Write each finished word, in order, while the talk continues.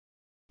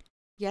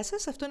Γεια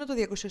σας, αυτό είναι το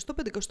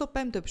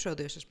 255ο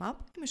επεισόδιο σας ΜΑΠ.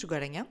 Είμαι η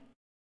Σουγκαρένια.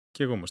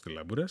 Και εγώ όμως τη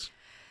Λάμπουρας.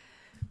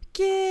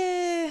 Και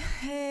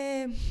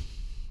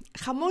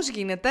χαμός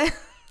γίνεται.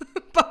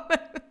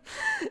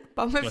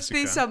 Πάμε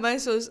ευθύς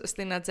αμέσως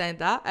στην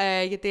ατζέντα,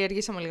 γιατί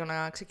αργήσαμε λίγο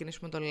να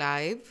ξεκινήσουμε το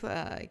live.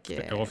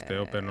 Εγώ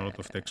φταίω, παίρνω όλο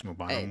το φταίξιμο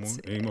πάνω μου.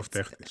 Είμαι ο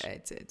φταίχτης.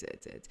 Έτσι.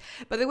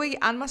 By the way,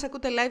 αν μας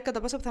ακούτε live,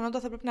 κατά πάσα πιθανότητα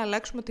θα πρέπει να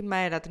αλλάξουμε τη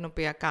μέρα την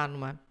οποία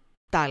κάνουμε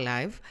τα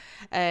live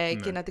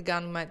και να την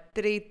κάνουμε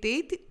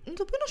Τρίτη, το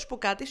οποίο να σου πω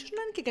κάτι, ίσως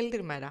να είναι και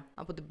καλύτερη μέρα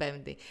από την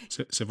Πέμπτη.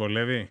 Σε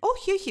βολεύει?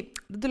 Όχι,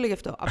 δεν το λέω γι'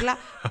 αυτό. Απλά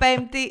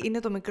Πέμπτη είναι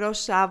το μικρό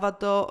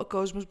Σάββατο, ο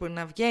κόσμος μπορεί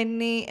να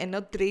βγαίνει,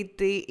 ενώ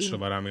Τρίτη...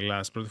 Σοβαρά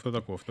μιλάς, πρώτη φορά το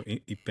ακούω αυτό.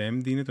 Η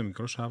Πέμπτη είναι το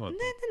μικρό Σάββατο.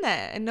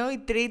 Ναι, ενώ η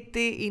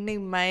Τρίτη είναι η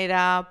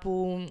μέρα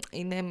που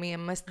είναι μία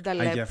μέσα στην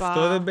ταλέπα. Γι'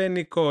 αυτό δεν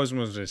μπαίνει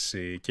κόσμος ρε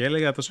εσύ. Και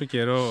έλεγα τόσο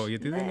καιρό,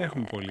 γιατί δεν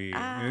έχουμε πολύ...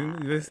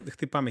 Δεν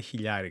χτυπάμε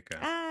χιλιάρικα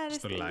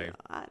στο live.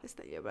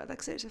 Άρεστα, για τα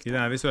ξέρεις αυτά.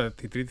 Κοίτα να δεις τώρα,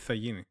 τη Τρίτη θα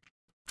γίνει.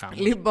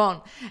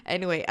 Λοιπόν,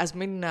 anyway, ας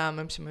μην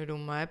με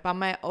ψημερούμε.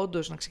 Πάμε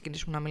όντως να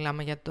ξεκινήσουμε να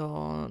μιλάμε για το...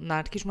 να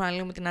αρχίσουμε να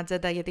λέμε την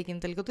ατζέντα, γιατί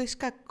γίνεται λίγο της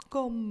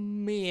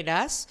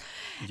κακομοίρας.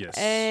 Yes.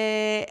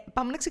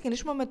 Πάμε να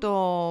ξεκινήσουμε με το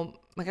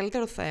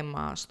μεγαλύτερο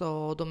θέμα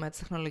στο τομέα της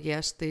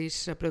τεχνολογίας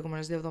τις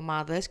προηγούμενες 2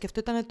 εβδομάδες, και αυτό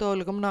ήταν το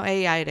λεγόμενο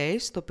AI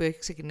Race, το οποίο έχει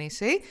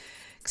ξεκινήσει.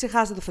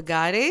 Ξεχάστε το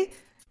φεγγάρι.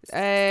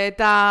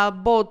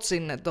 Τα bots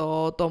είναι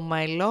το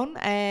μέλλον.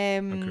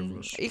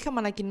 Είχαμε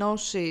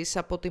ανακοινώσεις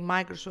από τη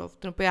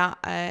Microsoft,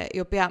 η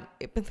οποία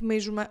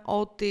υπενθυμίζουμε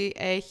ότι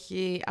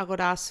έχει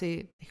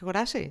αγοράσει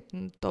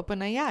το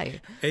OpenAI.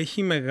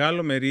 Έχει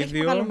μεγάλο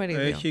μερίδιο.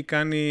 Έχει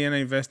κάνει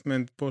ένα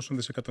investment πόσων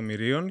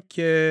δισεκατομμυρίων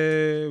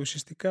και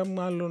ουσιαστικά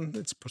μάλλον,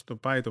 έτσι πως το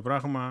πάει το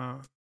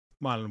πράγμα,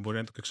 μάλλον μπορεί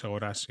να το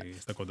εξαγοράσει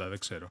στα κοντά, δεν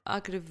ξέρω.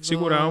 Ακριβώς.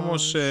 Σίγουρα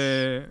όμως...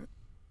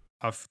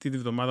 αυτή τη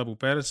βδομάδα που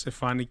πέρασε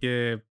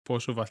φάνηκε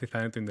πόσο βαθύ θα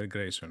είναι το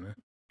integration.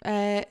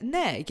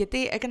 Ναι,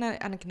 γιατί έκανε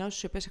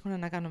ανακοινώσεις οι οποίες έχουν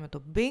να κάνουν με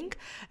το Bing.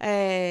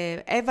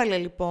 Έβαλε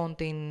λοιπόν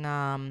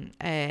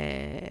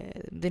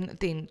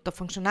το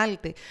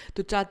functionality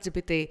του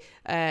ChatGPT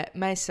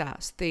μέσα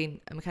στην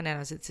μηχανή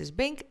αναζήτησης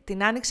Bing.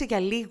 Την άνοιξε για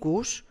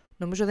λίγους.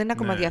 Νομίζω δεν είναι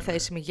ακόμα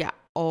διαθέσιμη για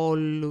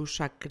όλους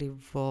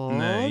ακριβώς.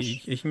 Ναι,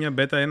 έχει μια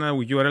beta, ένα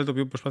URL το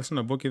οποίο προσπάθησα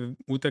να μπω και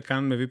ούτε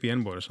καν με VPN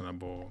μπόρεσα να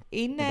μπω.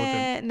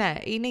 Ναι,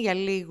 είναι για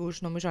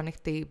λίγους νομίζω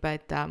ανοιχτή η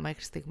beta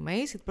μέχρι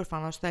στιγμής, γιατί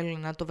προφανώς θέλουν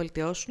να το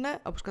βελτιώσουν.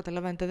 Όπως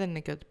καταλαβαίνετε δεν είναι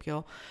και ό,τι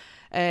πιο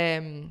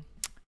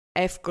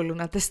εύκολο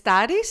να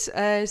τεστάρεις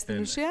στην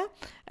ουσία.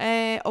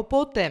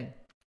 Οπότε...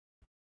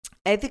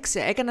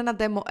 έκανε ένα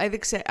demo,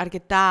 έδειξε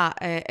αρκετά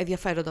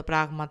ενδιαφέροντα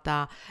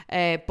πράγματα,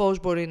 πώς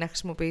μπορεί να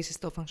χρησιμοποιήσεις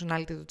το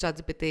functionality του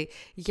ChatGPT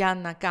για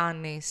να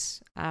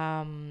κάνεις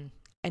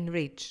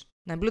enrich,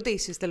 να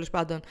εμπλουτίσεις τέλος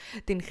πάντων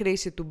την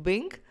χρήση του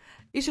Bing.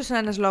 Ίσως είναι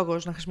ένας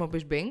λόγος να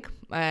χρησιμοποιείς Bing,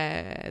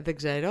 δεν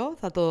ξέρω,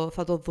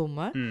 θα το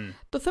δούμε.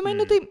 Το θέμα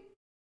είναι ότι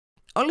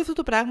όλο αυτό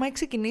το πράγμα έχει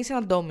ξεκινήσει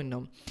ένα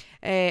ντόμινο.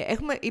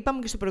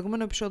 Είπαμε και στο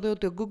προηγούμενο επεισόδιο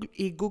ότι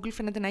η Google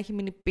φαίνεται να έχει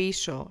μείνει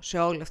πίσω σε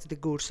όλη αυτή την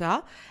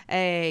κούρσα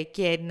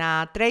και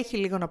να τρέχει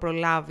λίγο να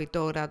προλάβει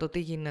τώρα το τι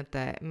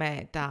γίνεται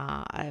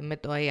με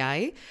το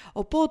AI.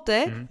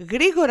 Οπότε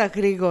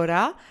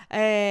γρήγορα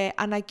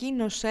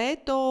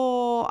ανακοίνωσε το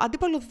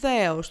αντίπαλο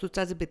δέος του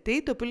ChatGPT,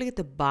 το οποίο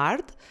λέγεται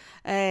BARD,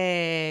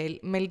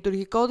 με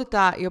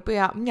λειτουργικότητα η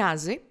οποία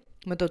μοιάζει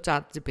με το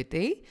ChatGPT,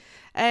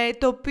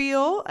 το οποίο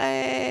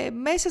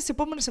μέσα στις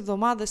επόμενες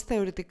εβδομάδες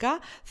θεωρητικά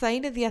θα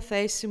είναι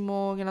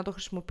διαθέσιμο για να το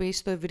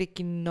χρησιμοποιήσει το ευρύ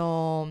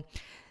κοινό.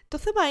 Το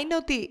θέμα είναι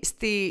ότι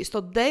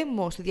στο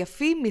demo,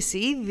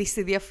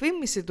 στη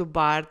διαφήμιση του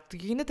BARD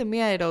γίνεται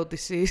μία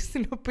ερώτηση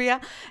στην οποία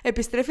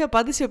επιστρέφει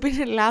απάντηση η οποία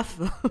είναι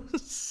λάθος.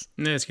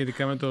 Ναι,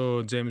 σχετικά με το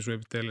James Webb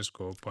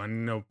Telescope, αν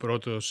είναι ο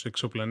πρώτος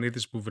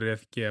εξωπλανήτης που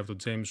βρέθηκε από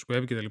το James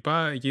Webb κτλ.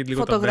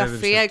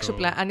 Φωτογραφία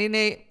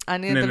εξωπλανήτη.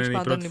 Αν είναι τέλος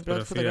πάντων η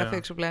πρώτη φωτογραφία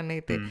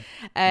εξωπλανήτη.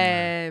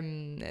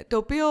 Το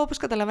οποίο, όπως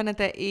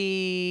καταλαβαίνετε,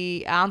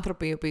 οι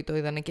άνθρωποι οι οποίοι το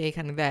είδαν και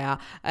είχαν ιδέα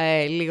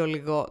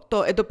λίγο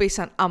το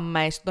εντοπίσαν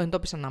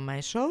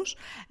αμέσως,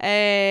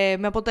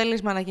 με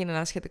αποτέλεσμα να γίνει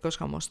ένα σχετικός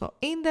χαμός στο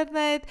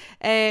ίντερνετ.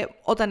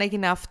 Όταν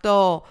έγινε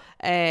αυτό,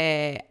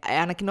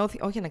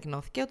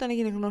 όταν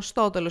έγινε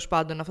γνωστό τέλος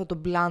πάντων αυτό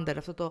το blunder,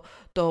 αυτό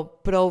το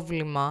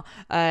πρόβλημα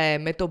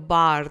με το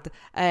BARD,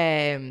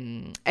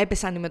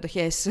 έπεσαν οι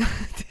μετοχές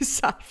της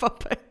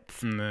Alphabet.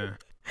 Ναι.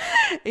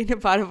 Είναι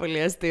πάρα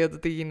πολύ αστείο το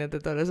τι γίνεται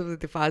τώρα σε αυτή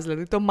τη φάση,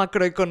 δηλαδή το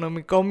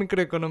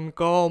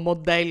μικροοικονομικό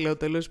μοντέλο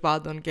τέλος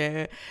πάντων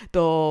και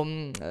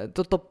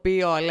το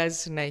τοπίο αλλάζει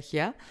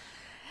συνέχεια.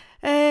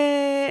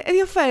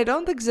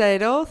 Ενδιαφέρον, δεν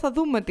ξέρω, θα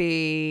δούμε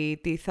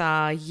τι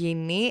θα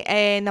γίνει.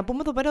 Να πούμε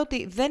εδώ πέρα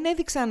ότι δεν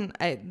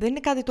είναι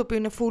κάτι το οποίο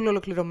είναι full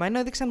ολοκληρωμένο,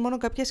 έδειξαν μόνο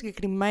κάποια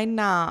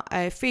συγκεκριμένα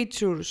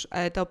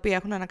features τα οποία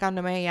έχουν να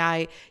κάνουν με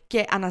AI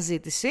και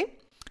αναζήτηση.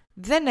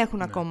 Δεν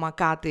έχουν ακόμα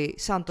κάτι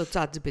σαν το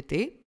ChatGPT.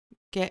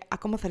 Και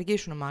ακόμα θα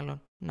αργήσουν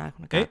μάλλον να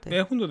έχουν κάτι.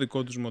 Έχουν το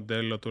δικό τους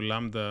μοντέλο, το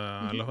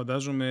Lambda, αλλά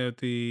φαντάζομαι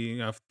ότι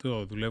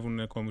αυτό δουλεύουν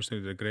ακόμη στο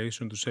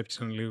integration, τους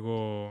έπιασαν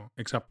λίγο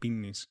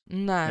εξαπίνης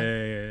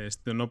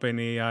στον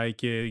OpenAI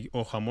και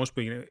ο χαμός που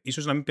έγινε.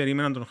 Ίσως να μην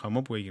περίμεναν τον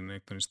χαμό που έγινε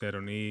εκ των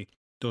υστέρων ή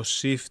το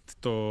shift,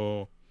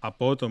 το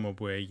απότομο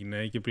που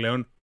έγινε και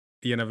πλέον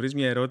για να βρεις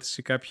μια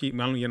ερώτηση,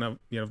 μάλλον για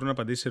να βρουν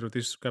απαντήσεις σε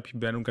ερωτήσεις, κάποιοι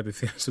μπαίνουν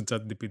κατευθείαν στο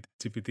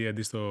ChatGPT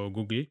αντί στο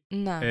Google.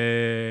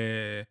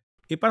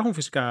 Υπάρχουν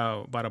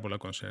φυσικά πάρα πολλά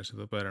concerns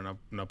εδώ πέρα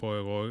να πω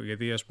εγώ,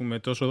 γιατί ας πούμε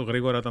τόσο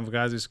γρήγορα όταν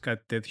βγάζεις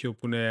κάτι τέτοιο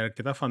που είναι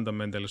αρκετά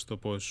fundamental στο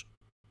πώς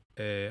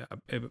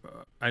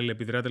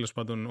αλληλεπιδρά τέλος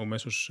πάντων ο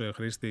μέσος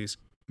χρήστης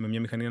με μια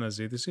μηχανή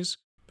αναζήτησης,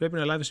 πρέπει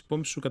να λάβεις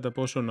υπόψη σου κατά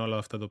πόσον όλα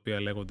αυτά τα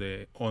οποία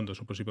λέγονται όντως,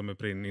 όπως είπαμε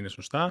πριν, είναι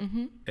σωστά.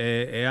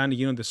 Εάν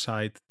γίνονται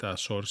cite τα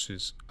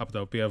sources από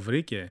τα οποία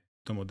βρήκε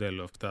το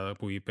μοντέλο αυτά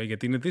που είπε,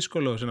 γιατί είναι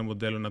δύσκολο σε ένα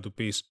μοντέλο να του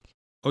πεις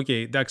 «ΟΚ,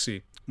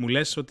 εντάξει, μου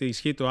λες ότι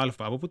ισχύει το α,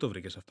 από πού το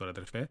βρήκες αυτό ρε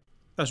τρεφέ?»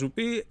 Θα σου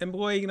πει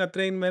 «Εγώ έγινα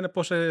train με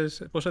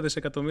πόσα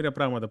δισεκατομμύρια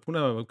πράγματα, πού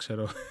να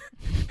ξέρω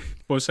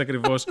πώς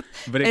ακριβώς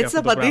βρήκα έτσι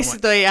αυτό το πράγμα». Έτσι θα απαντήσει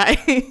το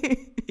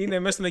AI. Είναι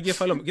μέσα στον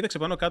εγκέφαλό μου. Κοίταξε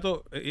πάνω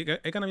κάτω,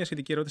 έκανα μια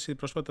σχετική ερώτηση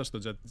πρόσφατα στο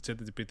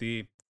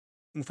ChatGPT.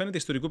 Μου φαίνεται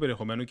ιστορικού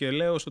περιεχομένου και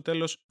λέω στο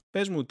τέλος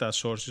πες μου τα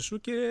sources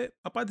σου και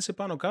απάντησε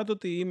πάνω κάτω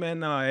ότι είμαι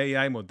ένα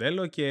AI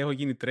μοντέλο και έχω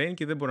γίνει train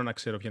και δεν μπορώ να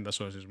ξέρω ποια είναι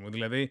τα sources μου.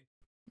 Δηλαδή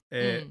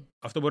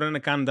αυτό μπορεί να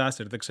είναι canned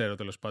answer, δεν ξέρω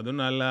τέλος πάντων,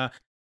 αλλά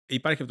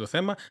υπάρχει αυτό το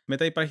θέμα.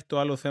 Μετά υπάρχει το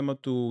άλλο θέμα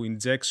του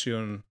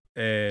injection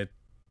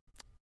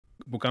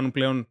που κάνουν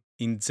πλέον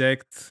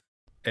inject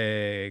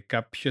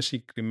κάποια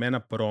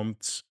συγκεκριμένα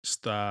prompts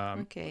σε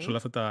όλα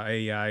αυτά τα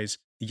AIs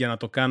για να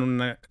το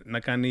κάνουν να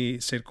κάνει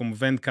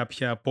circumvent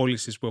κάποια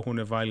policies που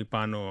έχουν βάλει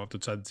πάνω από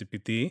το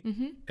ChatGPT.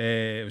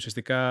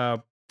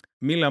 Ουσιαστικά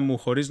μίλα μου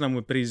χωρίς να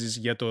μου πρίζεις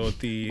για το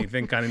ότι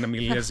δεν κάνει να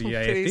μιλήσει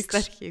για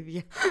ethics.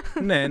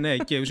 Ναι,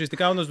 και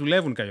ουσιαστικά όντως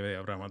δουλεύουν κάποια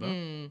τέτοια πράγματα.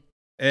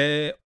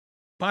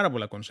 Πάρα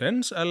πολλά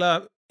concerns,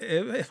 αλλά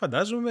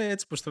φαντάζομαι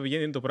έτσι πως θα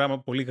βγαίνει το πράγμα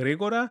πολύ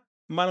γρήγορα.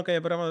 Μάλλον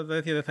κάποια πράγματα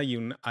τέτοια δεν θα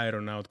γίνουν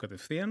iron out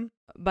κατευθείαν.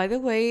 By the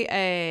way,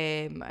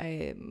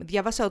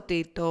 διάβασα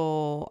ότι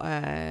το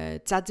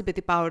ChatGPT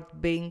Powered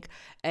Bing,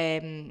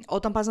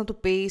 όταν πας να του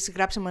πεις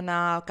γράψε μου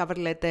ένα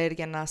cover letter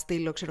για να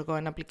στείλω, ξέρω εγώ,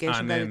 ένα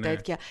application, κάτι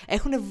τέτοια,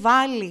 έχουν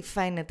βάλει,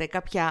 φαίνεται,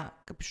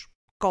 κάποιους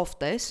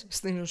κόφτες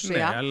στην ουσία.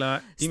 Ναι,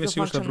 αλλά είμαι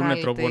σίγουρος ότι θα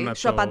βρουν τρόπο να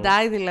σου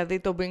απαντάει δηλαδή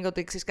το Bing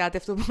ότι ξέρεις κάτι,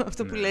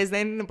 αυτό που λες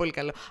δεν είναι πολύ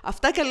καλό.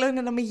 Αυτά καλό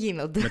είναι να μην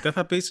γίνονται. Μετά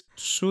θα πεις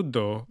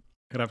sudo.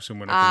 Γράψε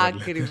μου ένα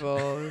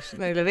ακριβώς.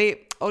 Ναι,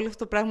 δηλαδή, όλο αυτό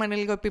το πράγμα είναι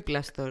λίγο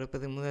επίπλαστο, ρε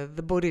παιδί μου.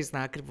 Δεν μπορείς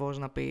να ακριβώς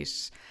να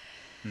πεις.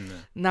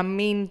 Να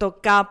μην το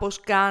κάπως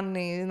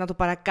κάνει, να το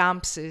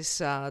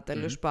παρακάμψεις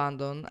τέλος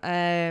πάντων.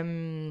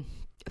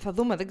 Θα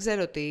δούμε, δεν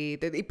ξέρω τι.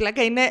 Η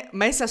πλάκα είναι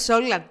μέσα σε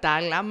όλα τα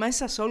άλλα,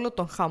 μέσα σε όλο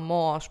τον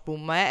χαμό, ας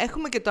πούμε.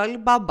 Έχουμε και το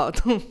Alibaba,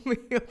 το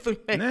οποίο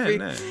δουλεύει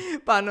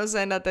πάνω σε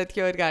ένα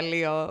τέτοιο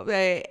εργαλείο.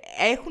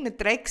 Έχουν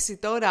τρέξει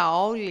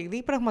τώρα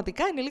όλοι.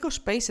 Πραγματικά είναι λίγο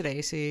space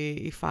race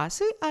η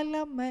φάση,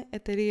 αλλά με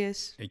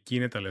εταιρείες. Εκεί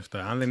είναι τα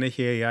λεφτά. Αν δεν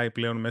έχει AI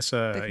πλέον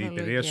μέσα η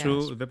εταιρεία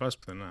σου, δεν πας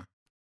πουθενά.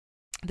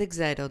 Δεν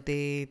ξέρω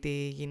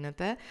τι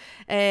γίνεται.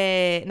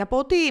 Να πω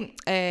ότι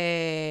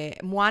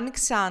μου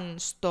άνοιξαν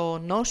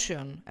στο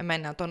Notion,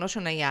 εμένα, το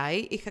Notion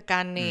AI.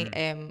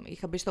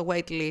 Είχα μπει στο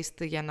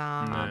waitlist για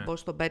να μπω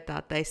στο beta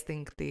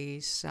testing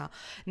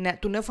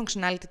του νέου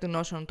functionality του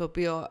Notion, το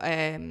οποίο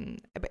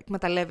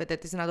εκμεταλλεύεται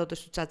τις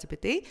δυνατότητες του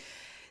ChatGPT.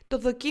 Το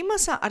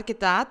δοκίμασα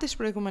αρκετά τις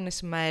προηγούμενες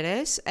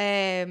ημέρες,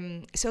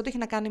 σε ό,τι έχει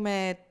να κάνει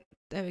με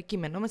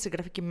κείμενο, με τη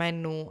συγγραφή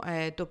κειμένου,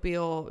 το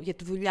οποίο για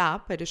τη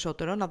δουλειά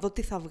περισσότερο, να δω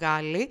τι θα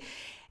βγάλει.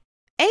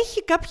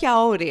 Έχει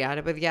κάποια όρια,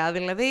 ρε παιδιά,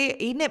 δηλαδή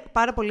είναι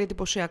πάρα πολύ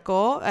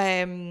εντυπωσιακό.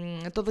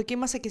 Το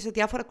δοκίμασα και σε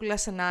διάφορα κουλά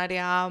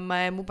σενάρια,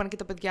 μου είπαν και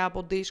τα παιδιά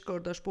από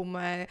Discord, ας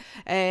πούμε,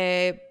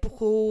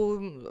 που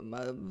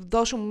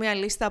δώσουν μου μια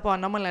λίστα από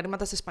ανώμαλα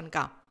ρήματα σε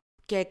ισπανικά.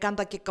 Και κάνω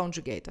τα και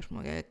conjugate, ας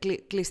πούμε.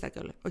 Κλείστα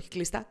κιόλας. Όχι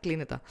κλείστα,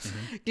 κλείνετα.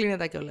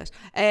 Κλείνετα κιόλας.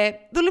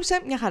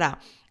 Δούλεψε μια χαρά.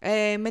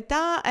 Μετά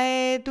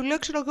του λέω,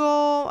 ξέρω εγώ,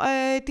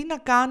 τι να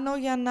κάνω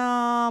για να...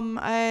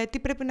 τι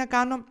πρέπει να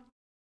κάνω...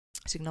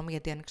 Συγγνώμη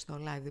γιατί άνοιξε το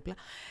live δίπλα.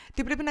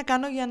 Τι πρέπει να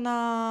κάνω για να...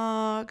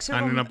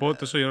 Αν να πω,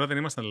 τόσο η ώρα δεν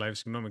ήμασταν live,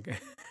 συγγνώμη.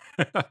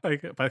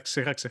 Είχα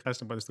ξεχάσει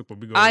να πάτε στο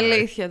εκπομπή.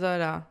 Αλήθεια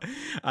τώρα.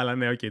 Αλλά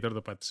ναι, οκ, τώρα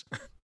το πάτησα.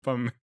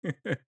 Πάμε.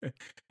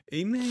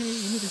 Είναι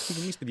τη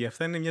στιγμή, παιδιά.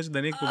 Αυτά είναι μια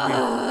ζωντανή εκπομπή.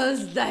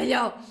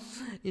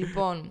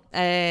 Λοιπόν,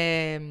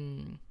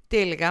 τι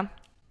έλεγα.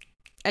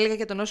 Έλεγα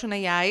για το Notion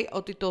AI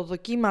ότι το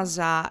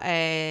δοκίμαζα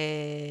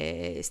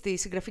στη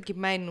συγγραφή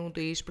κειμένου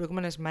τις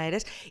προηγούμενες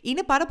μέρες.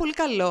 Είναι πάρα πολύ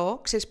καλό,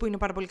 ξέρεις που είναι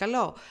πάρα πολύ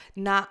καλό,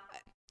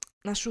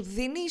 να σου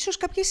δίνει ίσως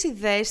κάποιες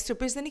ιδέες τις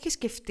οποίες δεν είχες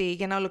σκεφτεί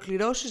για να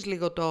ολοκληρώσεις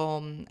λίγο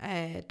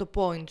το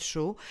point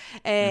σου.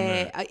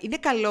 Είναι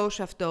καλό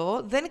σε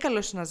αυτό, δεν είναι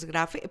καλό να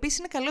γράφει. Επίσης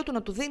είναι καλό το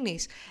να του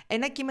δίνεις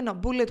ένα κείμενο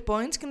bullet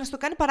points και να στο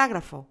κάνει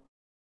παράγραφο.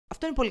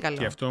 Αυτό είναι πολύ καλό.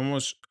 Και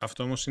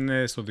αυτό όμως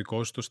είναι στο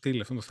δικό σου το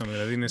στυλ, αυτό το θέμα.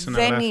 Δηλαδή είναι σαν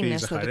να γράφει Δεν είναι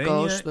ζαχαρένια. στο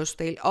δικό σου το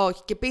στυλ.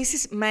 Όχι. Και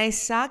επίσης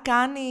μέσα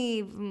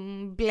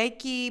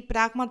μπλέκει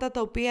πράγματα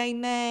τα οποία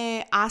είναι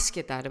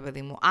άσχετα, ρε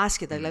παιδί μου.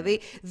 Άσχετα. Δηλαδή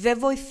δεν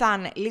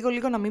βοηθάνε.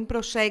 Λίγο να μην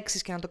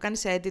προσέξεις και να το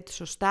κάνεις edit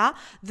σωστά,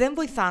 δεν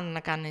βοηθάνε να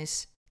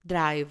κάνεις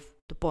drive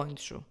το point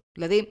σου.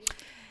 Δηλαδή.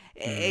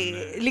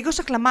 Λίγο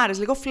σακλαμάρες,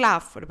 λίγο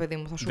fluff, ρε παιδί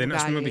μου, θα σου βγάλει.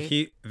 Ας πούμε, π.χ.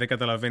 δεν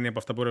καταλαβαίνει από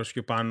αυτά που έγραψε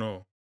πιο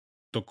πάνω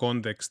το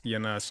context για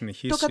να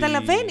συνεχίσει. Το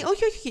καταλαβαίνει,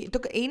 όχι.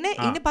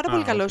 Είναι πάρα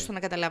πολύ καλό στο να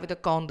καταλάβει το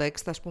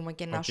context, ας πούμε,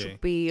 και να σου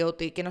πει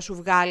ότι και να σου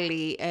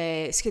βγάλει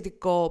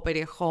σχετικό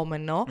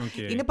περιεχόμενο.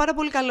 Είναι πάρα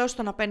πολύ καλό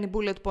στο να παίρνει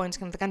bullet points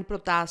και να τα κάνει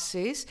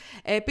προτάσεις.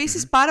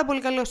 Επίσης, πάρα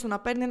πολύ καλό στο να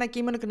παίρνει ένα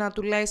κείμενο και να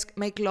του λες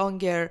make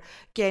longer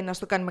και να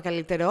στο κάνουμε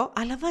καλύτερο.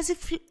 Αλλά βάζει,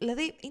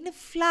 δηλαδή, είναι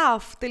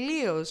fluff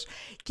τελείως.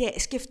 Και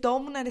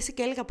σκεφτόμουν αρέσει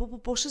και έλεγα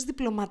πόσες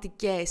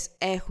διπλωματικές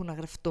έχουν να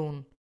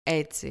γραφτούν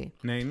έτσι.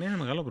 Ναι, είναι ένα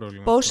μεγάλο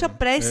πρόβλημα. Πόσα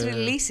press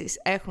releases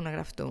έχουν να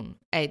γραφτούν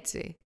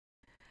έτσι.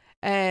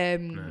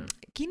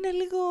 Και είναι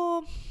λίγο,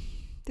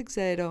 δεν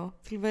ξέρω,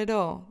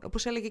 θλιβερό.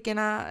 Όπως έλεγε και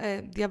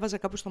διάβαζα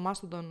κάπου στο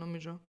Mastodon,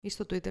 νομίζω, ή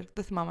στο Twitter,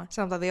 δεν θυμάμαι,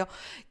 σαν τα δύο.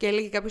 Και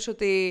έλεγε κάποιος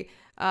ότι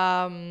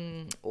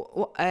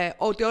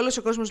όλος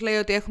ο κόσμος λέει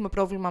ότι έχουμε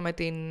πρόβλημα με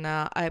την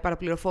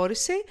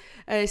παραπληροφόρηση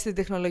στην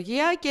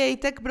τεχνολογία και οι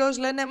tech bros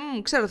λένε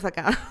ξέρω τι θα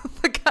κάνω.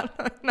 Θα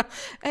κάνω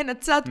ένα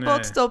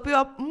chatbot το οποίο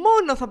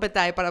μόνο θα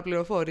πετάει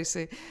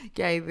παραπληροφόρηση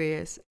και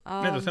ideas.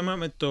 Ναι, το θέμα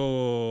με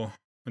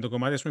το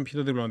κομμάτι, ας πούμε, πιο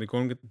των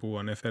διπλωματικών που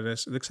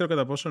ανέφερες, δεν ξέρω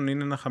κατά πόσον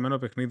είναι ένα χαμένο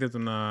παιχνίδι το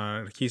να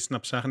αρχίσεις να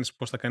ψάχνεις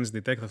πώς θα κάνεις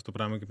detect αυτό το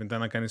πράγμα και μετά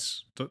να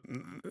κάνεις.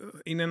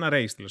 Είναι ένα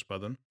race, τέλος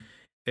πάντων.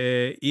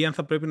 Ή αν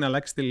θα πρέπει να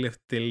αλλάξει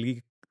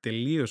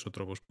τελείως ο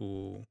τρόπος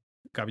που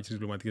κάποιες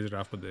διπλωματικές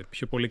γράφονται,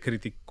 πιο πολύ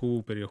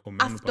κριτικού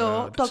περιεχομένου.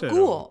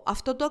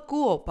 Αυτό το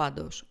ακούω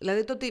πάντως.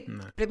 Δηλαδή το ότι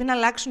πρέπει να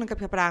αλλάξουν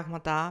κάποια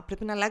πράγματα,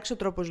 πρέπει να αλλάξει ο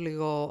τρόπος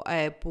λίγο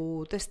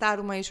που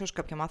τεστάρουμε ίσως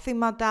κάποια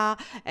μαθήματα,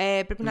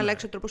 πρέπει να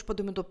αλλάξει ο τρόπος που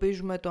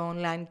αντιμετωπίζουμε το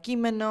online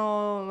κείμενο,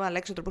 να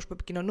αλλάξει ο τρόπος που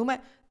επικοινωνούμε,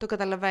 το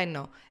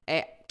καταλαβαίνω.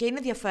 Και είναι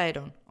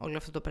ενδιαφέρον όλο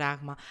αυτό το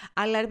πράγμα.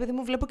 Αλλά ρε παιδί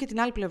μου, βλέπω και την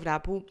άλλη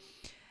πλευρά που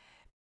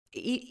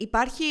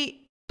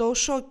υπάρχει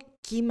τόσο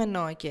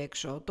κείμενο εκεί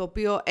έξω, το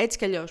οποίο έτσι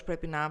κι αλλιώς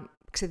πρέπει να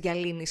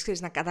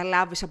ξεδιαλύνεις, να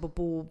καταλάβεις από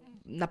πού,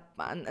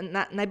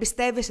 να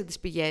εμπιστεύεσαι τις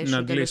πηγές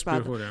σου, τέλος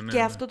πάντων.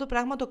 Και αυτό το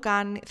πράγμα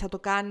θα το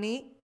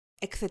κάνει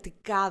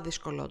εκθετικά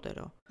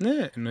δυσκολότερο.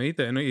 Ναι,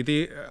 εννοείται.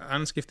 Γιατί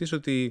αν σκεφτείς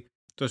ότι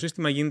το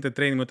σύστημα γίνεται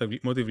train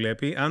με ό,τι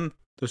βλέπει, αν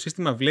το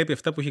σύστημα βλέπει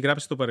αυτά που έχει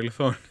γράψει στο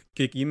παρελθόν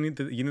και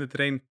γίνεται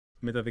train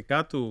με τα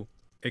δικά του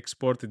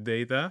exported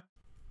data,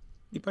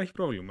 υπάρχει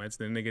πρόβλημα, έτσι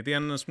δεν είναι? Γιατί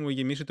αν, ας πούμε,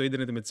 γεμίσει το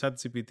ίντερνετ με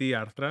ChatGPT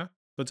άρθρα,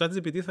 το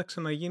ChatGPT θα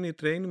ξαναγίνει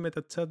train με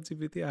τα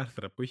ChatGPT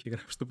άρθρα που έχει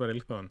γράψει στο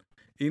παρελθόν.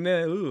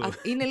 Είναι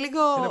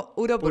λίγο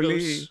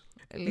ουροπουρούς.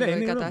 Ναι,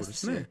 είναι η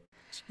κατάσταση. Ναι.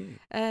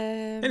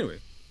 Anyway.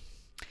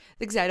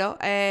 Δεν ξέρω.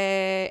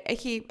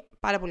 Έχει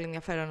πάρα πολύ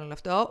ενδιαφέρον όλο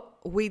αυτό.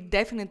 We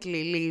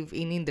definitely live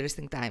in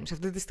interesting times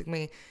αυτή τη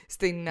στιγμή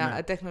στην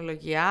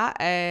τεχνολογία.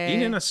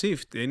 Είναι ένα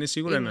shift. Είναι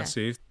σίγουρα ένα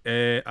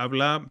shift.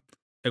 Απλά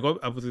εγώ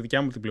από τη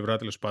δικιά μου την πλευρά,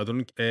 τέλος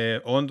πάντων,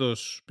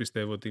 όντως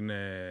πιστεύω ότι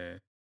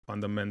είναι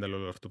fundamental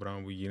όλο αυτό το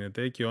πράγμα που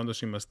γίνεται και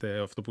όντως είμαστε,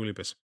 αυτό που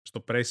είπες,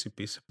 στο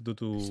precipice αυτού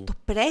του. Στο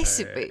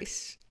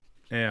precipice.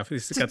 Αυτή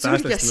τη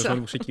κατάσταση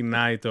που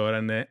ξεκινάει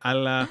τώρα, ναι.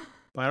 Αλλά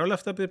παρόλα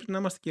αυτά πρέπει να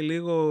είμαστε και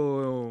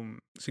λίγο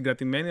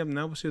συγκρατημένοι από την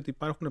άποψη ότι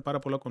υπάρχουν πάρα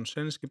πολλά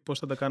concerns και πώς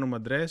θα τα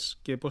κάνουμε address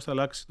και πώς θα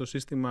αλλάξει το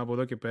σύστημα από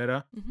εδώ και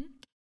πέρα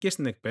και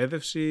στην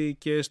εκπαίδευση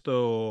και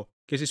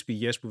στις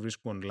πηγές που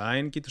βρίσκουμε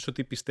online και στο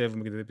τι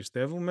πιστεύουμε και τι δεν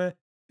πιστεύουμε.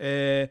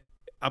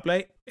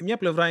 Απλά μια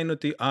πλευρά είναι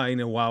ότι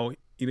είναι wow,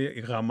 είναι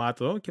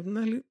γαμάτο και από την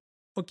άλλη,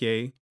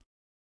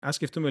 ας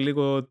σκεφτούμε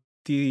λίγο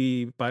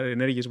τι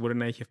ενέργειες μπορεί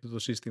να έχει αυτό το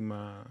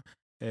σύστημα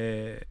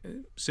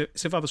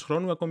σε βάθος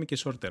χρόνου, ακόμη και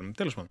short term.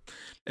 Τέλος πάντων.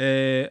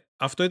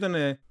 Αυτό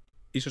ήταν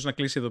ίσως να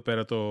κλείσει εδώ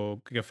πέρα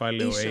το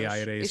κεφάλαιο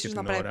AI Race για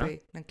την ώρα.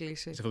 Να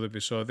κλείσει. Σε αυτό το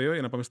επεισόδιο,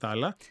 για να πάμε στα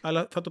άλλα.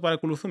 Αλλά θα το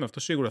παρακολουθούμε. Αυτό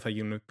σίγουρα θα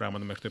γίνουν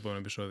πράγματα μέχρι το επόμενο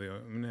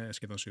επεισόδιο. Είναι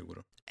σχεδόν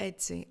σίγουρο.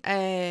 Έτσι.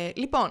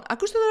 Λοιπόν,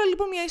 ακούστε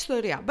τώρα μια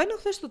ιστορία. Μπαίνω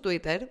χθες στο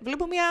Twitter,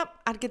 βλέπω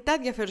μια αρκετά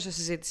ενδιαφέρουσα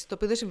συζήτηση, το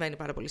οποίο δεν συμβαίνει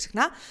πάρα πολύ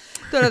συχνά.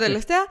 Τώρα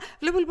τελευταία,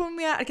 βλέπω λοιπόν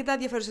μια αρκετά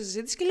ενδιαφέρουσα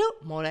συζήτηση και λέω: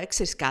 μωρέ,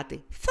 ξέρεις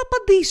κάτι, θα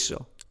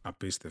απαντήσω.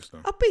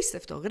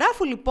 Απίστευτο.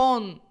 Γράφω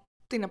λοιπόν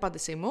την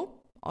απάντησή μου.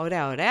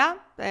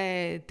 Ωραία.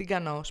 Την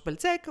κάνω spell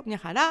check, μια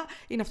χαρά.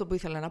 Είναι αυτό που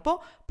ήθελα να πω.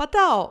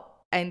 Πατάω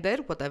enter,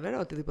 whatever,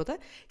 οτιδήποτε.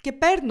 Και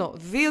παίρνω 2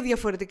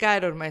 διαφορετικά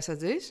error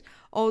messages.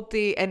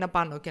 Ότι ένα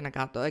πάνω και ένα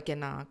κάτω. Και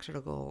ένα, ξέρω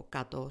εγώ,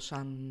 κάτω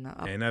σαν.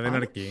 Ένα δεν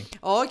αρκεί.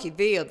 Όχι,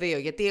 2.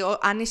 Γιατί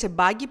αν είσαι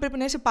buggy, πρέπει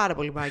να είσαι πάρα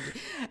πολύ buggy.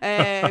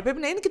 Πρέπει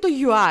να είναι και το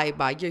UI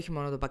buggy, όχι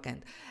μόνο το backend.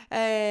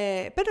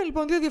 Παίρνω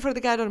λοιπόν 2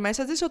 διαφορετικά error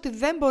messages ότι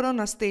δεν μπορώ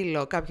να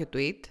στείλω κάποιο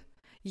tweet.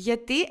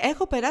 Γιατί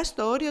έχω περάσει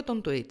το όριο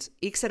των tweets.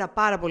 Ήξερα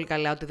πάρα πολύ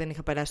καλά ότι δεν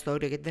είχα περάσει το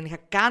όριο, γιατί δεν είχα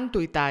καν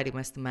tweetάρει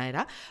μες στη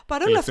μέρα.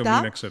 Παρ' όλα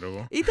αυτά,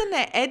 ήταν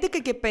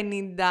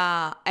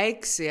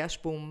 11:56 ας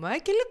πούμε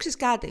και λέω: ξέρεις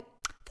κάτι,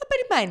 θα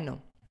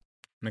περιμένω.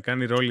 Να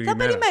κάνει ρόλη θα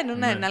μέρα.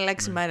 περιμένω, να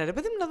αλλάξει μέρα. Ρε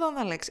παιδί μου, να δω να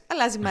αλλάξει.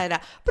 Αλλάζει μέρα.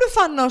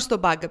 Προφανώς το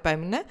bug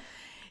επέμεινε.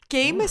 Και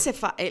είμαι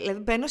δηλαδή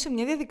μπαίνω σε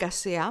μια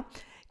διαδικασία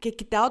και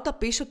κοιτάω τα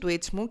πίσω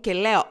tweets μου και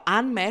λέω,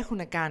 αν με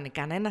έχουν κάνει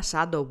κανένα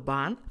shadow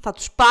ban, θα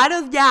τους πάρει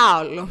ο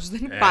διάολος.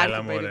 Δεν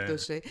υπάρχει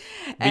περίπτωση.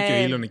 Μπήκε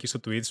ο Elon εκεί στο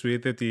tweet σου,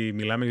 είδε ότι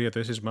μιλάμε για το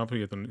SSMAP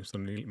για τον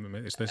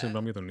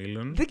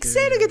Elon. Δεν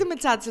ξέρω γιατί με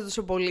τσάτισε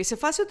τόσο πολύ. Σε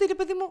φάση ότι, ρε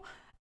παιδί μου,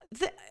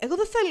 εγώ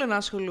δεν θέλω να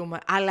ασχολούμαι.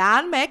 Αλλά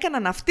αν με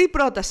έκαναν αυτοί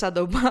πρώτα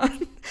shadow ban,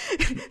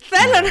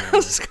 θέλω να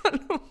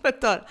ασχολούμαι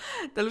τώρα.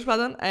 Τέλος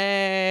πάντων,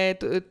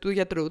 του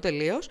γιατρού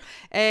τελείως.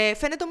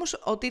 Φαίνεται όμως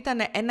ότι ήταν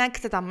ένα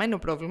εκτεταμένο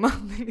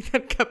πρόβλημα. Δεν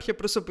ήταν κάποια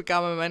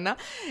προσωπικά με εμένα.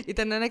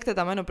 Ήταν ένα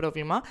εκτεταμένο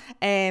πρόβλημα.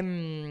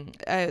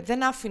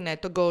 Δεν άφηνε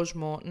τον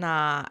κόσμο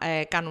να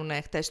κάνουν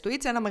χτες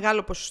tweets. Ένα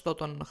μεγάλο ποσοστό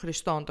των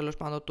χρηστών, τέλος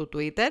πάντων, του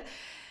Twitter.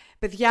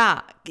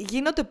 Παιδιά,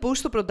 γίνονται push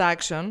στο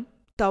production,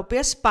 τα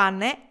οποία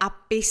σπάνε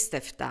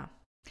απίστευτα.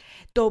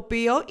 Το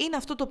οποίο είναι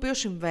αυτό το οποίο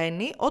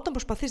συμβαίνει όταν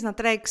προσπαθείς να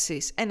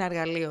τρέξεις ένα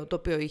εργαλείο το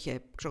οποίο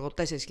είχε 4.000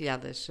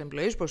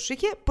 employees, πόσους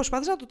είχε,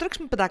 προσπαθείς να το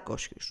τρέξεις με 500.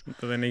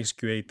 Δεν έχεις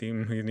QA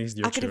team, δεν έχεις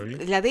διώξει όλοι.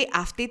 Δηλαδή,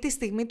 αυτή τη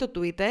στιγμή το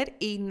Twitter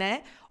είναι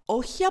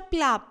όχι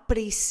απλά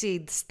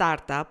pre-seed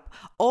startup,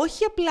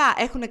 όχι απλά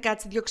έχουν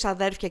κάτσει 2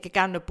 ξαδέρφια και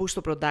κάνουν push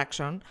στο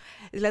production.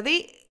 Δηλαδή,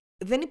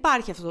 δεν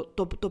υπάρχει αυτό.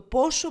 Το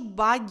πόσο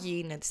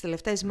buggy είναι τις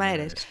τελευταίες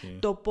μέρες,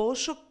 το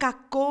πόσο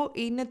κακό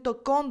είναι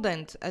το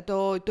content,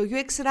 το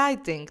UX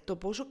writing, το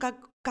πόσο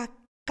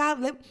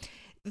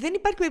δεν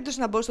υπάρχει περίπτωση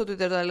να μπω στο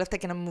Twitter τα λεφτά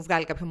και να μου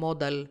βγάλει κάποιο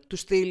model του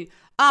στυλ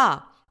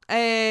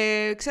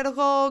ξέρω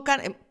εγώ,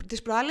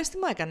 τις προάλλες τι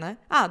μου έκανε,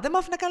 δεν μ'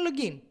 άφηνε να κάνω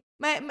login.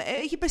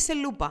 Έχει πέσει σε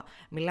λούπα.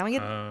 Μιλάμε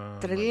για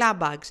τρελά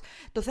bugs.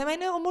 Το θέμα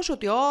είναι όμως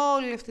ότι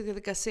όλη αυτή η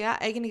διαδικασία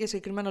έγινε για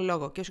συγκεκριμένο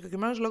λόγο. Και ο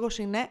συγκεκριμένος λόγος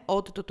είναι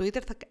ότι το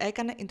Twitter θα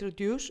έκανε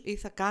introduce ή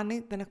θα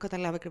κάνει, δεν έχω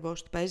καταλάβει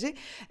ακριβώς τι παίζει,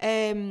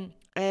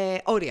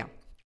 όρια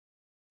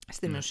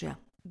στην ουσία.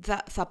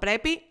 Θα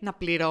πρέπει να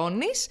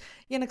πληρώνεις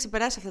για να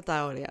ξεπεράσεις αυτά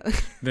τα όρια.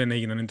 Δεν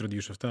έγιναν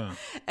introduce αυτά.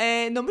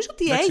 Νομίζω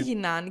ότι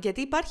έγιναν,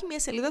 γιατί υπάρχει μια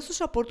σελίδα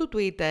στο support του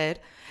Twitter,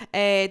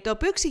 το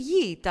οποίο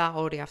εξηγεί τα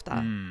όρια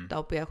αυτά, τα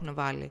οποία έχουν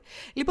βάλει.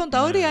 Λοιπόν,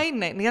 τα όρια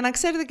είναι, για να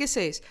ξέρετε κι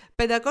εσείς,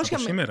 500... Από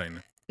σήμερα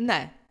είναι.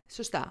 Ναι,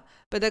 σωστά.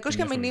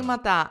 500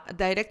 μηνύματα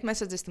direct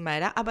messages τη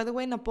μέρα. By the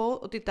way, να πω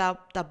ότι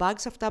τα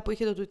bugs αυτά που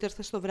είχε το Twitter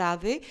χθες το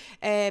βράδυ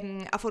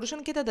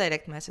αφορούσαν και τα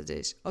direct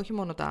messages, όχι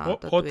μόνο τα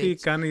tweets. Ό,τι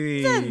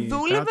κάνει δεν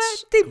δούλευε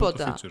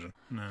τίποτα.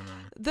 Ναι.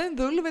 Δεν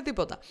δούλευε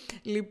τίποτα.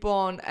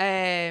 Λοιπόν,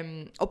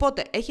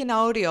 οπότε έχει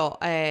ένα όριο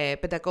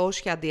 500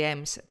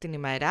 DMs την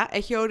ημέρα,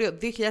 έχει όριο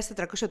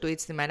 2.400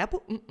 tweets τη μέρα,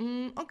 που,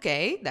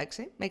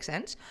 εντάξει, makes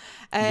sense.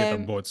 Για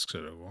τα bots,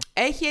 ξέρω εγώ.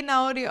 Έχει ένα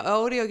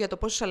όριο για το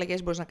πόσες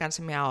αλλαγές μπορείς να κάνεις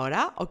σε μια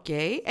ώρα,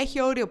 έχει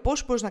όριο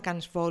πόσο μπορείς να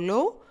κάνεις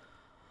follow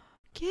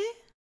και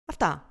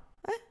αυτά.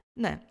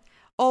 Ναι.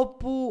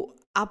 Όπου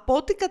από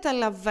ό,τι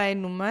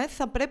καταλαβαίνουμε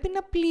θα πρέπει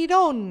να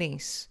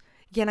πληρώνεις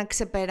για να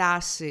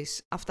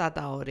ξεπεράσεις αυτά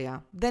τα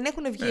όρια. Δεν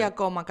έχουν βγει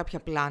ακόμα κάποια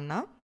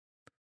πλάνα.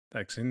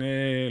 Εντάξει,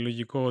 είναι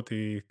λογικό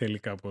ότι θέλει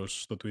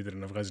κάπως το Twitter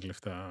να βγάζει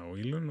λεφτά ο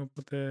Elon,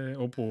 οπότε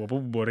όπου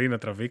μπορεί να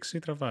τραβήξει,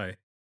 τραβάει.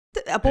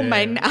 Από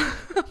μένα,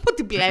 από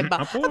την πλέμπα,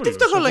 από τη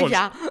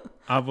φτωχολογιά.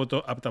 Από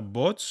τα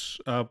bots,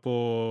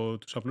 από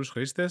τους απλούς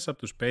χρήστες, από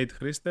τους paid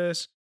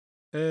χρήστες.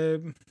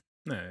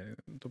 Ναι,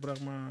 το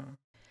πράγμα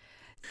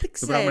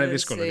είναι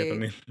δύσκολο για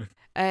τον Elon.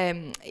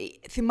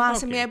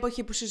 Θυμάσαι μια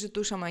εποχή που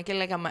συζητούσαμε και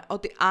λέγαμε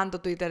ότι αν το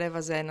Twitter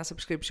έβαζε ένα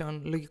subscription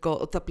λογικό,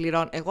 ότι θα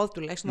πληρώνω. Εγώ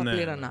τουλάχιστον θα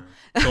πλήρωνα.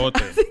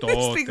 Τότε.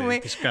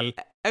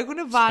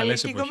 Έχουν βάλει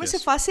και εγώ είμαι σε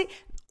φάση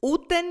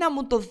ούτε να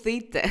μου το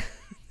δείτε.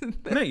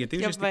 Ναι, γιατί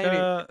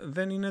ουσιαστικά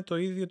δεν είναι το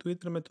ίδιο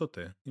Twitter με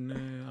τότε.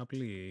 Είναι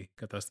απλή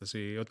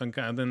κατάσταση. Όταν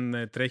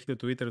δεν τρέχει το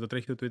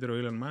τρέχει το Twitter ο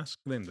Elon Musk,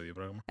 δεν είναι το ίδιο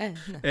πράγμα. Ναι.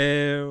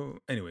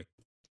 Anyway.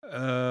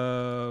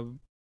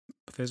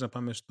 Θες να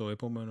πάμε στο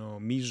επόμενο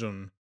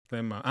μείζον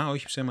θέμα?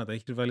 Όχι ψέματα,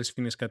 έχεις βάλει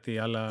σφήνες κάτι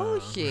άλλα?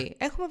 Όχι,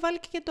 έχουμε βάλει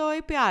και το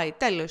API.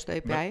 Τέλος το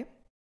API.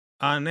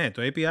 Ναι,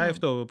 το API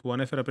αυτό που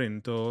ανέφερα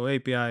πριν. Το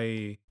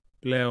API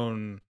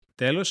πλέον...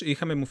 Τέλος,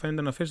 μου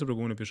φαίνεται να φέρει στο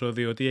προηγούμενο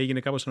επεισόδιο ότι έγινε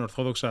κάπως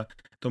ανορθόδοξα.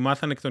 Το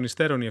μάθανε εκ των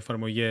υστέρων οι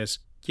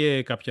εφαρμογές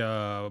και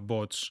κάποια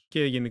bots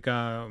και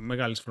γενικά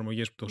μεγάλες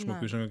εφαρμογές που το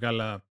χρησιμοποιούσαν,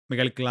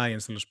 μεγάλοι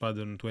clients τέλος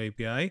πάντων του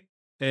API.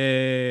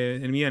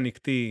 Μια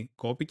ανοιχτή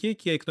κόπηκε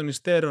και εκ των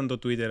υστέρων το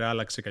Twitter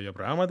άλλαξε κάποια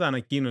πράγματα,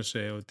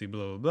 ανακοίνωσε ότι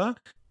bla.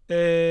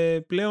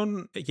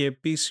 Πλέον και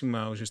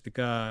επίσημα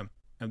ουσιαστικά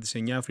από τις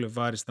 9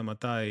 Φλεβάρι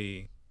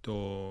σταματάει το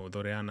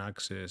δωρεάν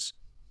access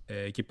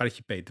και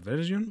υπάρχει paid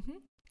version.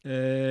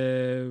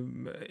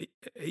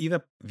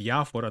 Είδα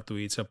διάφορα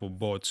tweets από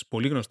bots,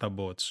 πολύ γνωστά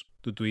bots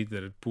του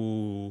Twitter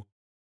που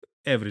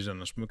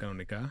έβριζαν, ας πούμε,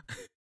 κανονικά.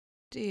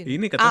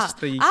 Είναι η κατάσταση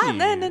τραγική.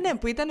 Ναι,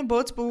 που ήταν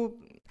bots που...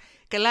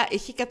 Καλά,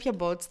 είχε κάποια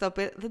bots τα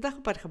οποία δεν τα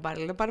έχω πάρει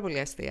χαμπάρι, είναι πάρα πολύ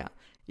αστεία.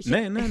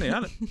 Ναι.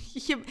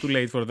 Too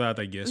late for that,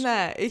 I guess.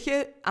 Ναι,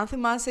 αν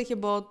θυμάσαι, είχε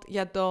bot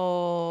για το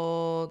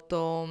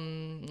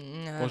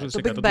πόσο της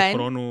 100 του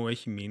χρόνου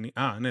έχει μείνει.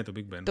 Ναι, το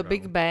Big Ben. Το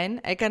Big Ben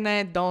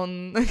έκανε το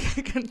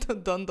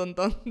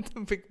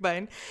Big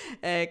Ben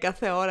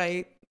κάθε ώρα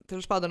ή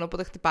τέλος πάντων,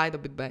 όποτε χτυπάει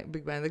το Big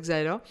Bang, δεν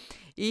ξέρω.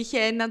 Είχε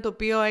ένα το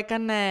οποίο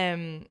έκανε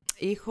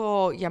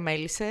ήχο για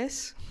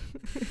μέλισσες.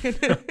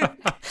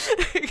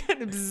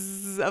 Έκανε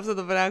αυτό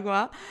το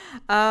πράγμα.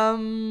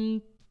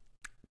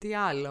 Τι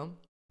άλλο.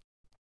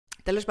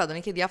 Τέλος πάντων,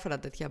 είχε διάφορα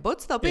τέτοια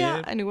bots, τα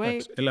οποία, anyway...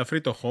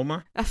 Ελαφρύ το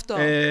χώμα. Αυτό.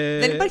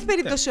 Δεν υπάρχει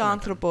περίπτωση ο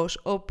άνθρωπος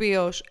ο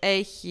οποίος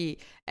έχει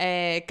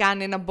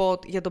κάνει ένα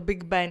bot για το Big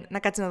Ben να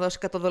κάτσει να δώσει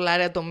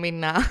 $100 το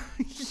μήνα.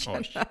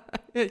 Όχι.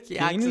 Έχει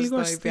και είναι λίγο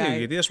αστείο, API.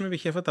 γιατί ας πούμε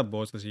είχε αυτά τα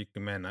bots τα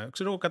συγκεκριμένα.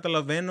 Ξέρω, εγώ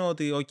καταλαβαίνω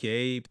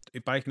ότι,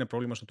 υπάρχει ένα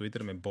πρόβλημα στο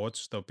Twitter με bots,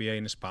 τα οποία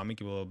είναι spam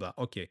και blablabla.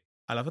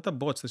 Αλλά αυτά τα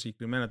bots τα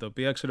συγκεκριμένα, τα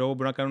οποία ξέρω εγώ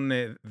μπορούν να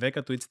κάνουν 10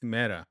 tweets τη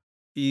μέρα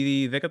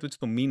ή 10 tweets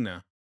το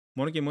μήνα,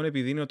 μόνο και μόνο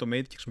επειδή είναι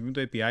automated και χρησιμοποιούν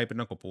το API, πρέπει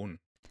να κοπούν.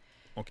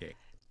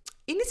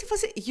 Είναι σε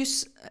φάση...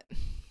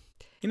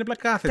 Είναι απλά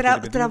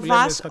κάθετη.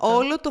 Τραβάς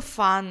όλο το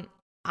fun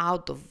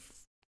out of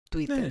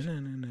Twitter.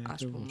 Ναι.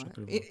 Ας πούμε.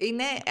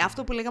 Είναι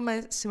αυτό που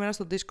λέγαμε σήμερα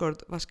στο Discord,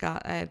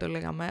 βασικά το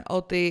λέγαμε,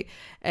 ότι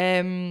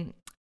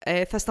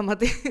θα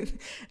σταματήσει.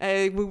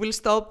 We will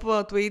stop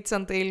tweets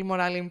until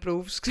morale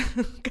improves.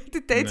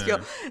 Κάτι τέτοιο.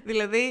 Ναι.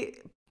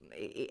 Δηλαδή,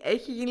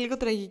 έχει γίνει λίγο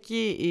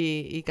τραγική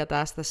η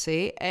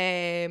κατάσταση.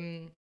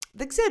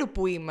 Δεν ξέρω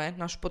που είμαι,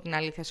 να σου πω την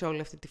αλήθεια, σε όλη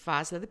αυτή τη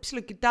φάση. Δηλαδή,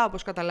 ψιλοκοιτάω,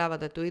 όπως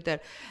καταλάβατε, Twitter.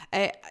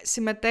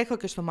 Συμμετέχω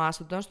και στο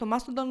Mastodon. Στο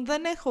Mastodon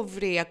δεν έχω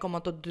βρει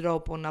ακόμα τον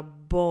τρόπο να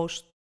μπω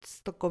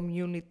στο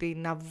community,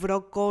 να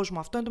βρω κόσμο.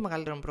 Αυτό είναι το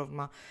μεγαλύτερο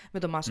πρόβλημα με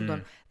το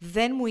Mastodon.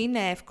 Δεν μου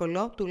είναι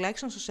εύκολο,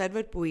 τουλάχιστον στο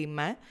server που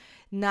είμαι,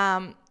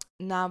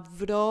 να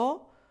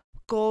βρω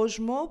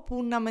κόσμο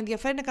που να με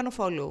ενδιαφέρει να κάνω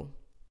follow.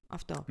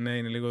 Αυτό. Ναι,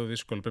 είναι λίγο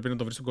δύσκολο. Πρέπει να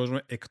το βρεις τον κόσμο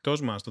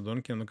εκτός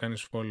Mastodon και να το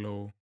κάνεις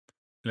follow.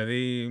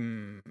 Δηλαδή,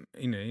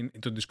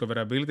 το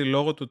discoverability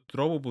λόγω του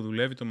τρόπου που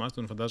δουλεύει το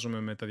Mastodon,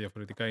 φαντάζομαι, με τα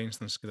διαφορετικά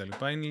instances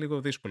κτλ. Είναι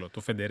λίγο δύσκολο.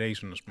 Το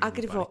federation, ας πούμε.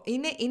 Ακριβώς.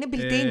 Είναι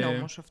built-in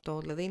όμως αυτό.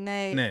 Δηλαδή,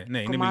 είναι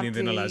built-in,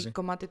 δεν αλλάζει.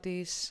 Κομμάτι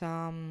της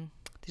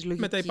λογικής.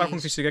 Μετά υπάρχουν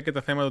φυσικά και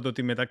τα θέματα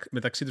ότι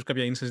μεταξύ τους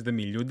κάποια instances δεν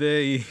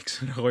μιλούνται ή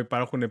ξέρω εγώ,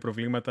 υπάρχουν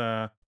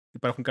προβλήματα.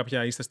 Υπάρχουν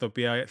κάποια instances τα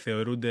οποία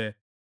θεωρούνται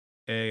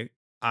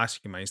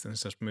άσχημα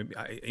instances, ας πούμε.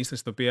 Instances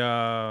τα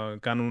οποία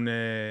κάνουν.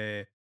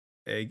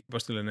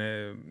 Πώς το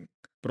λένε.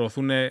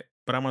 Προωθούν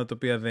πράγματα τα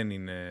οποία δεν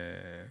είναι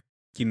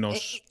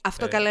κοινώς.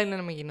 Αυτό καλά είναι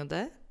να μην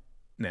γίνονται.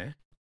 Ναι.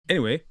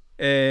 Anyway,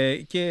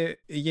 και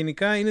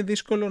γενικά είναι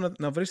δύσκολο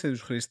να βρεις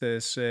τέτοιους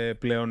χρήστες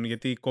πλέον,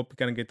 γιατί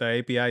κόπηκαν και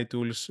τα API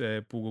tools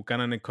που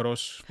κάνανε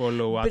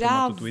cross-follow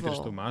άτομα του Twitter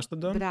στο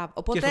Mastodon. Μπράβο.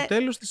 Οπότε, και στο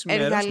τέλος της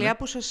ημέρας... εργαλεία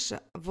που σας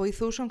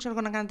βοηθούσαν,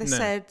 ξέρω, να κάνετε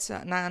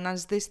search, να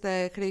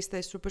αναζητήσετε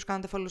χρήστες τους οποίους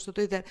κάνετε follow στο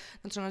Twitter,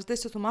 να τους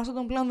αναζητήσετε στο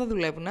Mastodon, πλέον δεν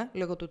δουλεύουν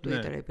λόγω του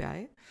Twitter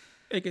API.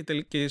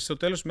 Και στο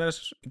τέλος της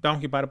ημέρας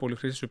υπάρχουν και πάρα πολλοί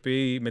χρήστες οι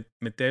οποίοι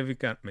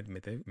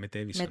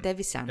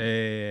μετέβησαν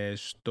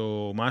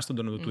στο Mastodon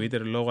του Twitter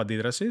λόγω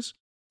αντίδρασης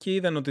και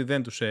είδαν ότι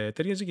δεν τους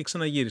ταιριάζει και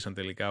ξαναγύρισαν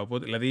τελικά.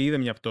 Οπότε, δηλαδή είδε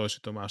μια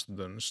πτώση το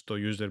Mastodon στο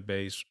user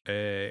base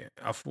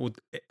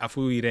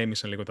αφού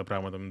ηρέμησαν λίγο τα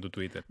πράγματα με το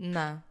Twitter.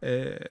 Να.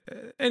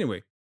 Anyway,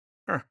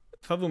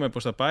 θα δούμε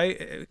πώς θα πάει.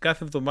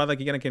 Κάθε εβδομάδα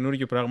και για ένα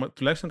καινούργιο πράγμα,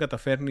 τουλάχιστον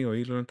καταφέρνει ο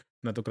Elon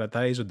να το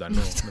κρατάει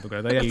ζωντανό, να το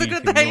κρατάει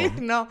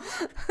αληθινό.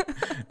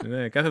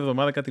 Ναι, κάθε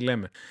εβδομάδα κάτι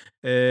λέμε.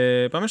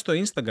 Πάμε στο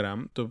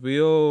Instagram, το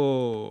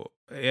οποίο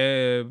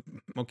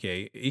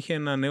είχε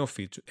ένα νέο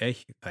feature.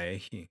 Θα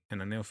έχει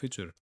ένα νέο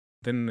feature.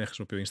 Δεν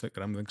χρησιμοποιώ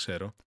Instagram, δεν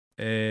ξέρω.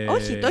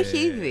 Όχι, το έχει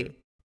ήδη.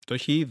 Το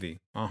έχει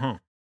ήδη.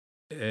 Αχα.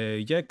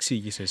 Για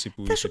εξήγησε εσύ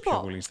που είσαι πιο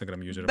πολύ Instagram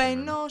user.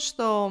 Μπαίνω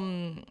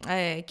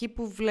εκεί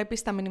που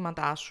βλέπεις τα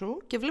μηνύματά σου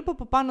και βλέπω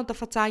από πάνω τα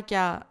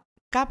φατσάκια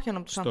κάποιον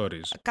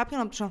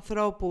από τους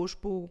ανθρώπους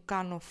που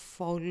κάνω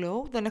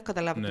follow. Δεν έχω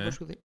καταλάβει τι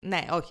σου δει.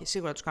 Ναι, όχι,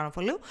 σίγουρα τους κάνω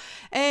follow.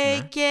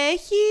 Και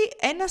έχει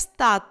ένα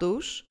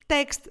status,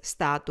 text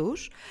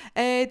status,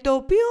 το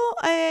οποίο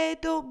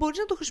μπορείς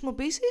να το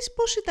χρησιμοποιήσεις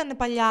πώς ήταν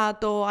παλιά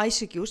το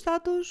ICQ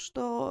status,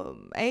 το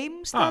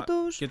AIM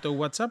status. Και το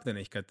WhatsApp δεν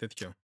έχει κάτι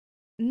τέτοιο.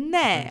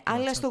 Ναι,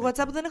 αλλά στο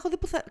WhatsApp δεν έχω δει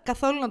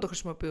καθόλου να το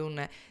χρησιμοποιούν.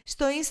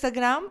 Στο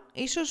Instagram,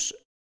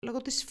 ίσως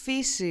λόγω της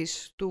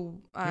φύσης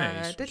του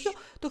τέτοιο,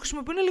 το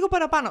χρησιμοποιούν λίγο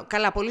παραπάνω.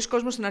 Καλά, πολλοί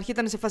κόσμος στην αρχή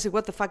ήταν σε φάση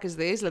what the fuck is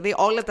this, δηλαδή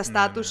όλα τα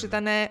status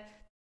ήταν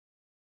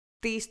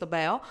τι στον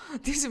ΠΕΟ,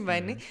 τι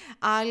συμβαίνει.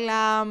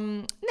 Αλλά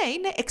ναι,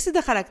 είναι 60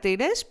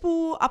 χαρακτήρες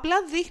που απλά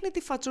δείχνει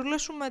τη φατσούλα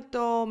σου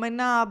με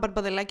ένα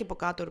μπαρμπαδελάκι από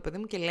κάτω, ρε παιδί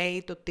μου, και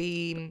λέει το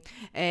τι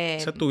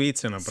σαν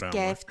tweets ένα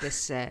πράγμα.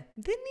 Σκέφτεσαι.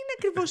 Δεν είναι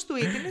ακριβώς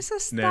tweet, είναι σαν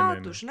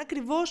status. Είναι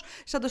ακριβώς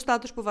σαν το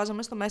status που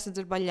βάζαμε στο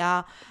Messenger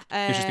παλιά.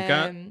 Και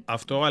ουσιαστικά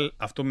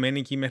αυτό μένει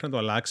εκεί μέχρι να το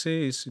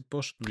αλλάξει,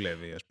 πώς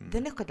δουλεύει, ας πούμε.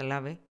 Δεν έχω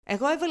καταλάβει.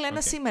 Εγώ έβαλα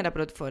ένα σήμερα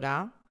πρώτη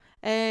φορά.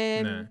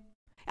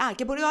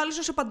 Και μπορεί ο άλλος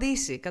να σου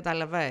απαντήσει,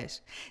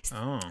 κατάλαβες.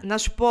 Να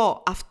σου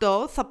πω,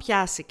 αυτό θα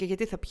πιάσει. Και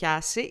γιατί θα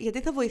πιάσει?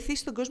 Γιατί θα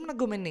βοηθήσει τον κόσμο να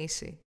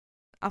γκομενήσει.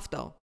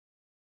 Αυτό.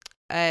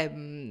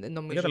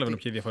 Δεν καταλαβαίνω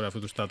ποια διαφορά αυτού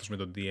του status με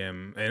το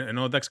DM.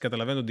 Ενώ εντάξει,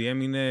 καταλαβαίνω το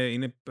DM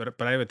είναι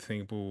private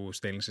thing που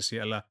στέλνεις εσύ,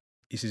 αλλά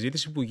η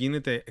συζήτηση που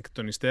γίνεται εκ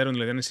των υστέρων,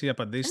 δηλαδή αν εσύ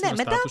απαντήσεις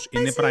ένα status,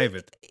 είναι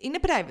private. Είναι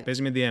private.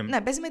 Παίζει με DM.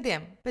 Ναι,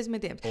 παίζει με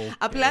DM.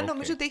 Απλά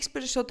νομίζω ότι έχεις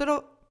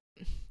περισσότερο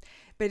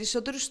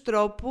περισσότερους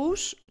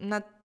τρόπους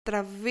να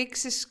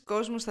τραβήξεις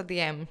κόσμο στα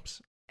DMs.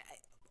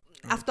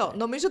 Αυτό.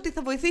 Νομίζω ότι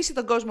θα βοηθήσει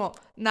τον κόσμο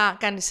να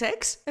κάνει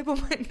σεξ,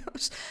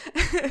 επομένως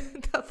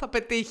θα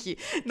πετύχει,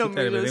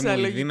 νομίζω, σε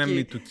η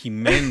δύναμη του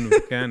κειμένου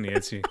κάνει,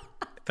 έτσι.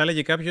 Θα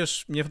έλεγε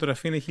κάποιος μια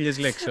φωτογραφία είναι 1000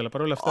 λέξεις, αλλά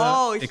παρόλα αυτά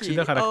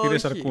 60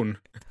 χαρακτήρες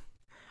αρκούν.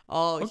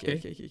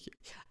 Όχι.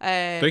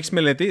 Το έχεις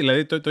μελετήσει,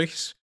 δηλαδή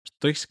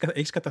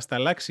έχεις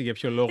κατασταλάξει για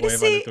ποιο λόγο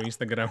έβαλε το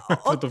Instagram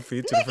αυτό το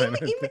feature,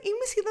 φαίνεται.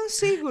 Είμαι σχεδόν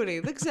σίγουρη,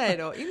 δεν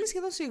ξέρω. Είμαι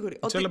σχεδόν σίγουρη.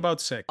 It's all about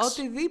sex.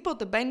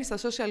 Οτιδήποτε μπαίνει στα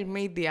social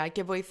media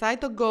και βοηθάει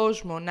τον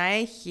κόσμο να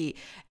έχει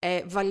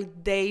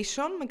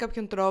validation με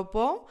κάποιον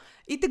τρόπο,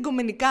 είτε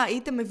γκομενικά,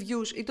 είτε με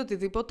views, είτε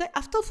οτιδήποτε,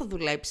 αυτό θα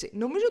δουλέψει.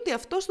 Νομίζω ότι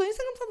αυτό στο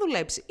Instagram θα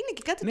δουλέψει. Είναι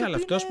και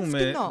κάτι το οποίο είναι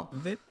φτηνό.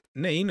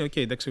 Ναι, είναι ok,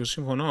 εντάξει, εγώ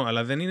συμφωνώ,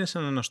 αλλά δεν είναι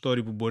σαν ένα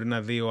story που μπορεί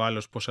να δει ο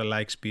άλλος πόσα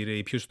likes πήρε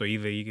ή ποιος το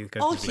είδε ή κάτι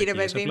τέτοιο. Όχι, ρε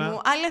παιδί μου,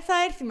 αλλά θα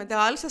έρθει μετά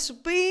ο άλλος, θα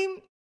σου πει.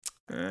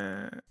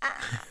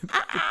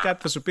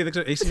 Κάτι θα σου πει, δεν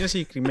ξέρω. Έχεις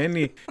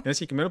ένα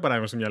συγκεκριμένο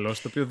παράδειγμα στο μυαλό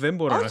σου, το οποίο δεν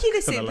μπορώ να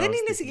καταλάβω. Όχι, δεν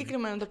είναι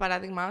συγκεκριμένο το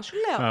παράδειγμα σου.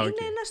 Λέω,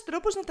 είναι ένας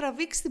τρόπος να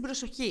τραβήξεις την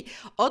προσοχή.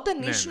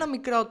 Όταν ήσουν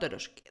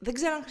μικρότερος, δεν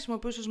ξέρω αν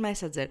χρησιμοποιούσες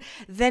Messenger,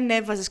 δεν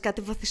έβαζες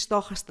κάτι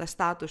βαθιστόχαστα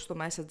status στο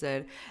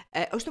Messenger.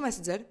 Όχι στο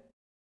Messenger.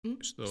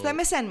 Στο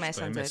MSN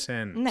Messenger.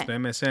 Στο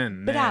MSN,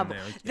 ναι. Μπράβο.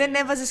 Δεν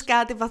έβαζες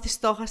κάτι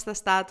βαθιστόχαστα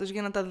status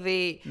για να τα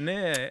δει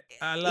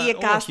αλλά η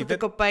εκάστοτε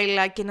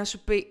κοπέλα και να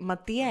σου πει «Μα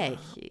τι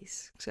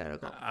έχεις», ξέρω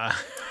εγώ.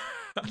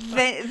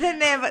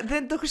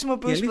 Δεν το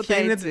χρησιμοποιούσα ποτέ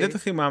έτσι. Δεν το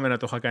θυμάμαι να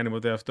το είχα κάνει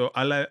ποτέ αυτό,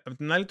 αλλά απ'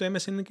 την άλλη το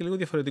MSN είναι και λίγο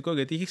διαφορετικό,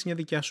 γιατί έχεις μια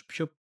δικιά σου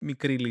πιο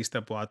μικρή λίστα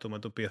από άτομα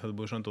τα οποία θα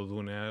μπορούσαν να το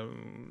δουν.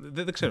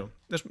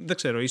 Δεν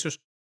ξέρω,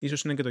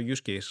 ίσως είναι και το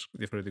use case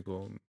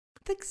διαφορετικό.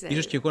 Δεν ξέρω.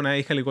 Ίσως και εγώ να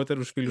είχα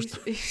λιγότερους φίλους.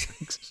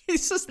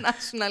 Ίσως να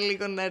ήσουν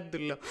λίγο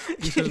νέρντουλο.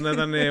 Ίσως να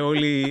ήταν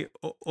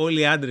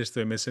όλοι άντρες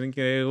στο MSN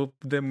και εγώ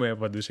δεν μου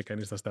απαντούσε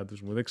κανείς στα status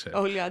μου. Δεν ξέρω.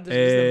 Όλοι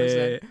άντρες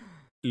στο MSN.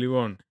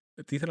 Λοιπόν,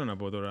 τι ήθελα να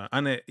πω τώρα.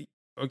 Ναι,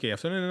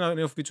 αυτό είναι ένα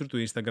νέο feature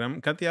του Instagram.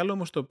 Κάτι άλλο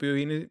όμως το οποίο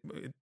είναι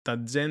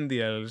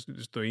tangential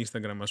στο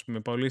Instagram, ας πούμε,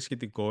 πολύ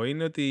σχετικό,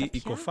 είναι ότι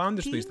οι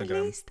co-founders του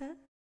Instagram.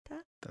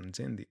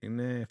 Tangential,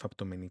 είναι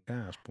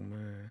φαπτομενικά, ας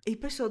πούμε.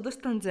 Είπες όντως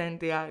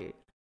tangential.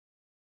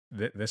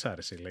 Δεν σ'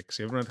 άρεσε η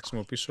λέξη. Έπρεπε να τη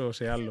χρησιμοποιήσω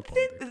σε άλλο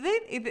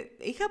context.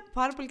 Είχα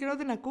πάρα πολύ καιρό να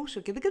την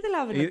ακούσω και δεν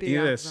καταλάβαινα τι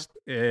είδες.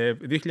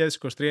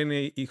 2023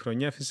 είναι η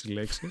χρονιά αυτής της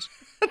λέξης.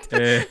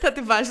 Θα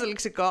τη βάζεις στο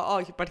λεξικό.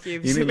 Όχι, υπάρχει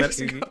ήδη στο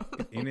λεξικό.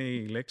 Είναι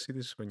η λέξη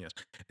της χρονιάς.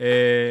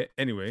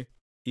 Anyway,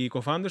 οι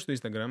co-founders του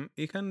Instagram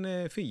είχαν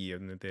φύγει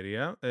από την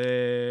εταιρεία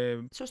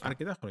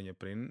αρκετά χρόνια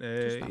πριν.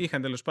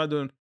 Είχαν τέλος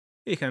πάντων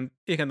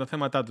είχαν τα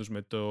θέματά τους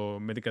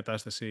με την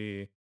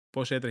κατάσταση.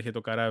 Πώς έτρεχε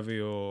το καράβι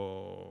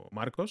ο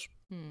Μάρκος,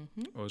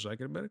 ο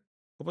Ζάκερμπεργκ.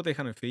 Οπότε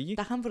είχαν φύγει.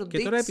 Τα είχαν βροντίξει.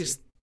 Και τώρα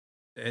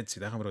έτσι,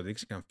 τα είχαν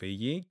βροντίξει, είχαν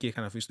φύγει και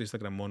είχαν αφήσει το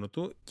Instagram μόνο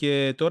του.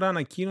 Και τώρα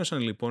ανακοίνωσαν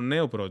λοιπόν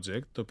νέο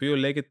project, το οποίο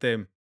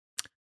λέγεται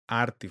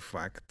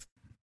Artifact.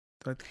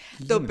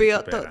 Το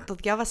οποίο το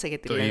διάβασα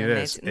γιατί λέγεται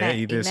έτσι.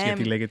 Είδες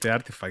γιατί λέγεται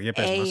Artifact. Για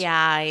πες μας.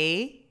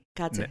 AI,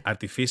 κάτσε. Ναι,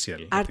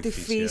 artificial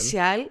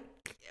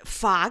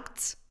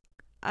facts.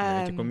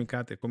 Ναι, και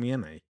ακόμη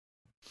ένα έχει.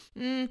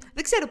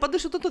 Δεν ξέρω,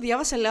 πάντως όταν το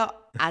διάβασα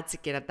λέω άτσι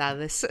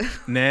κερατάδες.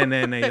 Ναι,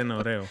 ήταν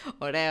ωραίο.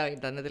 Ωραίο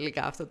ήταν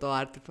τελικά αυτό το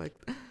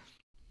Artifact.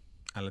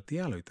 Αλλά τι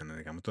άλλο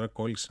ήταν, τώρα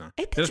κόλλησα.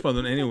 Τέλος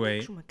πάντων,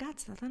 anyway,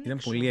 ήταν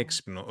πολύ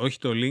έξυπνο. Όχι,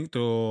 το link,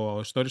 το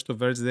story στο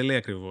Verge δεν λέει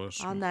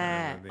ακριβώς.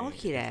 Ναι,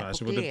 όχι ρε,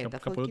 αποκλείεται,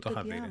 αυτό και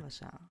το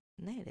διάβασα.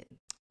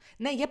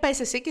 Ναι, για πες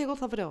εσύ και εγώ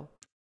θα βρω.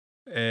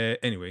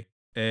 Anyway,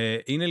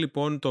 είναι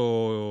λοιπόν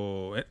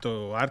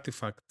το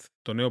Artifact,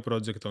 το νέο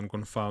project των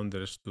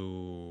co-founders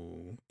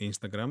του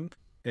Instagram,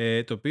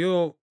 το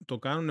οποίο το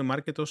κάνουν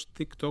market ως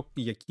TikTok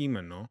για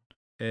κείμενο.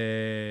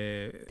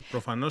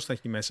 Προφανώς θα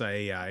έχει μέσα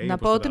AI. Να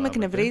πω ότι με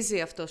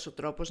εκνευρίζει αυτός ο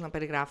τρόπος να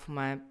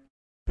περιγράφουμε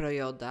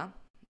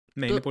προϊόντα.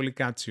 Ναι, είναι πολύ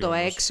κάτσιο. Το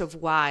X of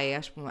Y,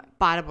 ας πούμε.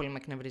 Πάρα πολύ με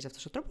εκνευρίζει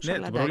αυτός ο τρόπος. Ναι,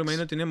 το πρόβλημα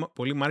είναι ότι είναι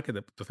πολύ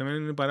marketable. Το θέμα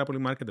είναι πάρα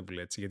πολύ marketable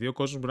έτσι. Γιατί ο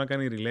κόσμος μπορεί να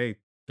κάνει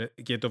relate.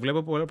 Και το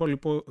βλέπω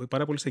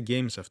πάρα πολύ σε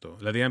games αυτό.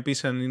 Δηλαδή, αν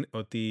πεις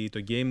ότι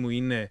το game μου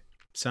είναι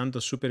σαν το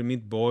Super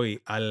Meat Boy,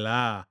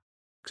 αλλά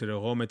ξέρω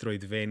εγώ,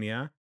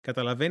 Metroidvania,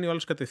 καταλαβαίνει ο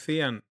άλλος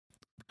κατευθείαν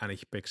αν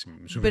έχει παίξει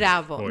με Super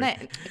Μπράβο, Meat Boy. Ναι.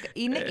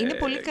 Είναι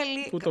πολύ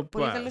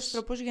καλός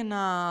τρόπος για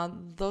να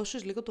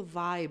δώσεις λίγο το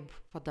vibe,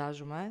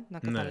 φαντάζομαι, να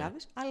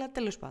καταλάβεις, αλλά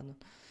τέλος πάντων.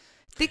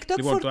 TikTok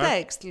λοιπόν, for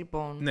text,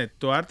 λοιπόν. Ναι,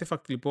 το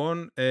Artifact,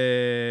 λοιπόν,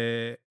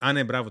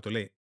 ναι, μπράβο, το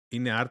λέει.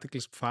 Είναι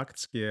articles,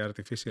 facts και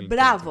artificial intelligence.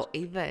 Μπράβο,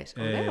 είδες.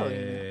 Ωραίο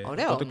είναι.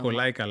 Ωραίο. Οπότε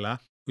κολλάει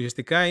καλά.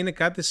 Ουσιαστικά είναι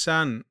κάτι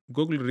σαν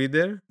Google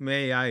Reader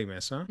με AI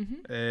μέσα.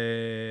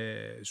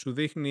 Σου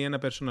δείχνει ένα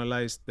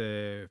personalized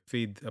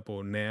feed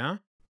από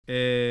νέα.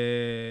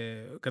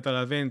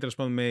 Καταλαβαίνει τέλος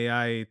πάντων με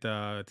AI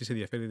τι σε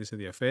ενδιαφέρει, τι σε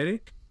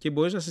ενδιαφέρει και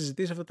μπορείς να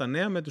συζητήσεις αυτά τα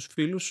νέα με τους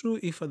φίλους σου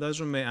ή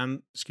φαντάζομαι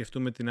αν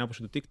σκεφτούμε την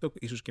άποψη του TikTok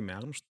ίσως και με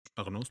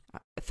αγνώστους.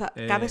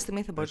 Κάποια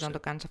στιγμή θα μπορείς να το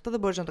κάνεις αυτό, δεν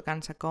μπορείς να το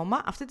κάνεις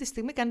ακόμα. Αυτή τη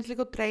στιγμή κάνεις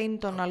λίγο train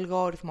τον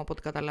αλγόριθμο από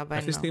ό,τι καταλαβαίνω.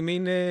 Αυτή τη στιγμή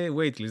είναι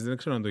waitlist, δεν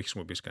ξέρω αν το έχει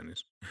χρησιμοποιήσει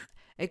κανείς.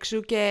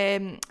 Εξού και,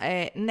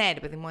 ναι ρε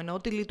παιδί μου, εννοώ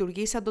ότι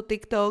λειτουργεί σαν το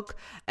TikTok,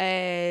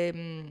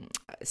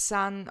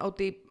 σαν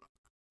ότι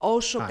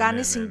όσο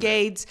κάνεις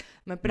engage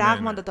με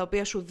πράγματα τα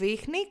οποία σου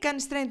δείχνει,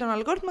 κάνεις train τον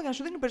αλγόριθμο για να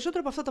σου δείχνει περισσότερο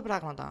από αυτά τα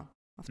πράγματα.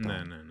 Αυτό.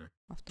 Ναι.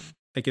 Αυτό.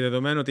 Και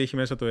δεδομένου ότι έχει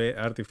μέσα το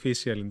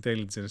Artificial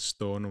Intelligence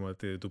στο όνομα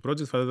του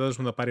project,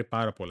 φαντάζομαι θα πάρει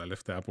πάρα πολλά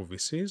λεφτά από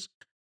VCs.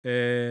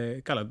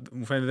 Καλά,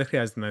 μου φαίνεται δεν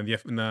χρειάζεται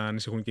να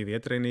ανησυχούν και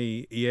ιδιαίτερα. Είναι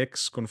οι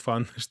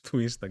ex-confounders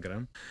του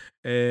Instagram.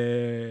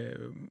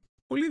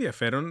 Πολύ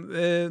ενδιαφέρον.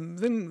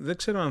 Δεν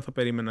ξέρω αν θα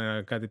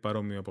περίμενα κάτι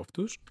παρόμοιο από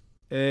αυτούς.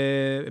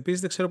 Επίσης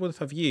δεν ξέρω πότε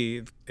θα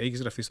βγει. Έχεις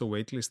γραφτεί στο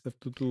waitlist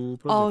αυτού του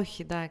project?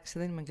 Όχι, εντάξει,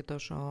 δεν είμαι και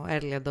τόσο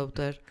early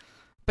adopter.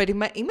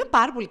 Είμαι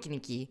πάρα πολύ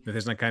κοινική. Δεν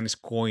θες να κάνεις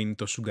coin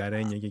το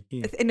σουγκαρένια και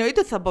εκεί? Εννοείται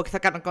ότι θα μπω και θα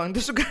κάνω coin το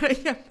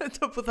σουγκαρένια με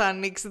το που θα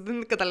ανοίξει.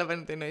 Δεν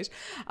καταλαβαίνω τι εννοείς.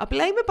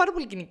 Απλά είμαι πάρα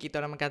πολύ κοινική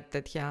τώρα με κάτι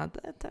τέτοια.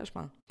 Τέλος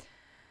πάντων.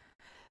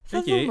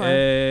 Θα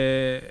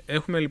δούμε.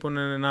 Έχουμε λοιπόν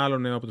ένα άλλο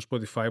νέο από το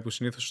Spotify που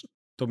συνήθως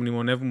το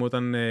μνημονεύουμε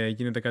όταν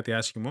γίνεται κάτι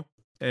άσχημο.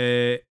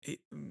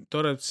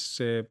 Τώρα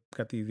σε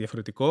κάτι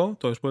διαφορετικό,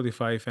 το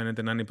Spotify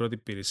φαίνεται να είναι η πρώτη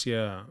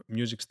υπηρεσία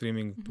music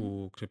streaming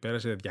που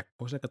ξεπέρασε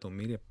 200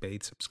 εκατομμύρια paid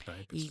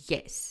subscribers.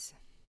 Yes.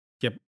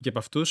 Και από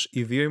αυτούς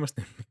οι δύο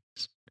είμαστε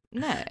εμείς.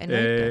 Ναι,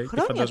 εννοείται.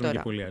 Χρόνια τώρα. Και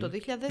πολλοί άλλοι.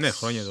 Το 2000... Ναι,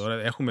 χρόνια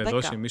τώρα. Έχουμε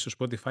δώσει εμείς στο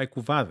Spotify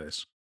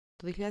κουβάδες.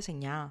 Το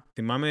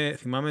 2009.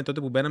 Θυμάμαι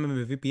τότε που μπαίναμε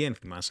με VPN,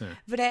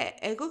 θυμάσαι? Βρε,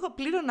 εγώ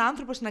πλήρωνα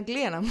άνθρωπο στην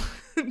Αγγλία να μου.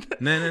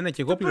 Ναι,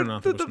 και εγώ πλήρωνα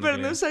άνθρωπο στην Αγγλία.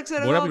 Περνούσα,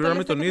 ξέρω. Μπορεί να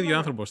πληρώναμε τον ίδιο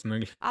άνθρωπο στην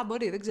Αγγλία. Α,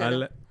 μπορεί, δεν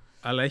ξέρω.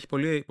 Αλλά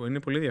είναι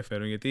πολύ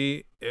ενδιαφέρον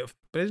γιατί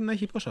πρέπει να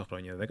έχει πόσα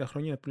χρόνια, 10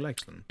 χρόνια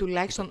τουλάχιστον.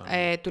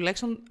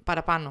 Τουλάχιστον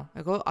παραπάνω.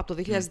 Εγώ από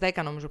το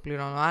 2010 νομίζω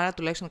πληρώνω, άρα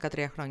τουλάχιστον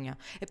 13 χρόνια.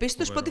 Επίσης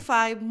το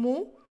Spotify μου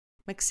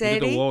με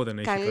ξέρει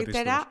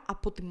καλύτερα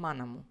από τη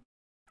μάνα μου.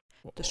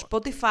 Το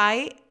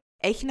Spotify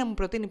έχει να μου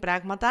προτείνει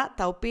πράγματα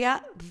τα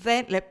οποία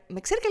με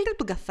ξέρει καλύτερα από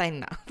τον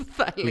καθένα.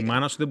 Η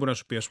μάνα σου δεν μπορεί να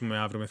σου πει, ας πούμε,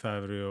 αύριο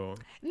μεθαύριο.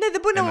 Ναι,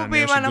 δεν μπορεί να μου πει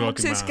η μάνα μου,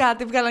 ξέρεις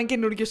κάτι, βγάλαν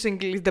καινούριο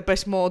single, The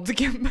Best Mode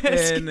και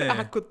πες και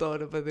άκου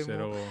τώρα, παιδί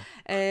μου.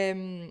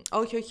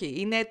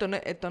 Όχι.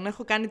 Τον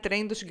έχω κάνει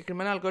train το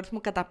συγκεκριμένο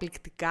αλγόριθμο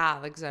καταπληκτικά,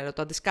 δεν ξέρω.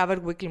 Το Discover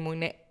Weekly μου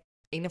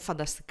είναι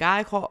φανταστικά.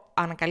 Έχω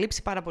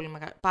ανακαλύψει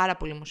πάρα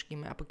πολύ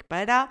μουσική από εκεί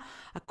πέρα.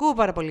 Ακούω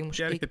πάρα πολύ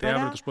μουσική. Και έρχεται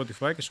αύριο το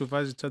Spotify και σου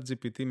βάζει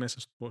ChatGPT μέσα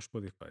στο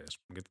Spotify, ας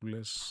πούμε. Και του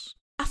λες...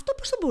 Αυτό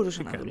πώς θα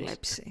μπορούσε να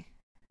δουλέψει?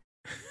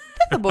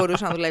 Δεν θα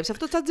μπορούσε να δουλέψει.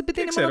 Αυτό το ChatGPT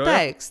είναι μόνο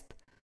text.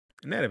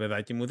 Ναι, ρε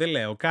παιδάκι μου, δεν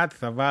λέω. Κάτι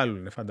θα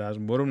βάλουν,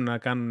 φαντάζομαι. Μπορούν να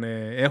κάνουν.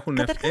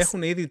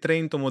 Έχουν ήδη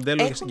train το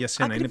μοντέλο για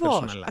σένα. Ακριβώς,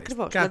 είναι personalized.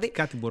 ακριβώς.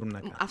 Κάτι μπορούν να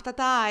κάνουν. Αυτά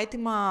τα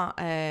έτοιμα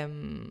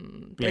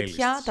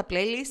τέτοια, τα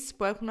playlists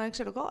που έχουν,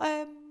 ξέρω εγώ.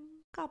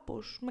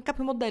 Κάπως, με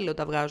κάποιο μοντέλο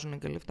τα βγάζουν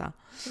και λεφτά.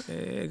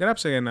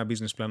 Γράψε ένα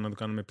business plan να το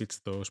κάνουμε pitch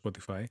στο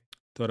Spotify.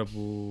 Τώρα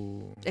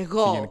που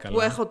εγώ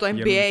που έχω το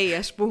MBA,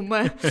 ας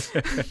πούμε.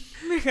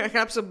 Είχα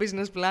γράψει το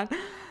business plan.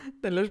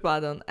 Τέλος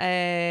πάντων.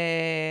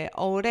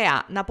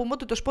 Ωραία. Να πούμε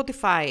ότι το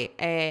Spotify,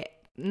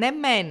 ναι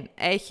μεν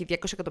έχει 200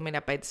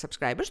 εκατομμύρια paid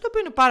subscribers, το οποίο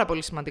είναι πάρα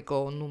πολύ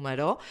σημαντικό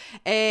νούμερο.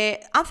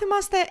 Αν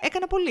θυμάστε,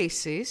 έκανα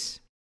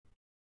πωλήσεις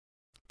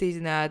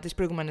τις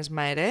προηγούμενες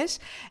μέρες.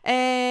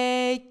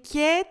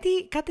 Και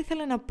κάτι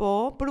ήθελα να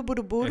πω.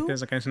 Έχετε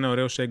να κάνεις ένα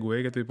ωραίο segue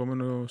για το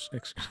επόμενο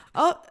σεξ.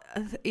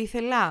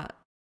 Ήθελα.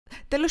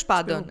 Τέλος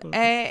πάντων.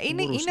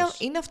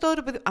 Είναι αυτό,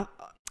 ρε παιδί.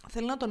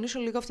 Θέλω να τονίσω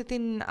λίγο αυτή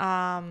την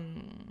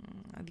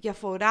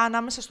διαφορά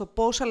ανάμεσα στο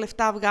πόσα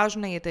λεφτά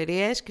βγάζουν οι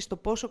εταιρείες και στο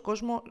πόσο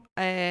κόσμο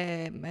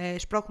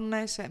σπρώχνουν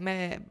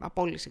με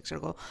απόλυση, ξέρω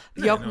εγώ.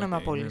 Διώχνουν με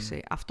απόλυση. Ναι.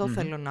 Αυτό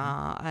θέλω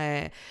να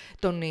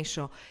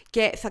τονίσω.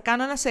 Και θα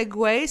κάνω ένα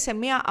segue σε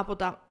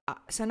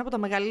ένα από τα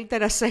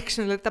μεγαλύτερα section,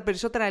 δηλαδή τα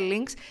περισσότερα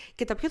links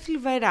και τα πιο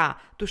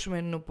θλιβερά του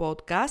σημερινού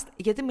podcast,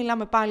 γιατί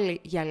μιλάμε πάλι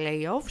για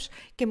layoffs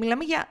και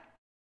μιλάμε για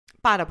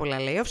πάρα πολλά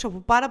layoffs από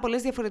πάρα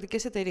πολλές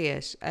διαφορετικές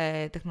εταιρείες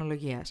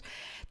τεχνολογίας.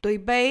 Το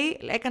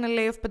eBay έκανε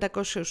layoff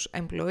 500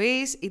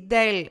 employees, η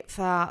Dell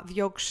θα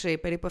διώξει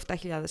περίπου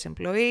 7.000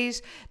 employees,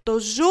 το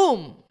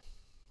Zoom,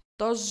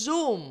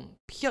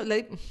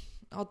 δηλαδή,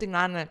 ό,τι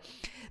να είναι,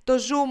 το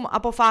Zoom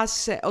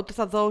αποφάσισε ότι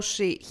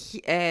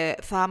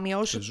θα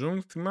μειώσει... Το Zoom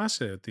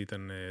θυμάσαι ότι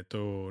ήταν το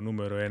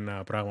νούμερο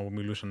ένα πράγμα που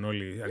μιλούσαν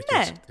όλοι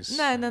αρχές της...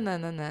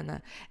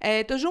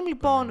 Ναι. Το Zoom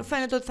λοιπόν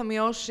φαίνεται ότι θα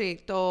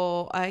μειώσει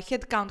το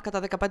headcount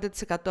κατά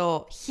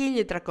 15%,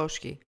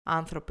 1.300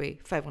 άνθρωποι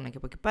φεύγουν και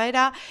από εκεί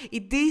πέρα.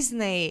 Η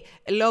Disney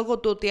λόγω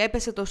του ότι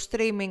έπεσε το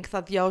streaming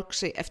θα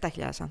διώξει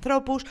 7.000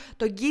 ανθρώπους.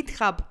 Το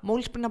GitHub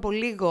μόλις πριν από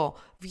λίγο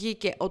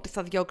βγήκε ότι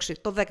θα διώξει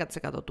το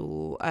 10%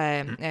 του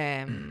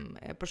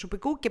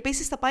προσωπικού και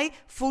επίσης θα πάει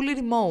fully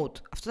remote.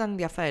 Αυτό ήταν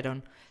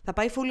ενδιαφέρον. Θα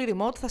πάει fully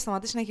remote, θα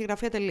σταματήσει να έχει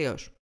γραφεία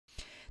τελείως.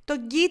 Το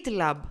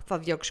GitLab θα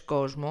διώξει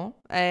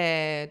κόσμο,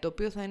 το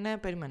οποίο θα είναι,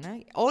 περίμενε,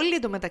 όλοι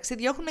εντωμεταξύ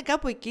διώχνουν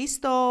κάπου εκεί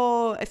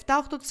στο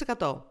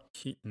 7-8%.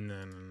 Ναι.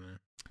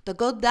 Το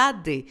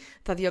GoDaddy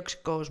θα διώξει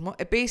κόσμο,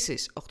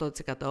 επίσης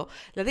 8%.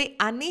 Δηλαδή,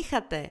 αν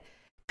είχατε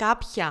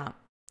κάποια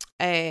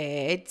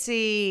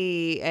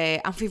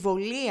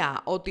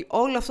αμφιβολία ότι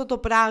όλο αυτό το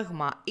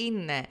πράγμα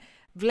είναι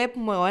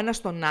βλέπουμε ο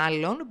ένας τον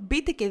άλλον,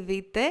 μπείτε και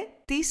δείτε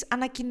τις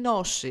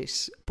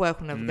ανακοινώσεις που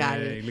έχουν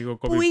βγάλει. Λίγο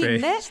που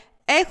είναι,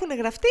 έχουν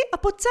γραφτεί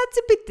από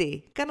ChatGPT,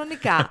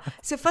 κανονικά.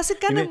 Σε φάση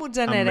κάνε μου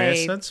generate.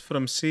 A message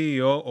from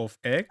CEO of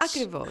X.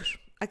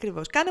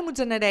 Ακριβώς. Κάνε μου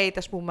generate,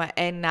 ας πούμε,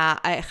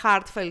 ένα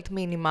heartfelt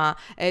μήνυμα,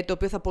 το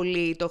οποίο θα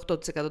πωλεί το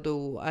 8%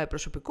 του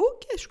προσωπικού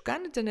και σου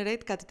κάνει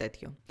generate κάτι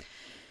τέτοιο.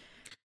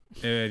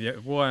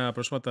 Εγώ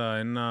πρόσφατα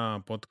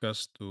ένα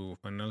podcast του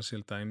Financial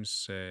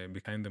Times,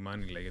 Behind the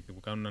Money λέγεται, που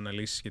κάνουν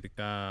αναλύσεις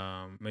σχετικά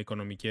με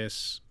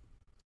οικονομικές,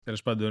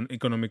 τέλος πάντων,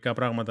 οικονομικά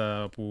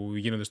πράγματα που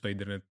γίνονται στο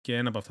ίντερνετ, και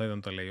ένα από αυτά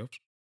ήταν τα layoffs.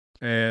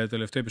 Το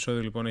τελευταίο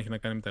επεισόδιο λοιπόν έχει να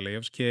κάνει με τα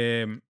layoffs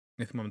και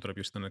δεν θυμάμαι τώρα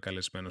ποιος ήταν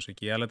καλεσμένος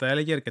εκεί, αλλά τα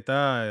έλεγε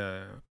αρκετά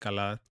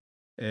καλά,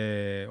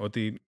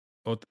 ότι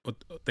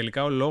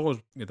τελικά ο λόγος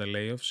για τα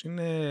layoffs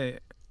είναι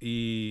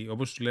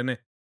όπως τους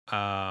λένε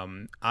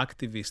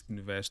activist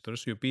investors,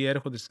 οι οποίοι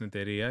έρχονται στην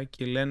εταιρεία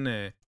και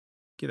λένε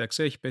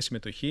κοίταξε, έχει πέσει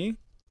μετοχή,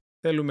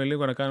 θέλουμε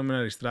λίγο να κάνουμε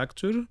ένα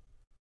restructure,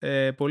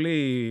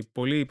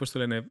 πολύ πώς το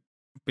λένε,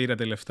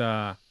 πήρατε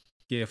λεφτά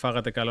και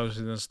φάγατε καλά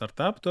όσοι ήταν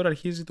startup, τώρα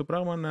αρχίζει το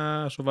πράγμα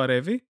να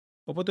σοβαρεύει,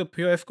 οπότε ο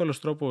πιο εύκολος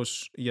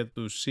τρόπος για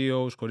τους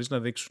CEOs, χωρίς να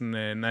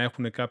δείξουν, να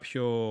έχουν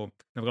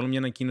να βγάλουν μια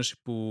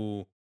ανακοίνωση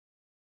που,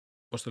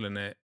 πώς το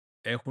λένε,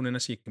 έχουν ένα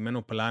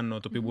συγκεκριμένο πλάνο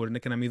το οποίο μπορεί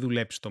και να μην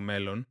δουλέψει στο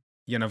μέλλον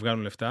για να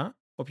βγάλουν λεφτά.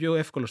 Ο πιο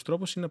εύκολος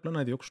τρόπος είναι απλά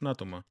να διώξουν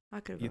άτομα.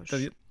 Ακριβώς.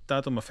 Γιατί τα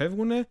άτομα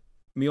φεύγουν,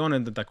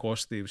 μειώνονται τα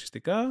κόστη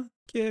ουσιαστικά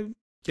και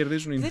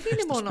κερδίζουν οι investors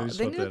περισσότερα.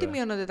 Δεν είναι ότι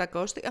μειώνονται τα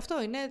κόστη.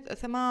 Αυτό είναι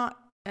θέμα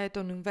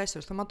των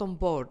investors, θέμα των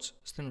boards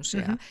στην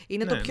ουσία.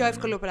 Είναι το πιο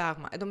εύκολο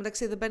πράγμα. Εν τω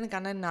μεταξύ δεν παίρνει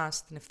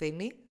κανένας την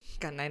ευθύνη.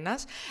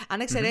 Κανένας. Αν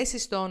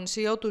εξαιρέσεις τον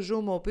CEO του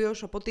Zoom, ο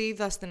οποίος, από ό,τι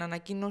είδα στην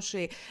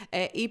ανακοίνωση,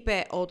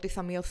 είπε ότι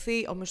θα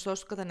μειωθεί ο μισθός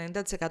του κατά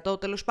 90%.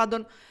 Τέλος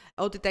πάντων,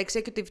 ότι τα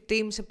executive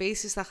teams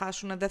επίσης θα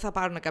χάσουν, δεν θα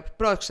πάρουν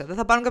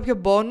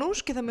κάποιο bonus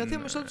και θα μειωθεί ο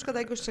μισθός τους κατά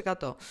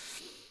 20%.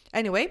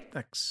 Anyway.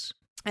 Εντάξει.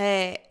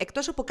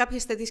 Εκτός από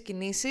κάποιες τέτοιες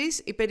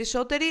κινήσεις, οι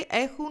περισσότεροι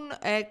έχουν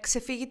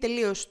ξεφύγει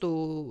τελείως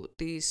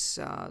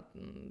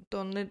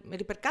των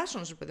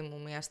repercussions, παιδί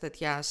μου, μιας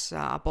τέτοιας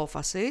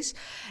απόφασης.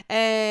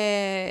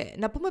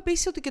 Να πούμε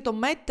επίσης ότι και το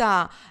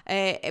Meta,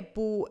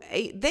 που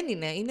δεν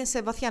είναι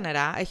σε βαθιά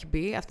νερά, έχει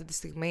μπει αυτή τη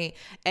στιγμή,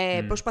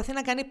 προσπαθεί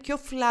να κάνει πιο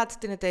flat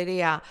την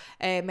εταιρεία,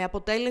 με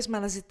αποτέλεσμα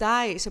να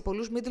ζητάει σε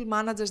πολλούς middle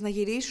managers να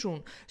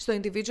γυρίσουν στο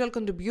individual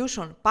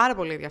contribution. Πάρα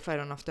πολύ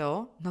ενδιαφέρον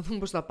αυτό, να δούμε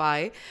πώς θα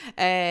πάει.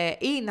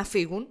 Ή να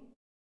φύγουν,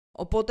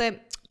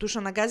 οπότε τους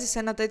αναγκάζει σε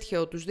ένα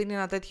τέτοιο, τους δίνει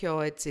ένα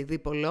τέτοιο έτσι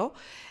δίπολο.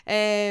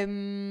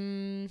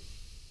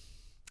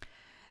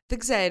 Δεν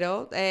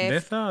ξέρω.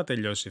 Δεν θα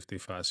τελειώσει αυτή η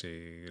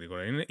φάση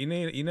γρήγορα.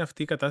 Είναι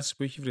αυτή η κατάσταση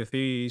που έχει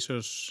βρεθεί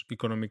ίσως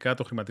οικονομικά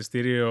το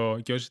χρηματιστήριο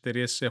και όσες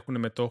εταιρείες έχουν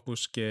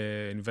μετόχους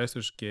και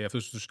investors και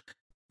αυτούς τους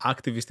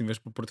activist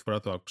investors που πρώτη φορά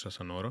το άκουσα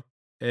σαν όρο.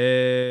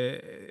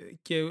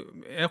 Και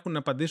έχουν να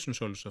απαντήσουν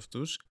σε όλους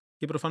αυτούς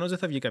και προφανώς δεν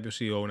θα βγει κάποιο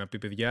CEO να πει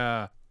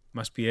παιδιά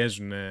μας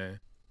πιέζουν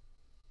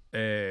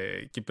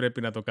και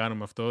πρέπει να το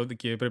κάνουμε αυτό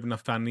και πρέπει να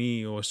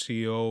φανεί ο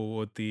CEO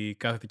ότι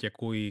κάθεται και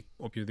ακούει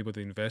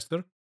οποιοδήποτε investor.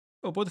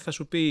 Οπότε θα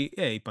σου πει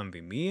η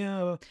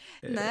πανδημία,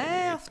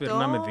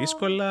 περνάμε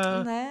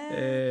δύσκολα. Ναι.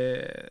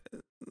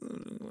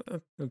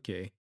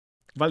 Okay.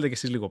 Βάλτε και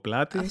εσείς λίγο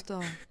πλάτη.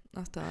 Αυτό.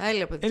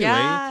 Έλα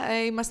παιδιά,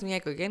 είμαστε μια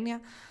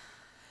οικογένεια.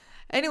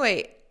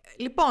 Anyway,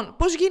 λοιπόν,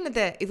 πώς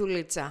γίνεται η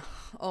δουλίτσα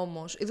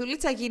όμως? Η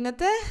δουλίτσα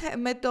γίνεται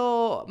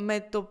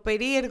με το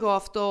περίεργο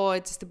αυτό,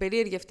 έτσι, στην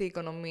περίεργη αυτή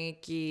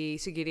οικονομική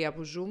συγκυρία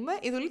που ζούμε.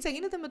 Η δουλίτσα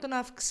γίνεται με το να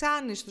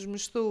αυξάνεις τους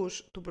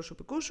μισθούς του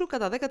προσωπικού σου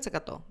κατά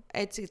 10%.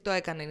 Έτσι το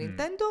έκανε η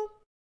Nintendo.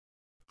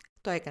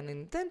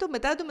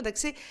 Μετά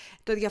εντωμεταξύ,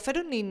 το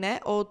ενδιαφέρον είναι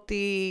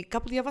ότι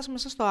κάπου διάβασα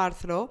μέσα στο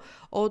άρθρο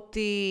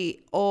ότι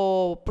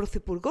ο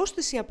πρωθυπουργός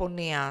της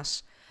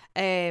Ιαπωνίας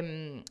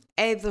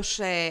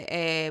έδωσε,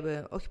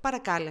 όχι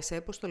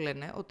παρακάλεσε, πώς το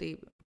λένε, ότι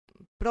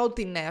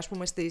πρότεινε, ας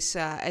πούμε, στις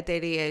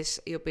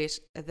εταιρείες οι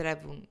οποίες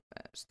εδρεύουν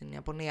στην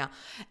Ιαπωνία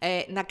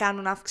να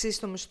κάνουν αυξήσεις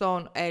των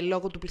μισθών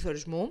λόγω του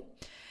πληθωρισμού.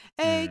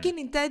 Και η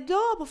Nintendo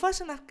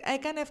αποφάσισε να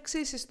έκανε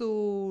αυξήσεις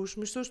στους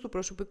μισθούς του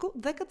προσωπικού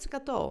 10%.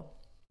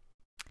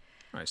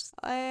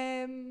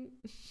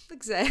 Δεν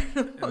ξέρω.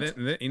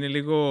 Είναι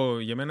λίγο,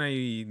 για μένα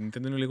η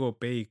Nintendo είναι λίγο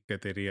opaque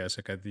εταιρεία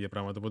σε κάτι για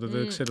πράγματα, οπότε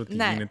δεν ξέρω τι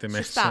γίνεται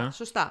μέσα.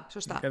 Σωστά.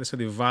 Κάτι σαν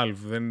τη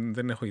Valve,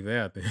 δεν έχω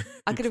ιδέα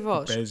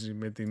Ακριβώς. τι παίζει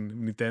με την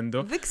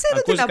Nintendo. Δεν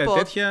ξέρω τι να πω.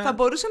 Τέτοια... Θα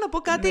μπορούσα να πω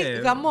κάτι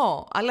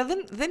γαμό, αλλά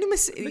δεν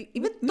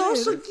είμαι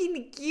τόσο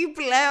κοινική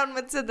πλέον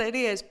με τις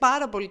εταιρείες.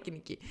 Πάρα πολύ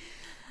κοινική.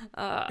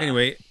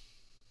 Anyway,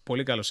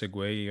 πολύ καλό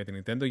segue για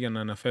την Nintendo για να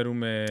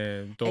αναφέρουμε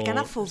το...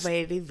 Έκανα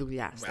φοβερή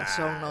δουλειά στα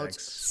show notes.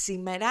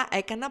 Σήμερα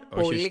έκανα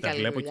πολύ καλή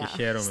δουλειά. Βλέπω και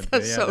χαίρομαι.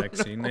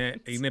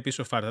 Είναι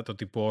πίσω φάρτα. Θα το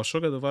τυπώσω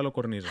και θα το βάλω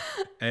κορνίζα.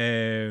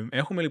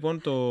 Έχουμε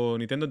λοιπόν το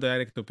Nintendo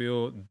Direct, το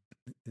οποίο...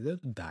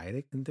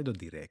 Nintendo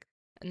Direct.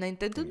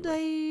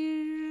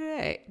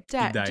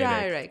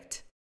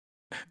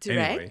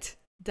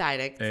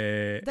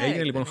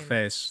 Έγινε λοιπόν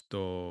χθες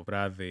το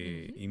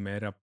βράδυ,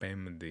 ημέρα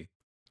Πέμπτη,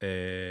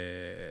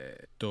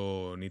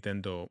 το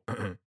Nintendo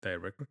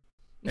Direct,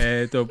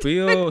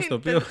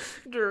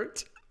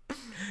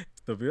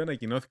 Στο οποίο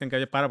ανακοινώθηκαν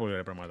κάποια πάρα πολύ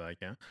ωραία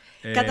πραγματάκια.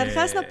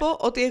 Καταρχάς να πω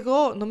ότι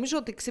εγώ νομίζω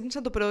ότι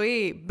ξύπνησα το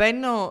πρωί,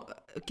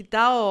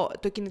 κοιτάω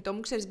το κινητό μου,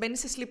 ξέρεις, μπαίνει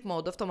σε sleep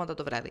mode αυτόματα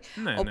το βράδυ.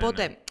 Ναι,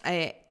 οπότε,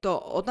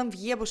 όταν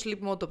βγει από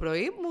sleep mode το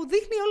πρωί, μου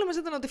δείχνει όλα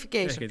μαζί τα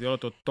notifications. Γιατί όλο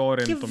το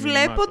torrent, και το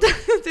βλέπω τα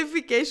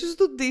notifications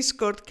του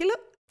Discord και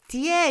λέω,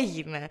 τι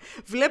έγινε.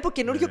 Βλέπω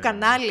καινούριο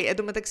κανάλι. Εν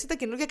τω μεταξύ τα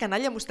καινούργια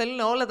κανάλια μου στέλνουν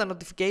όλα τα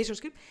notifications.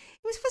 Και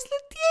είμαι σε φάση,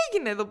 τι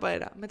έγινε εδώ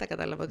πέρα. Μετά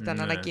κατάλαβα ότι ήταν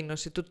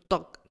ανακοίνωση του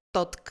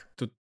TOTK.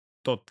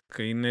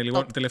 Είναι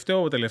λοιπόν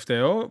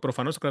τελευταίο,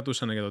 προφανώς το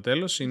κρατούσαν για το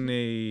τέλος, είναι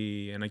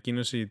η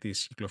ανακοίνωση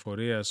της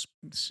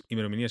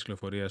ημερομηνίας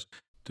κυκλοφορίας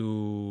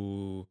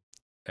του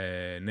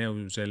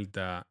νέου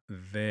Zelda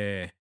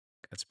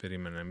κάτσε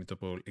περίμενα να μην το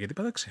πω, γιατί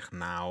πάντα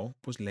ξεχνάω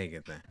πώς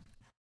λέγεται.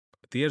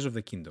 Tears of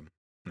the Kingdom.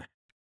 Ναι.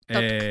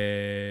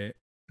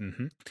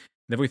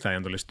 Δεν βοηθάει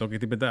να το λες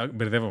γιατί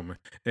μπερδεύομαι.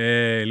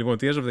 Λοιπόν,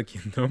 Tears of the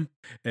Kingdom,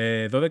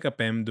 12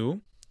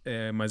 Πέμπτου,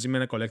 μαζί με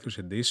ένα Collector's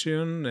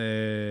Edition,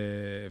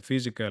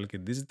 physical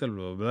και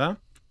digital, blah.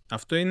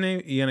 Αυτό είναι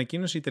η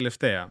ανακοίνωση η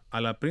τελευταία.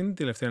 Αλλά πριν την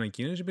τελευταία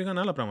ανακοίνωση πήγαν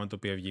άλλα πράγματα τα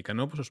οποία βγήκαν,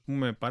 όπως ας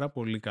πούμε πάρα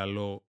πολύ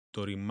καλό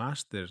το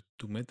remaster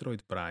του Metroid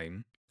Prime,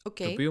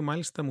 το οποίο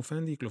μάλιστα μου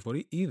φαίνεται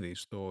κυκλοφορεί ήδη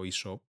στο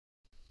eShop.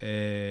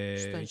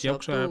 Στο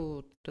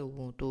eShop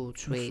του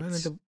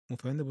Switch. Μου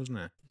φαίνεται πως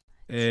ναι.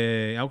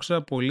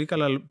 Άκουσα πολύ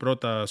καλά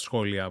πρώτα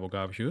σχόλια από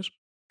κάποιους.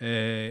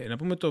 Να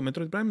πούμε το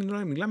Metroid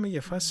Prime, μιλάμε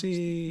για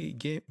φάση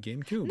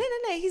GameCube.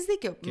 Ναι, έχεις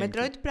δίκιο.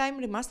 Metroid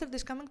Prime Remastered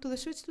is coming to the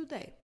Switch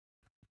today.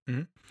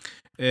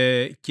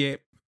 Και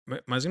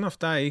μαζί με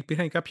αυτά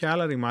υπήρχαν κάποια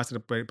άλλα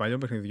remaster παλιών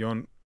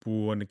παιχνιδιών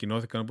που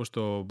ανακοινώθηκαν, όπως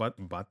το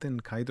Button,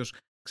 Kaitos.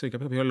 Ξέρω, για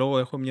κάποιο λόγο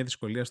έχω μια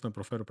δυσκολία στο να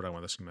προφέρω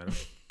πράγματα σήμερα.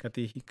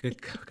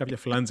 Κάποια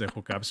φλάντζα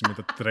έχω κάψει με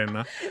τα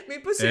τρένα.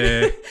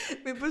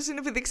 Μήπως είναι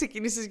επειδή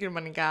ξεκίνησες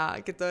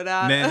γερμανικά και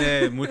τώρα...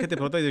 Ναι, μου έρχεται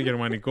πρώτα το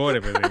γερμανικό, ρε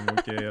παιδί μου,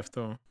 και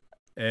αυτό.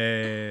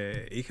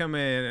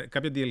 Είχαμε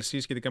κάποια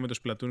DLC σχετικά με το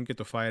Splatoon και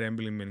το Fire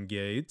Emblem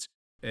Engage,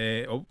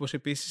 όπως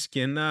επίσης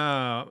και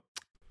ένα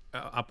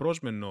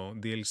απρόσμενο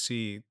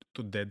DLC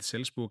του Dead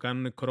Cells που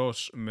κάνουν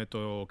cross με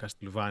το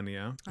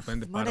Castlevania.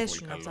 Φαίνεται πάρα πολύ καλό. Μου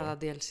αρέσουν αυτά τα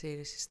DLC,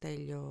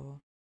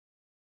 Στέλιο.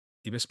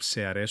 Είπες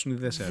σε αρέσουν ή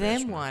δεν σε αρέσουν?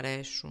 Δεν μου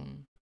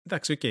αρέσουν.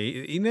 Εντάξει, οκ.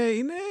 Είναι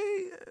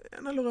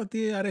ανάλογα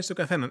τι αρέσει το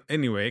καθένα.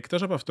 Anyway,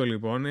 εκτός από αυτό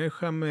λοιπόν,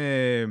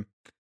 είχαμε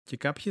και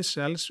κάποιες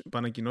άλλες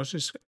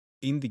επανακοινώσεις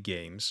indie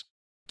games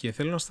και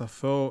θέλω να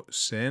σταθώ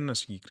σε ένα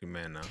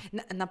συγκεκριμένα.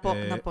 Να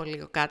πω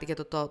λίγο κάτι για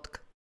το TOTK,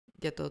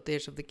 για το Tears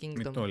of the Kingdom.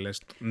 Μην το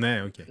λες.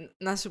 Ναι, οκ.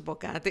 Να σου πω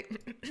κάτι.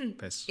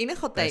 Πες. Είναι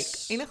hot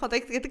take. Είναι hot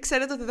take γιατί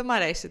ξέρετε ότι δεν μου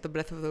αρέσει το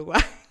Breath of the Wild.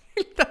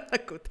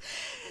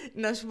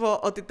 Να σου πω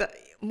ότι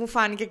μου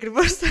φάνηκε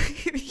ακριβώς το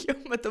ίδιο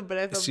με το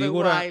Breath of the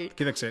Wild.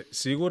 Κοίταξε,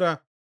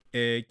 σίγουρα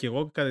και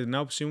εγώ κατά την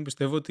άποψή μου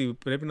πιστεύω ότι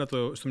πρέπει να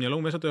στο μυαλό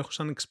μου μέσα το έχω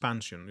σαν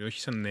expansion, όχι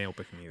σαν νέο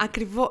παιχνίδι.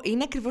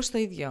 Είναι ακριβώς το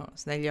ίδιο,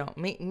 Στέλιο.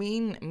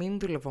 Μην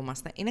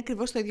δουλευόμαστε. Είναι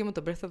ακριβώς το ίδιο με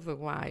το Breath of the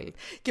Wild.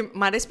 Και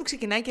μ' αρέσει που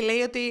ξεκινάει και λέει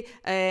ότι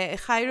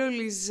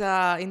Hyrule is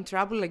in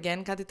trouble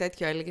again, κάτι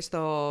τέτοιο έλεγε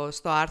στο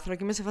άρθρο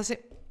και είμαι σε φάση,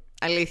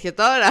 αλήθεια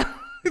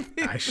τώρα?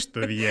 Ας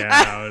το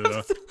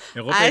διάολο.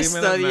 Εγώ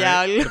περίμενα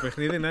το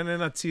παιχνίδι να είναι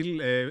ένα chill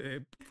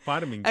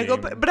farming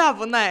game.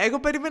 Μπράβο, ναι. Εγώ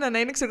περίμενα να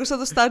είναι σαν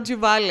το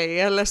Stardew Valley,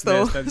 αλλά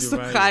στο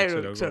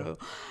Hyrule, ξέρω.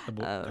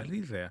 Καλή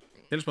ιδέα.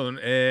 Τέλος πάντων,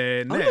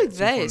 όλο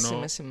ιδέες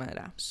είμαι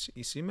σήμερα.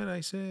 Σήμερα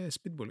είσαι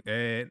speedball.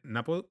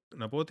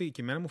 Να πω ότι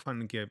και εμένα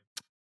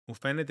μου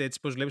φαίνεται έτσι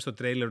πως βλέπεις το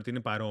trailer ότι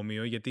είναι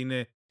παρόμοιο, γιατί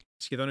είναι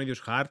σχεδόν ο ίδιος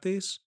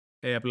χάρτης,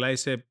 απλά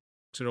είσαι...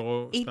 ξέρω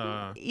εγώ,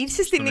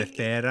 στον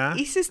Δευτέρα.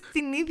 Είσαι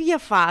στην ίδια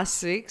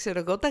φάση, ξέρω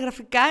εγώ. Τα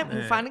γραφικά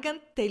μου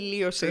φάνηκαν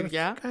τελείως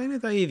ίδια. Τα γραφικά είναι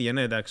τα ίδια,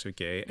 ναι, εντάξει, οκ.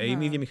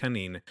 Είναι η ίδια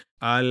μηχανή είναι.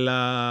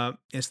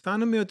 Αλλά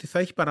αισθάνομαι ότι θα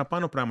έχει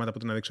παραπάνω πράγματα από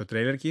το να δείξω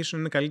τρέιλερ και ίσως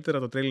είναι καλύτερα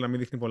το τρέιλερ να μην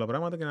δείχνει πολλά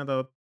πράγματα και να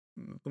τα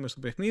δούμε στο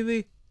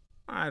παιχνίδι.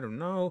 I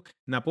don't know.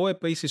 Να πω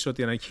επίσης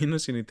ότι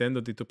ανακοίνωσε η Nintendo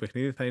ότι το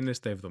παιχνίδι θα είναι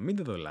στα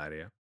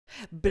 $70.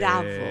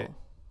 Μπράβο.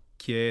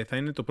 Και θα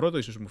είναι το πρώτο,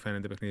 ίσως μου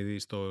φαίνεται, παιχνίδι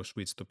στο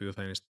Switch, το οποίο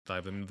θα είναι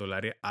στα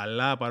 $70.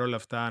 Αλλά παρόλα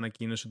αυτά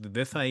ανακοίνωσε ότι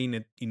δεν θα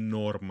είναι η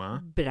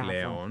νόρμα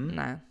πλέον.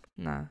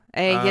 Ναι.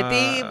 Γιατί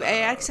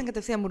άρχισαν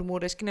κατευθείαν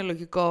μουρμούρες και είναι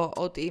λογικό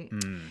ότι...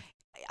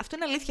 Αυτό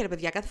είναι αλήθεια, ρε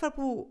παιδιά. Κάθε φορά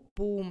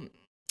που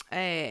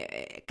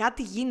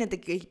κάτι γίνεται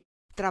και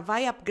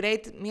τραβάει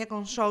upgrade μια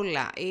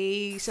κονσόλα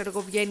ή ξέρω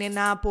εγώ βγαίνει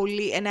ένα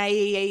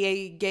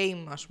AAA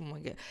game, ας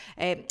πούμε,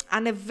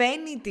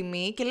 ανεβαίνει η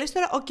τιμή και λες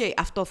τώρα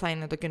αυτό θα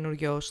είναι το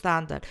καινούριο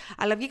στάνταρ.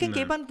 Αλλά βγήκαν και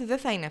είπαν ότι δεν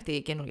θα είναι αυτή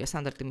η καινούργια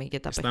στάνταρ τιμή για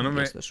τα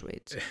παιχνίδια στο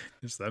Switch.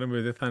 Αισθάνομαι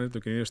ότι δεν θα είναι το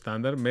καινούριο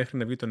στάνταρ μέχρι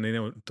να βγει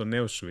το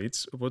νέο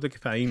Switch, οπότε και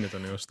θα είναι το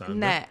νέο στάνταρ.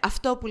 Ναι,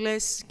 αυτό που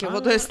λες και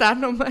εγώ το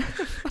αισθάνομαι.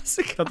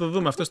 Θα το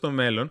δούμε αυτό στο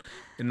μέλλον.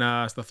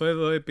 Να σταθώ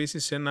εδώ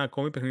επίσης σε ένα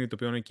ακόμη παιχνίδι το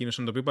οποίο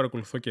ανακοίνωσαν, το οποίο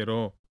παρακολουθώ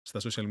καιρό στα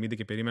social media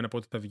και περίμενα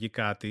πότε θα βγει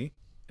κάτι.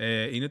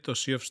 Είναι το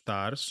Sea of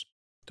Stars,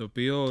 το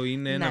οποίο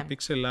είναι ένα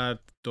pixel art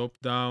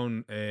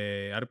top-down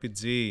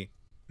RPG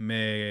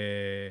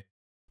με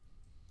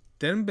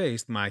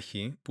turn-based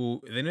μάχη,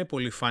 που δεν είναι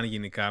πολύ fun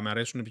γενικά, με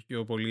αρέσουν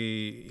πιο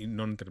πολύ οι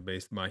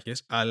non-turn-based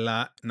μάχες,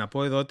 αλλά να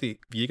πω εδώ ότι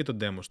βγήκε το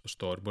demo στο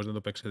store, μπορείτε να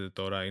το παίξετε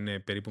τώρα, είναι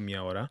περίπου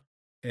 1 ώρα.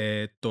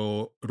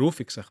 Το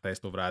ρούφιξα χθες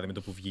το βράδυ με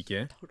το που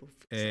βγήκε.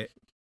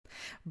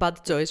 Bad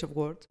choice of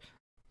words.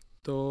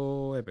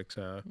 Το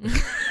έπαιξα.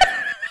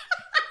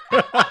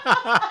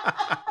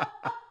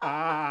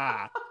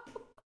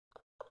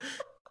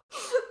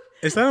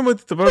 Αισθάνομαι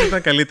ότι το πρώτο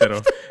ήταν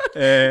καλύτερο.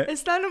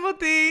 Αισθάνομαι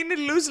ότι είναι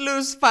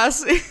lose-lose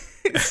φάση.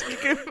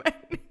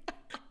 Συγκεκριμένη.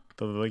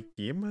 Το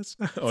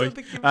δοκίμασα. Όχι.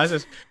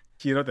 Άσες,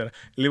 χειρότερα.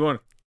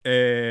 Λοιπόν,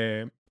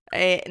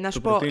 να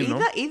σου πω,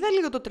 είδα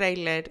λίγο το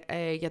τρέιλερ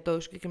για το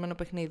συγκεκριμένο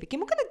παιχνίδι και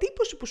μου έκανε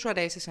εντύπωση που σου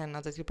αρέσει σε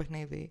ένα τέτοιο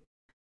παιχνίδι.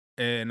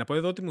 Να πω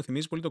εδώ ότι μου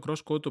θυμίζει πολύ το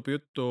crosscode, το οποίο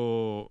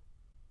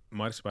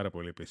μου άρεσε πάρα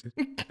πολύ επίσης.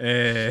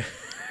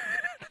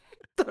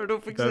 Το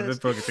ρούφιξες. Δεν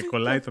πρόκειται,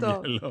 κολλάει το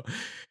μυαλό.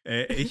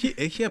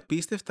 Έχει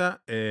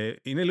απίστευτα.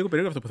 Είναι λίγο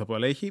περίεργο αυτό που θα πω,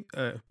 αλλά έχει.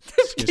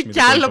 Κι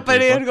άλλο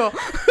περίεργο.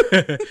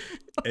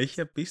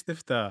 Έχει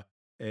απίστευτα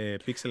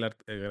pixel art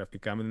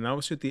γραφικά, με την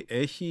άποψη ότι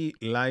έχει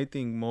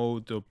lighting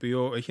mode, το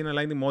οποίο έχει ένα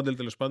lighting model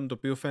τέλος πάντων, το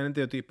οποίο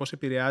φαίνεται ότι πώς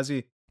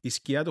επηρεάζει η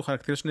σκιά του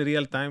χαρακτήρα σου, είναι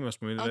real time, ας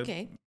πούμε.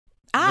 Okay.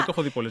 Δεν το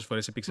έχω δει πολλές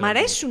φορές σε pixel art. Μ'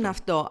 αρέσουν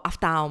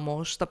αυτά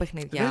όμως τα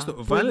παιχνίδια.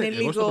 Βάλε, είναι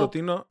εγώ λίγο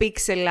προτείνω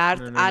pixel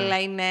art,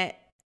 αλλά είναι.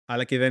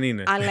 Αλλά και δεν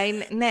είναι.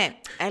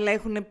 Αλλά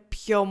έχουν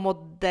πιο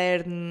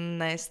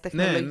μοντέρνες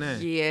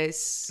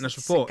τεχνολογίες. Να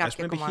σου πω, σε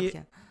κάποια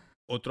κομμάτια.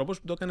 Ο τρόπος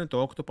που το έκανε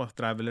το Octopath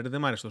Traveler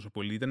δεν μ' άρεσε τόσο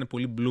πολύ. Ήταν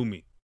πολύ bloomy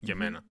για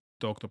μένα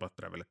το Octopath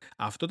Traveler.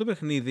 Αυτό το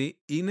παιχνίδι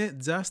είναι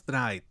just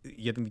right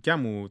για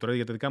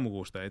τα δικά μου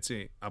γούστα,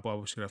 έτσι, από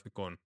άποψη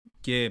γραφικών.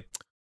 Και,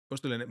 πώς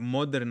το λένε,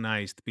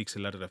 modernized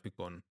pixel art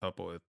γραφικών, θα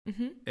πω.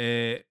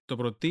 Το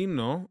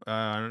προτείνω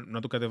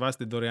να το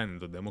κατεβάσετε δωρεάν,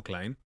 είναι το demo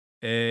Klein.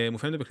 Μου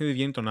φαίνεται το παιχνίδι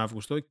βγαίνει τον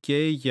Αύγουστο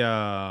και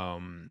για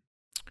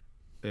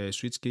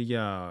Switch και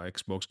για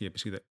Xbox και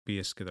για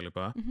PS κτλ.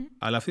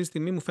 Αλλά αυτή τη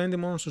στιγμή μου φαίνεται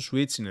μόνο στο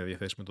Switch είναι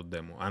διαθέσιμο το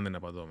demo, αν δεν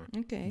απαντώμε.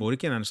 Μπορεί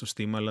και να είναι στο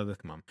Steam, αλλά δεν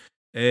θυμάμαι.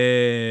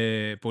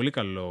 Πολύ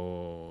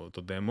καλό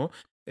το demo.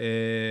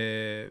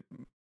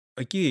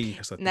 Εκεί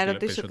είχα σταθεί. Να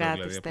ρωτήσω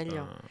κάτι,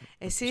 Στέλιο.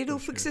 Εσύ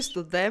ρούφιξες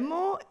το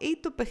demo ή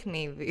το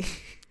παιχνίδι?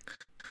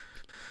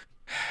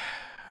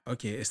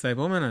 Στα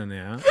επόμενα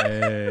νέα.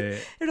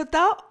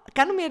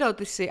 Κάνω μια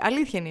ερώτηση.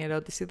 Αλήθεια είναι η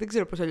ερώτηση. Δεν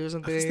ξέρω πώς αλλιώς να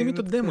την. Αυτή τη στιγμή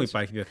το demo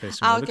υπάρχει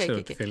διαθέσιμο. Δεν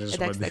ξέρω τι θέλεις να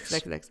σου απαντήσω.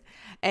 Εντάξει.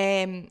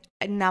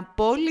 Να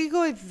πω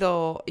λίγο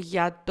εδώ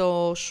για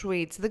το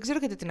Switch. Δεν ξέρω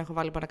γιατί την έχω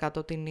βάλει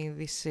παρακάτω την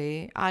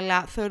είδηση,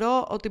 αλλά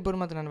θεωρώ ότι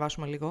μπορούμε να την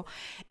ανεβάσουμε λίγο.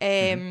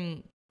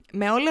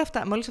 Με όλες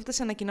αυτές τις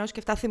ανακοινώσεις και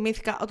αυτά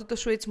θυμήθηκα ότι το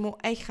Switch μου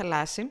έχει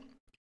χαλάσει.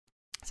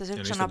 Σας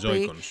έχω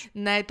ξαναπεί.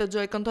 Ναι, το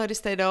Joy-Con το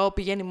αριστερό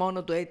πηγαίνει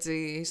μόνο του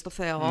έτσι στο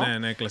Θεό.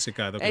 Ναι,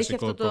 κλασικά. Το έχει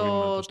κλασικό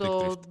αυτό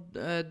το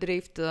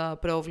drift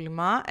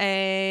πρόβλημα.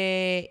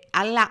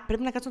 Αλλά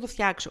πρέπει να κάτσω να το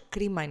φτιάξω.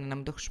 Κρίμα είναι να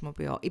μην το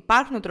χρησιμοποιώ.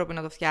 Υπάρχουν τρόποι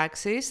να το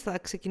φτιάξεις. Θα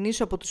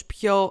ξεκινήσω από τους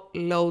πιο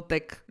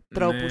low-tech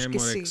τρόπους και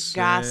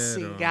σιγά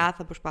σιγά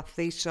θα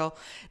προσπαθήσω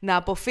να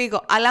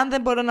αποφύγω. Αλλά αν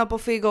δεν μπορώ να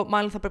αποφύγω,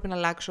 μάλλον θα πρέπει να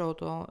αλλάξω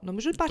το.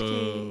 Νομίζω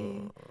υπάρχει.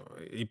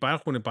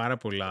 Υπάρχουν πάρα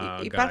πολλά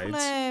υπάρχουν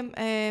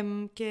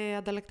guides. Και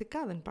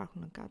ανταλλακτικά δεν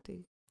υπάρχουν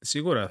κάτι.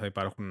 Σίγουρα θα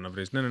υπάρχουν να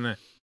βρεις. Ναι.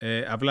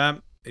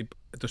 Απλά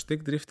το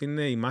stick drift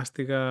είναι η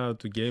μάστιγα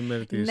του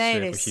gamer της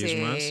εποχής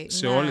μας.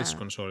 Σε όλες τις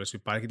κονσόλες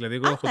υπάρχει. Δηλαδή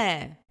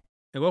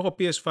εγώ έχω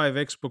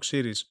PS5, Xbox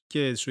Series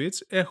και Switch.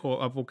 Έχω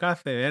από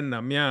κάθε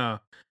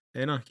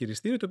ένα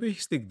χειριστήριο το οποίο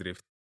έχει stick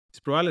drift.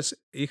 Τις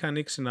προάλλες είχα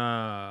ανοίξει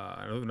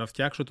να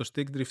φτιάξω το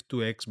stick drift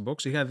του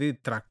Xbox. Είχα δει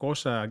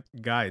 300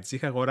 guides.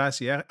 Είχα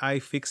αγοράσει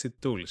iFixit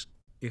tools.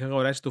 Είχα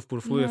αγοράσει το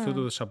φουρφούρι αυτό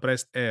το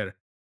suppressed air.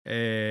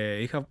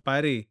 Είχα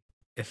πάρει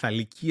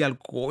εθαλική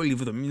αλκοόλ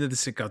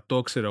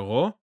 70% ξέρω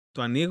εγώ.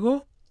 Το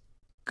ανοίγω.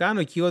 Κάνω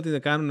εκεί ό,τι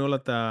δεν κάνουν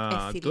όλα τα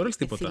tutorials,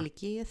 τίποτα.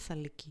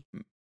 Εθαλική.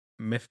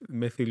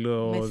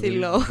 Μεθυλό.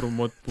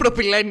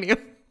 Προπυλένιο.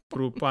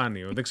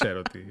 Προυπάνιο, δεν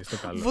ξέρω τι στο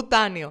καλό.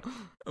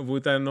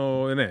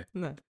 Βουτάνιο. Ναι.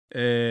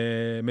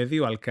 Με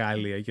 2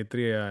 αλκάλια και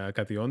 3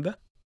 κατιόντα.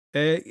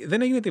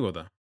 Δεν έγινε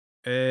τίποτα.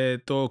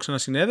 Το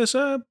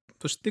ξανασυνέδεσα,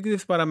 το stick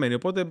drift παραμένει,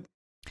 οπότε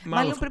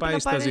μάλλον θα πάει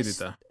στα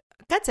ζήτητα.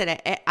 Κάτσε ρε,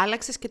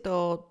 άλλαξες και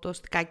το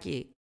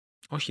στικάκι?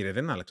 Όχι ρε,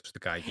 δεν άλλαξε το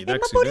στικάκι. Μα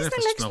μπορείς να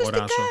αλλάξεις το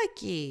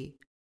στικάκι.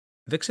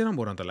 Δεν ξέρω αν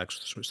μπορώ να το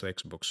αλλάξω στο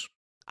Xbox.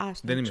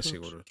 Δεν είμαι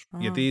σίγουρος.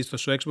 Γιατί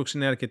στο Xbox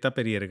είναι αρκετά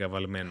περίεργα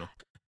βαλμένο.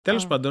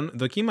 Τέλος πάντων,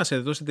 δοκίμασε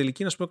εδώ στην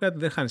τελική να σου πω κάτι,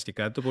 δεν χάνεις και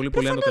κάτι. Το πολύ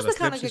αν το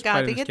καταστρέψεις, δεν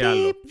χάνω και κάτι,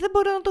 γιατί δεν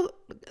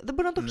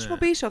μπορώ να το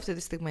χρησιμοποιήσω αυτή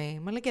τη στιγμή.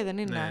 Μαλακία δεν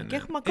είναι. Ναι. Και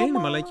έχουμε ακόμα. Είναι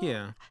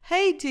μαλακία.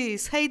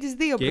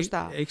 Hades 2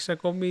 μπροστά. Έχεις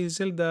ακόμη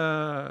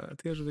Zelda.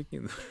 Τι να σου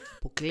δοκίμω.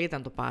 Αποκλείεται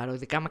να το πάρω,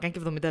 ειδικά άμα κάνει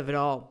και 70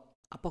 ευρώ.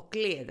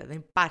 Αποκλείεται, δεν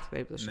υπάρχει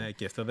περίπτωση. Ναι,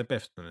 και αυτά δεν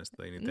πέφτουν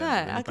στο Nintendo.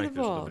 Ναι, δεν υπάρχει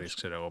να το βρεις,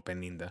 ξέρω εγώ,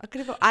 50.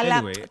 Ακριβώς.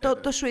 Αλλά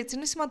το Switch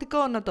είναι σημαντικό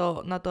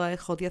να το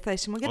έχω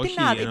διαθέσιμο. Γιατί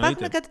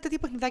υπάρχουν κάτι τέτοια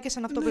παιχνιδάκια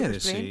σαν αυτό που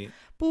είπες πριν,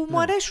 που μου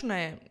αρέσουν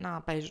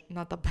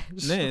να τα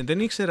παίζω. Ναι, δεν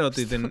ήξερα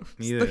ότι δεν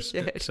είδες.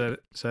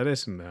 Σ'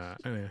 αρέσει να.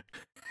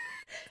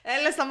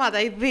 Έλα,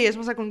 σταμάτα, ιδίες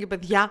μας ακούν και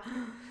παιδιά.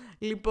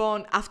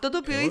 Λοιπόν, αυτό το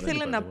οποίο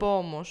ήθελα να πω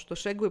όμως,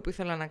 το segue που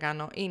ήθελα να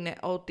κάνω, είναι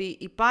ότι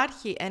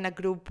υπάρχει ένα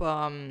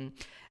group,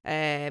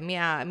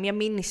 μια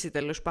μήνυση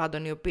τέλος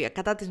πάντων, η οποία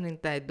κατά της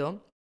Nintendo,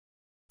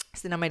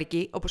 στην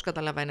Αμερική, όπως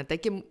καταλαβαίνετε,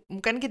 και μου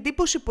κάνει και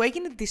εντύπωση που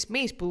έγινε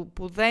dismiss,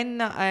 που δεν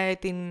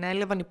την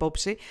έλαβαν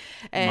υπόψη.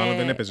 Μάλλον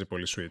δεν έπαιζε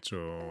πολύ Switch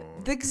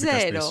δεν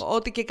ξέρω,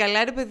 ότι και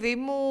καλά ρε παιδί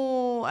μου,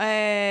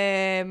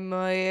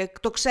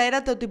 το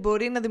ξέρατε ότι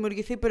μπορεί να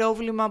δημιουργηθεί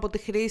πρόβλημα από τη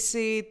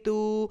χρήση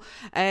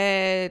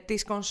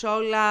της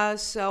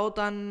κονσόλας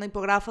όταν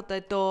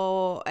υπογράφατε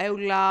το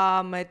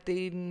EULA με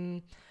την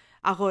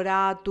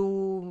αγορά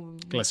του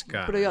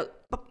προϊόντος.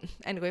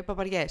 Anyway,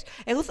 παπαριές.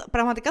 Εγώ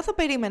πραγματικά θα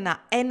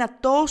περίμενα ένα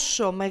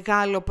τόσο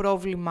μεγάλο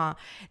πρόβλημα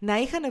να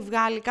είχαν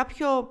βγάλει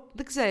κάποιο,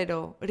 δεν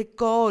ξέρω,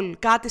 recall,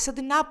 κάτι σαν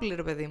την Apple,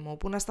 ρε παιδί μου,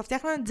 που να στα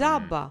φτιάχνανε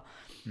τζάμπα.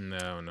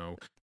 No.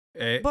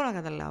 Μπορώ να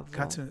καταλάβω.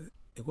 Κάτσε,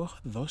 εγώ είχα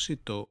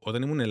δώσει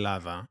όταν ήμουν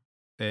Ελλάδα,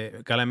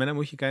 καλά, εμένα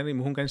μου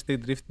έχουν κάνει stick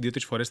drift 2-3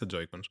 φορές τα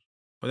Joy-Cons.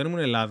 Όταν ήμουν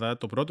Ελλάδα,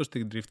 το πρώτο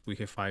stick drift που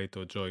είχε φάει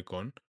το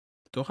Joy-Con,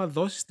 το είχα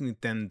δώσει στην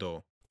Nintendo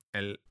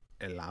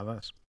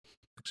Ελλάδας,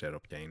 δεν ξέρω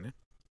ποια είναι,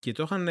 και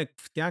το είχαν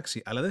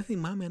φτιάξει, αλλά δεν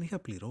θυμάμαι αν είχα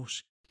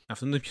πληρώσει.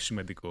 Αυτό είναι το πιο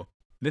σημαντικό.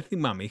 Δεν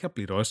θυμάμαι, είχα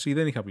πληρώσει ή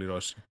δεν είχα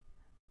πληρώσει.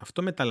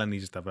 Αυτό με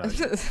ταλανίζει τα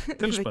βράδια.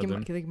 Τέλος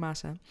πάντων. Και δεν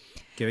κοιμάσαι.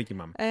 Και δεν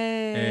κοιμάμαι.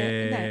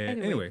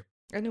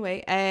 Anyway,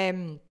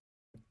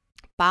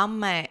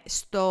 πάμε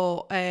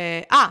στο...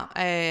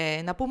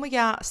 να πούμε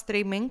για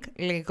streaming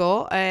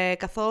λίγο,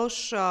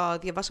 καθώς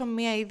διαβάσαμε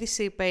μία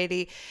είδηση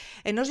περί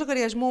ενός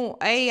λογαριασμού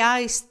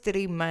AI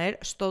streamer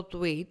στο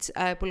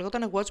Twitch που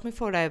λεγόταν Watch Me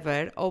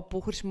Forever,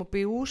 όπου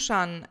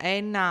χρησιμοποιούσαν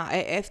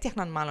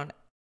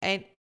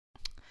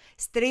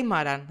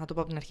streameran, να το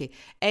πω από την αρχή,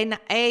 ένα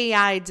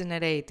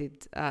AI-generated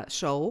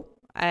show,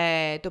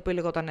 το οποίο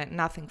λεγόταν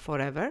Nothing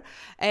Forever,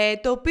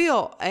 το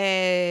οποίο,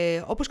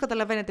 όπως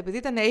καταλαβαίνετε, επειδή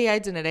ήταν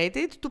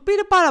AI-generated, του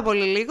πήρε πάρα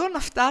πολύ λίγο να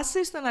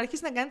φτάσει στο να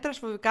αρχίσει να κάνει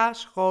τρανσφοβικά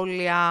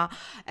σχόλια.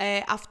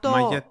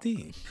 Μα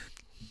γιατί?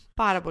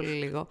 Πάρα πολύ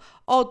λίγο.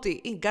 Ότι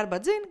η garbage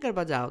in,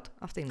 garbage out.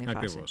 Αυτή είναι η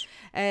φάση.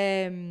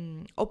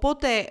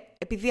 Οπότε,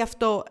 επειδή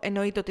αυτό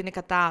εννοείται ότι είναι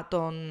κατά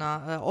των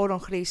όρων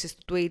χρήσης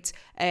του Twitch,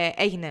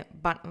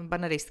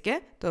 μπαναρίστηκε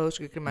το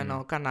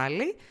συγκεκριμένο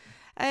κανάλι.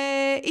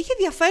 Είχε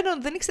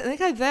ενδιαφέρον, δεν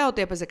είχα ιδέα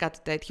ότι έπαιζε κάτι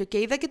τέτοιο και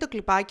είδα και το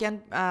κλιπάκι,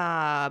 αν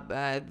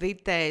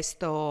δείτε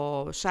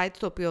στο site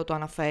το οποίο το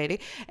αναφέρει,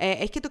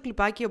 έχει και το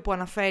κλιπάκι όπου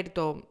αναφέρει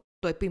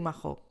το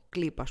επίμαχο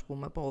κλιπ, ας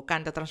πούμε, που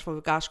κάνει τα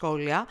τρανσφοβικά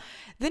σχόλια.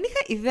 Δεν είχα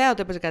ιδέα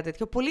ότι έπαιζε κάτι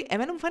τέτοιο.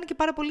 Εμένα μου φάνηκε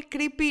πάρα πολύ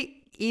creepy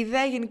η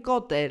ιδέα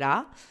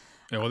γενικότερα.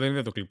 Εγώ δεν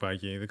είδα το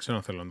κλιπάκι, δεν ξέρω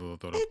αν θέλω να το δω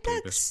τώρα.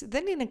 Εντάξει,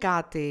 δεν είναι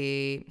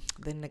κάτι.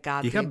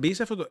 Είχα μπει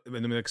σε αυτό το.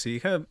 Εν τω μεταξύ,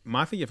 είχα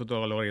μάθει για αυτό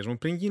το λογαριασμό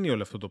πριν γίνει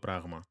όλο αυτό το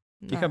πράγμα.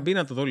 Και είχα μπει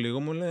να το δω λίγο,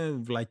 μου λέει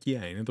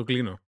βλακεία είναι, το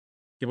κλείνω.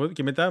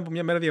 Και μετά από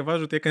μια μέρα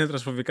διαβάζω ότι έκανε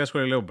τρανσφοβικά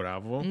σχόλια, λέω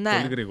μπράβο,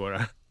 πολύ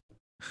γρήγορα.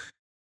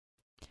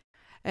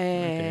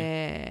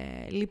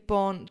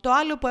 Λοιπόν, το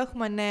άλλο που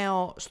έχουμε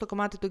νέο στο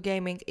κομμάτι του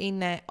gaming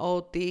είναι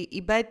ότι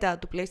η beta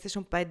του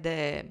PlayStation 5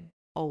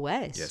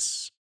 OS.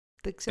 Yes.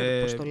 Δεν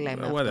ξέρω πώς το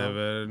λέμε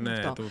whatever,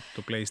 ναι,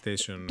 το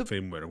PlayStation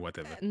firmware,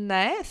 whatever.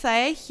 Ναι,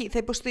 θα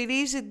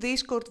υποστηρίζει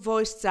Discord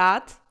voice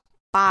chat.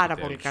 Πάρα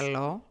πολύ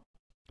καλό.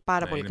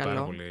 Πολύ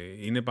καλό.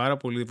 Είναι πάρα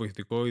πολύ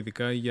βοηθητικό,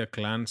 ειδικά για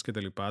clans και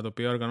τα λοιπά, τα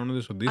οποία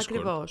οργανώνονται στο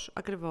Discord.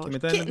 Ακριβώς. Και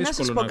μετά είναι να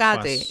σας πω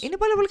κάτι. Είναι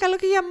πάρα πολύ καλό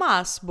και για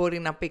μας, μπορεί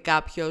να πει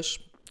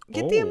κάποιος.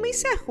 Γιατί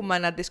εμείς έχουμε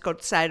ένα Discord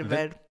server.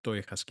 Δεν το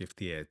είχα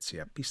σκεφτεί έτσι,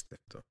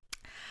 απίστευτο.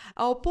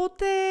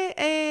 Οπότε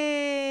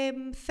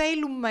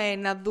θέλουμε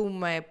να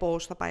δούμε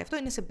πώς θα πάει αυτό.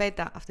 Είναι σε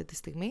beta αυτή τη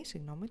στιγμή,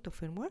 το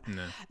firmware.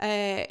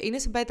 Ναι. Είναι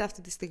σε beta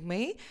αυτή τη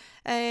στιγμή.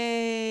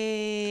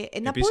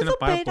 Επίσης ένα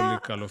πάρα πολύ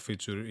καλό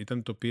feature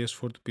ήταν το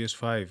PS4 του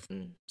PS5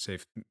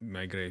 safe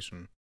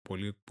migration.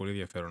 Πολύ, πολύ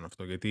ενδιαφέρον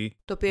αυτό, γιατί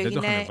το δεν το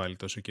είχαν βάλει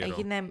τόσο καιρό.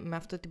 Έγινε με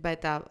αυτό την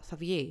beta, θα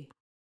βγει.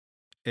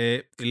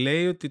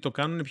 Λέει ότι το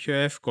κάνουν πιο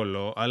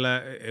εύκολο,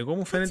 αλλά εγώ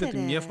μου φαίνεται ότι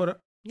μια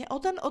φορά...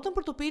 Όταν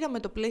πρωτοπήραμε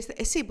το PlayStation...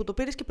 Εσύ που το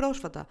πήρες και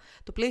πρόσφατα,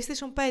 το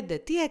PlayStation 5,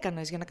 τι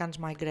έκανες για να κάνεις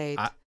migrate?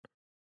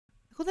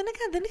 Εγώ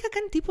δεν είχα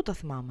κάνει τίποτα,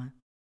 θυμάμαι.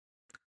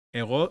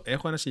 Εγώ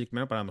έχω ένα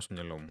συγκεκριμένο παράδειγμα στο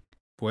μυαλό μου,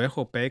 που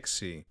έχω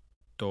παίξει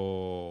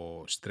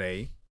το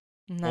Stray,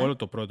 όλο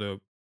το πρώτο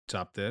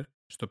chapter,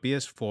 στο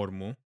PS4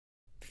 μου,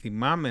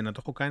 θυμάμαι να το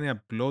έχω κάνει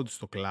upload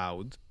στο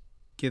cloud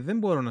και δεν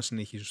μπορώ να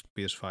συνεχίσω στο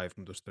PS5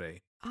 μου το Stray.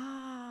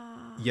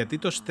 Γιατί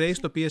το Stray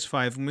στο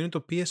PS5 μου είναι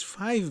το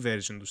PS5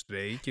 version του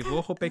Stray και εγώ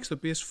έχω παίξει το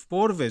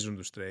PS4 version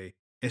του Stray.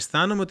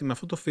 Αισθάνομαι ότι με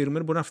αυτό το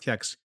firmware μπορεί να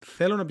φτιάξει.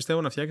 Θέλω να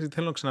πιστεύω να φτιάξει, γιατί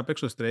θέλω να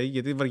ξαναπαίξω το Stray,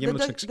 γιατί βαριέμαι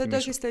να το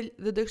ξεκινήσω.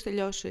 Δεν το έχεις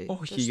τελειώσει?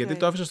 Όχι, γιατί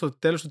το άφησα στο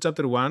τέλος του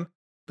chapter 1,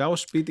 πάω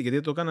σπίτι,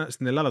 γιατί το έκανα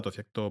στην Ελλάδα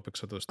το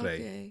έπαιξα το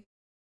Stray.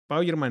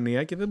 Πάω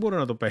Γερμανία και δεν μπορώ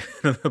να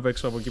το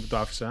παίξω από εκεί που το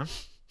άφησα.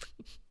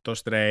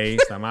 Το Stray,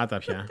 σταμάτα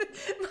πια.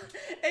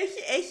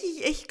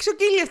 Έχει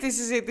ξοκύλει αυτή η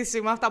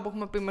συζήτηση με αυτά που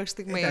έχουμε πει μέχρι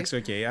στιγμής.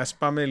 Εντάξει, ας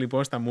πάμε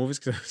λοιπόν στα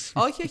movies.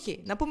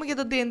 Όχι. Να πούμε για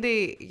το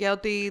D&D, για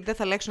ότι δεν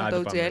θα αλλάξουν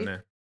το OGL.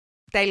 Ναι.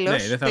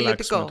 Τέλος, ναι, δεν θα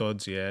αλλάξουμε το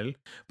OGL.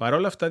 Παρ'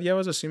 όλα αυτά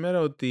διάβαζα σήμερα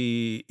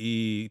ότι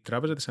η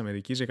Τράπεζα της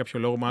Αμερικής, για κάποιο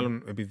λόγο,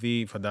 μάλλον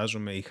επειδή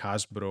φαντάζομαι η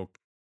Hasbro,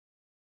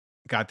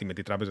 κάτι με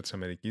τη Τράπεζα της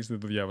Αμερικής, δεν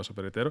το διάβασα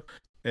περαιτέρω,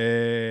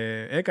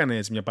 έκανε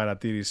έτσι μια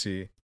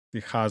παρατήρηση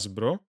τη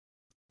Hasbro,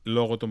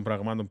 λόγω των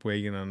πραγμάτων που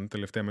έγιναν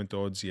τελευταία με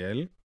το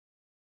OGL,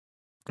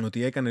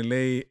 ότι έκανε,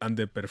 λέει,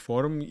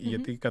 underperform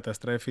γιατί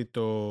καταστρέφει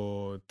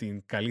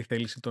την καλή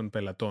θέληση των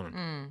πελατών.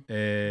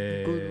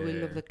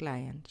 Goodwill of the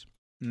clients.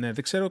 Ναι,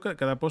 δεν ξέρω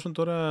κατά πόσον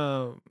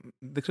τώρα,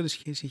 δεν ξέρω τι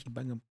σχέση έχει η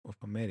Bank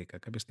of America.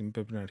 Κάποια στιγμή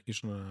πρέπει να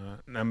αρχίσω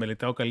να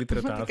μελετάω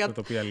καλύτερα τα άρθρα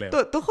τα οποία λέω.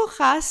 Το έχω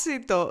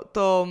χάσει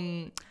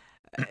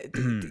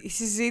η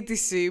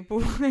συζήτηση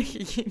που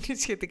έχει γίνει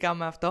σχετικά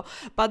με αυτό.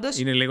 Πάντως,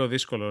 είναι λίγο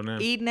δύσκολο,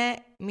 ναι. Είναι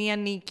μία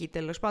νίκη,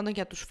 τέλος πάντων,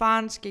 για τους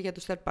fans και για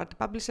τους third party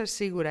publishers.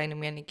 Σίγουρα είναι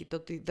μία νίκη το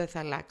ότι δεν θα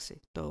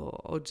αλλάξει το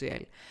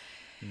OGL.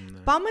 Ναι.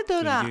 Πάμε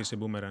τώρα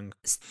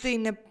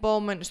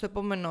στο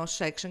επόμενο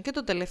section και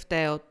το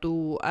τελευταίο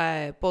του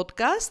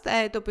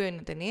podcast, το οποίο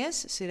είναι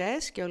ταινίες,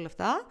 σειρές και όλα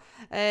αυτά.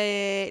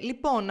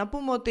 Λοιπόν, να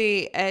πούμε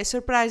ότι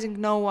Surprising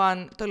No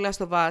One, το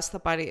Last of Us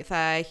θα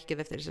έχει και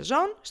δεύτερη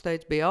σεζόν στο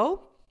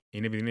HBO.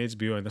 Είναι επειδή είναι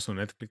HBO, ήταν στο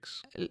Netflix.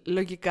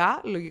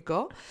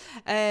 Λογικό.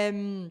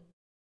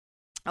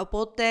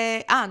 Οπότε,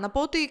 να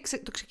πω ότι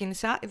το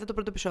ξεκίνησα, είδα το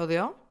πρώτο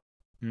επεισόδιο.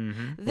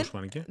 Πώς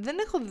φάνηκε? Δεν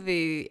έχω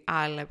δει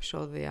άλλα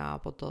επεισόδια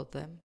από τότε.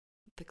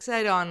 Δεν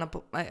ξέρω αν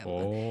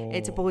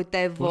έτσι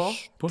απογοητεύω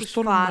τους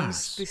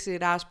φανς της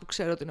σειράς που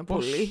ξέρω ότι είναι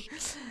πολλοί.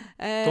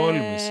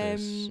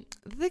 Τόλμησες?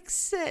 Δεν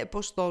ξέρω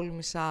πώς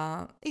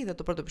τόλμησα. Είδα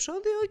το πρώτο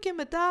επεισόδιο και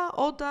μετά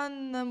όταν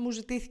μου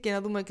ζητήθηκε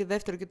να δούμε και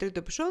δεύτερο και τρίτο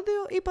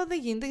επεισόδιο, είπα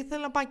δεν γίνεται και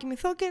θέλω να πάω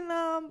κοιμηθώ και να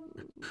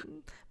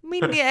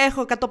μην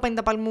έχω 150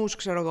 παλμούς,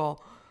 ξέρω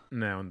εγώ.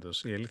 Ναι,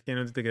 όντως. Η αλήθεια είναι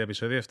ότι τα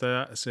επεισόδια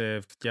αυτά σε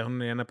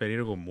φτιάχνουν ένα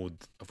περίεργο mood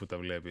αφού τα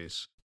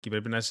βλέπεις. Και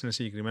πρέπει να είσαι σε ένα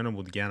συγκεκριμένο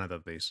mood για να τα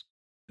δεις.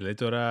 Δηλαδή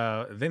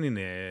τώρα δεν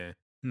είναι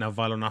να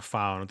βάλω να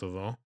φάω να το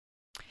δω.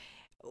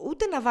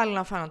 Ούτε να βάλω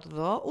να φάω να το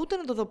δω, ούτε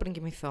να το δω πριν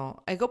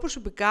κοιμηθώ. Εγώ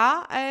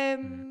προσωπικά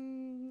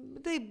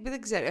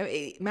δεν ξέρω.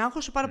 Με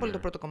άγχωσε πάρα πολύ το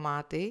πρώτο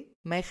κομμάτι.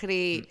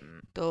 Μέχρι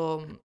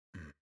το...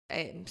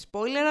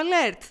 spoiler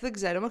alert, δεν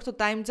ξέρω. Μέχρι το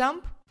time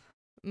jump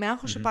με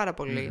άγχωσε πάρα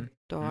πολύ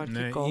το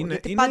αρχικό.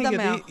 Γιατί πάντα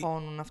με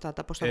αγχώνουν αυτά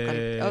τα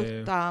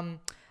τα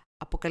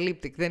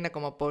apocalyptic. Δεν είναι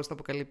ακόμα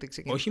post-apocalyptic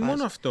ξεκίνημα. Όχι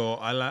μόνο αυτό,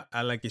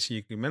 αλλά και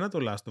συγκεκριμένα το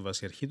Last of Us,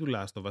 η αρχή του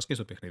Last of Us και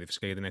στο παιχνίδι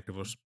φυσικά, γιατί είναι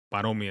ακριβώς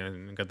παρόμοια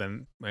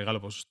κατά μεγάλο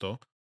ποσοστό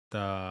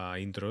τα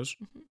intros,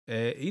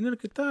 είναι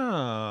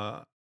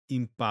αρκετά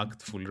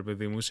impactful, ρε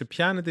παιδί μου, σε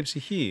πιάνεται η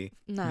ψυχή.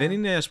 Ναι. Δεν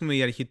είναι, ας πούμε,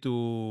 η αρχή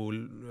του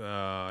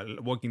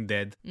Walking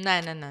Dead. Ναι.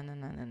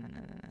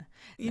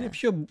 Είναι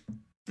πιο...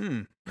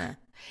 Ναι.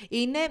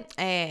 Είναι...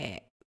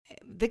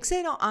 δεν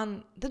ξέρω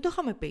αν... Δεν το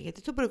είχαμε πει,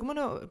 γιατί το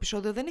προηγούμενο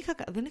επεισόδιο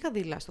δεν είχα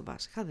δει Last of Us.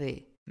 Είχα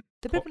δει.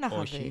 Δεν πρέπει να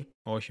είχα δει.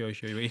 Όχι.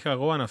 Είχα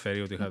εγώ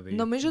αναφέρει ότι είχα δει.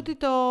 Νομίζω ότι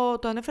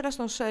το ανέφερα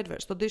στο server,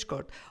 στο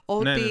Discord.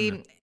 Ότι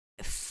ναι.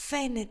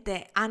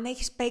 Φαίνεται, αν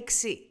έχεις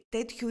παίξει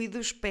τέτοιου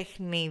είδους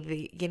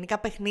παιχνίδι, γενικά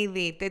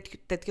παιχνίδι,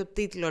 τέτοιο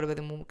τίτλο, ρε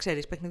παιδί μου,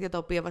 ξέρεις, παιχνίδια τα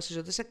οποία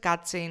βασίζονται σε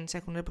cutscenes,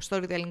 έχουν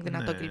storytelling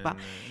δυνατό κλπ.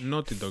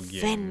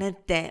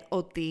 Φαίνεται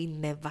ότι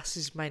είναι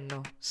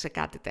βασισμένο σε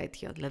κάτι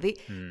τέτοιο. Δηλαδή,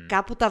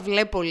 κάπου τα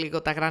βλέπω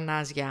λίγο τα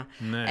γρανάζια.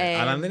 Ναι,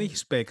 αλλά αν δεν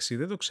έχεις παίξει,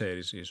 δεν το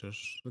ξέρεις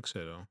ίσως. Δεν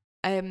ξέρω.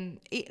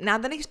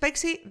 Αν δεν έχεις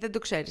παίξει, δεν το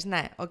ξέρεις.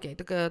 Ναι,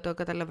 το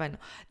καταλαβαίνω.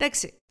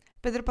 Εντάξει.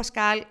 Πέντρο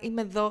Πασκάλ,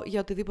 είμαι εδώ για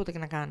οτιδήποτε και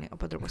να κάνει ο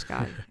Πέντρο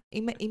Πασκάλ.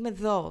 είμαι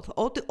εδώ.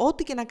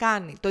 Ό,τι και να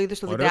κάνει. Το είδε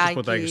στο βιντεάκι. Ωραίο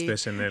σποτάκι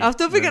στο SNL.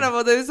 Αυτό πήγα να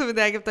πω, το είδε στο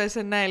βιντεάκι από το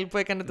SNL που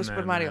έκανε το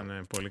Super Mario.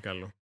 Ναι, πολύ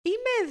καλό.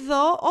 Είμαι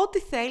εδώ, ό,τι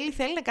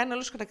θέλει να κάνει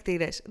όλους τους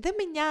χαρακτήρες. Δεν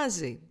με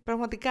νοιάζει,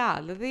 πραγματικά.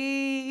 Δηλαδή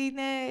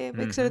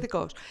είναι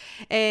εξαιρετικός.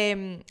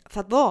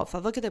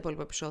 Θα δω και τα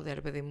υπόλοιπα επεισόδια,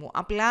 ρε παιδί μου.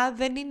 Απλά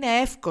δεν είναι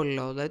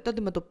εύκολο. Δηλαδή το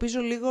αντιμετωπίζω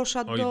λίγο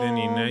σαν Όχι, δεν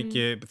είναι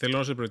και θέλω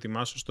να σε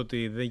προετοιμάσω στο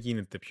ότι δεν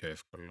γίνεται πιο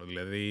εύκολο.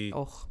 Δηλαδή,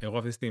 εγώ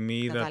αυτή τη στιγμή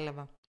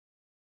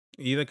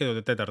είδα και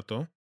το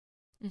τέταρτο.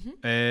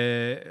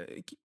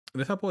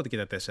 Δεν θα πω ότι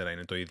και τα 4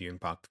 είναι το ίδιο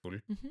impactful,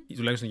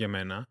 τουλάχιστον για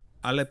μένα,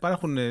 αλλά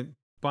υπάρχουν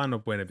πάνω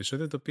από ένα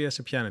επεισόδιο τα οποία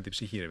σε πιάνεται η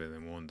ψυχή, ρε παιδί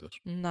μου, όντως.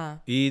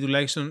 Να. Ή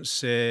τουλάχιστον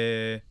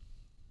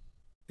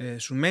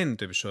σου μένει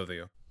το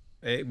επεισόδιο.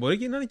 Μπορεί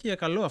και να είναι και για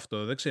καλό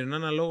αυτό, δεν ξέρω, είναι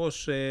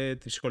αναλόγως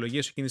τη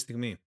ψυχολογία σου εκείνη τη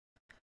στιγμή.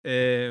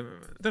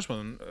 Τέλος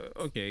πάντων,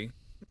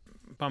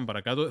 πάμε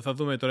παρακάτω. Θα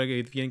δούμε τώρα,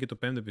 γιατί βγαίνει και το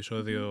 5ο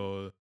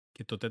επεισόδιο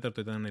και το 4ο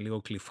ήταν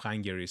λίγο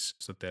cliffhangerous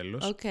στο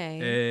τέλος.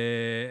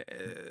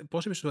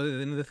 Πόσο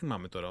επεισόδιο δεν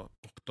θυμάμαι τώρα,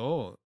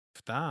 8,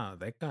 7,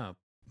 10...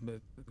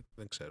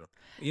 Δεν ξέρω.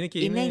 Είναι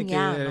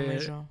 9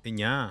 νομίζω.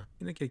 9.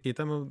 Είναι και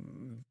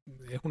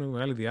έχουν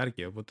μεγάλη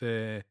διάρκεια,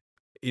 οπότε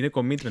είναι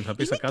commitment. Θα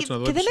πεις θα κάτσω να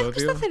δω επεισόδιο. Και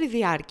δεν έχει σταθερή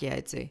διάρκεια,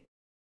 έτσι.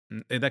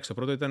 Εντάξει, το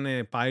πρώτο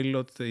ήταν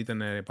pilot,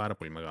 ήταν πάρα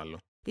πολύ μεγάλο.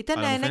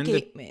 Ήταν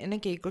 1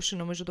 και 20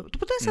 νομίζω. Το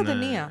πρώτο είναι σε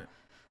ταινία.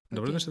 Το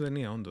πρώτο είναι σε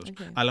ταινία, όντως.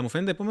 Αλλά μου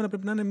φαίνεται επόμενα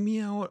πρέπει να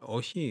είναι 1 ώρα.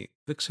 Όχι,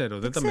 δεν ξέρω.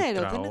 Δεν τα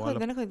μετράω.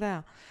 Δεν έχω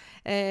ιδέα.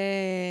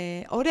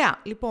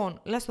 Ωραία,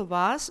 λοιπόν, Last of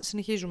Us,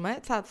 συνεχίζουμε.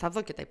 Θα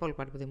δω και τα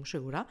υπόλοιπα, παιδί μου,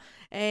 σίγουρα.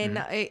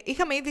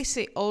 Είχαμε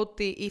είδηση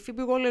ότι η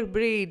Phoebe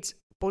Waller-Bridge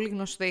πολύ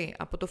γνωστή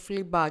από το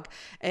Fleabag,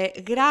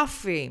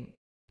 γράφει,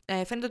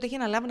 φαίνεται ότι έχει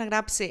αναλάβει να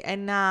γράψει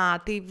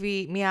ένα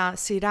TV, μια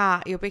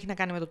σειρά η οποία έχει να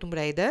κάνει με το Tomb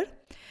Raider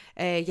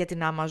για την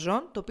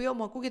Amazon, το οποίο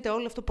μου ακούγεται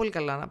όλο αυτό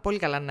πολύ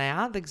καλά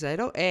νέα, δεν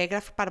ξέρω.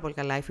 Γράφει πάρα πολύ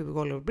καλά η Phoebe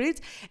Waller-Bridge.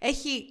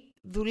 Έχει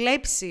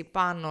δουλέψει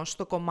πάνω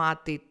στο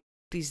κομμάτι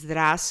της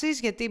δράσης,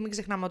 γιατί μην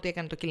ξεχνάμε ότι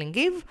έκανε το Killing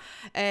Eve.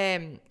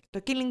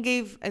 Το Killing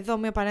Eve, εδώ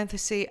μια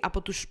παρένθεση,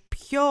 από τους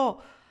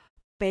πιο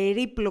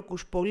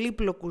περίπλοκους,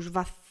 πολύπλοκους,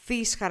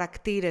 βαθύς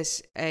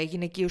χαρακτήρες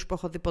γυναικείους που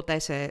έχω δει ποτέ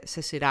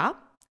σε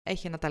σειρά.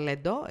 Έχει ένα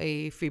ταλέντο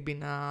η Phoebe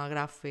να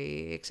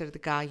γράφει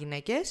εξαιρετικά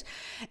γυναίκες.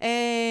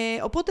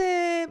 Οπότε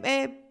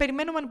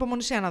περιμένω με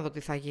ανυπομονησία να δω τι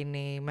θα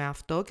γίνει με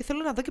αυτό και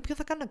θέλω να δω και ποιο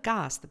θα κάνω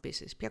cast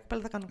επίσης. Ποια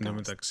κοπέλα θα κάνω cast. Ναι,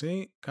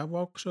 μεταξύ, κάπου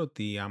άκουσα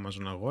ότι η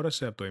Amazon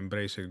αγόρασε από το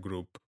Embracer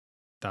Group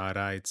τα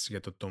rights για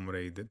το Tomb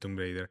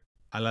Raider.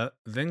 Αλλά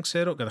δεν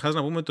ξέρω, καταρχάς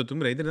να πούμε ότι το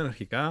Tomb Raider ήταν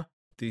αρχικά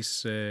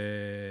της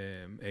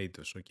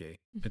Eidos, okay.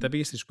 Μετά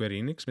πήγε στη Square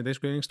Enix, μετά η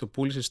Square Enix το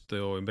πούλησε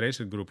στο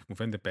Embracer Group, μου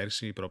φαίνεται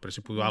πέρσι ή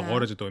πρόπερσι, που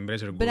αγόραζε το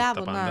Embracer Group. Μπράβο,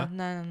 τα πάντα,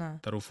 ναι.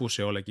 τα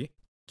ρουφούσε όλα εκεί.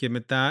 Και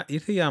μετά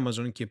ήρθε η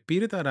Amazon και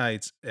πήρε τα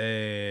rights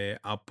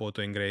από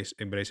το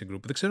Embracer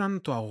Group. Δεν ξέρω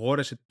αν το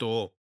αγόρασε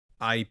το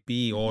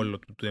IP όλο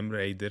του Tomb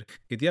Raider,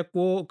 γιατί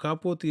ακούω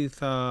κάπου ότι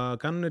θα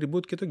κάνουν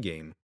reboot και το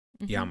game,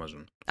 η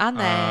Amazon.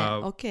 Ναι,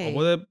 οκ.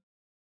 Οπότε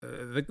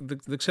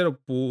δεν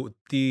ξέρω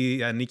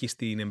τι ανήκει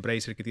στην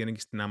Embracer και τι ανήκει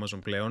στην Amazon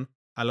πλέον,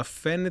 αλλά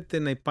φαίνεται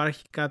να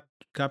υπάρχει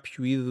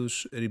κάποιο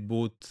είδους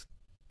reboot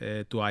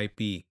του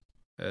IP,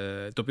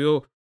 το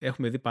οποίο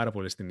έχουμε δει πάρα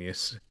πολλές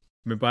ταινίες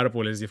με πάρα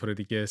πολλές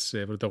διαφορετικές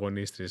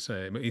πρωταγωνίστριες,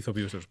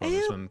 ηθοποιούς τέλος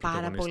πάντων.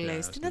 Πάρα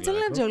πολλές. Την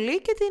Ατζέλινα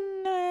Τζολί και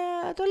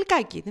το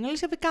Λικάκι, την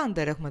Αλίσια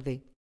Βικάντερ έχουμε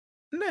δει.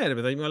 Ναι, ρε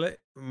παιδάκι μου, αλλά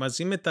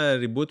μαζί με τα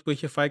reboot που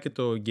είχε φάει και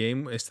το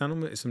game,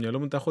 αισθάνομαι στο μυαλό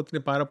μου τα έχω ότι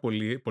είναι πάρα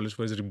πολλές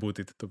φορές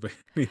rebooted το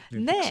παιχνίδι.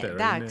 Ναι,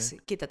 εντάξει.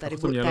 Κοίτα, τα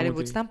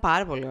reboots ήταν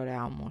πάρα πολύ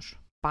ωραία όμως.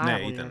 Πάρα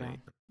πολύ ωραία.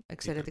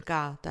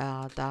 Εξαιρετικά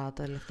τα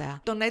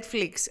τελευταία. Το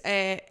Netflix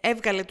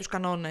έβγαλε τους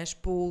κανόνες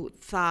που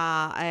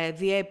θα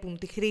διέπουν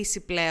τη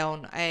χρήση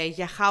πλέον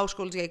για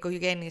households, για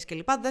οικογένειες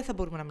κλπ. Δεν θα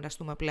μπορούμε να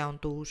μοιραστούμε πλέον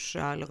τους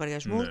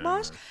λογαριασμούς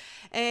μας.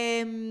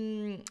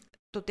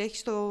 Το ότι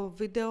έχεις το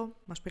βίντεο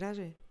μας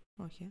πειράζει?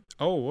 Όχι.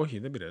 Όχι,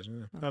 δεν πειράζει.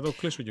 Ναι. Θα το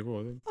κλείσω κι εγώ.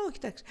 Όχι,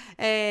 εντάξει.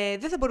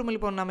 Δεν θα μπορούμε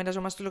λοιπόν να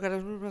μοιραζόμαστε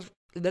τους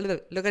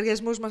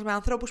λογαριασμούς μας με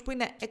ανθρώπους που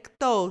είναι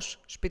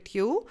εκτός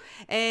σπιτιού,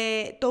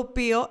 το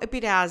οποίο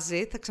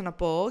επηρεάζει, θα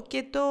ξαναπώ,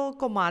 και το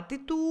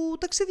κομμάτι του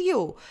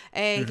ταξιδιού.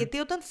 Γιατί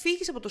όταν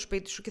φύγεις από το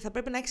σπίτι σου και θα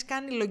πρέπει να έχεις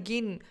κάνει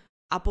login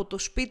από το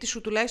σπίτι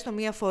σου τουλάχιστον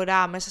μία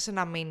φορά μέσα σε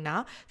ένα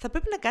μήνα, θα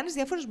πρέπει να κάνεις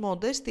διάφορες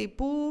μόντες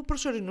τύπου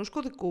προσωρινούς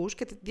κωδικούς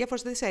και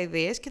διάφορες τέτοιες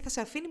αηδίες και θα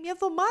σε αφήνει μια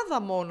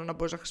εβδομάδα μόνο να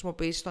μπορείς να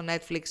χρησιμοποιήσεις το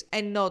Netflix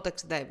ενώ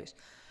ταξιδεύεις.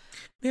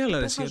 Ναι, αλλά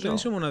εσύ όταν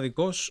είσαι ο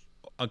μοναδικός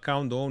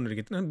account owner,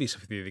 γιατί να μπει σε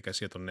αυτή τη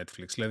διαδικασία το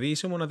Netflix? Δηλαδή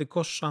είσαι ο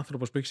μοναδικός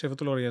άνθρωπος που έχει αυτό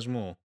το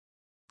λογαριασμό.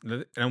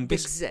 Δηλαδή, δεν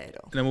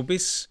ξέρω. Να μου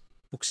πεις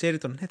που ξέρει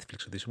το Netflix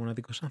ότι είσαι ο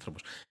μοναδικός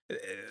άνθρωπος.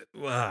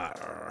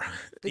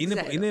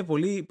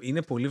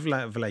 Είναι πολύ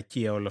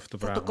βλακεία όλο αυτό το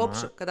πράγμα. Θα το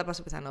κόψω κατά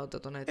πάσα πιθανότητα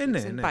το Netflix.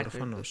 Ναι, δεν υπάρχει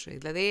περίπτωση.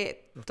 Δηλαδή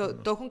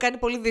το έχουν κάνει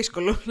πολύ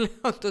δύσκολο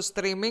το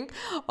streaming,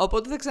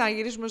 οπότε θα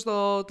ξαναγυρίσουμε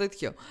στο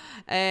τέτοιο.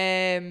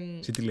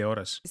 Στην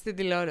τηλεόραση. Στην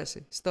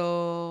τηλεόραση.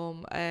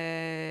 Στο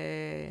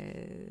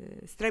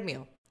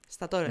Stremio,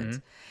 στα torrents.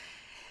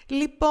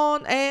 Λοιπόν,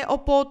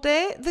 οπότε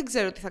δεν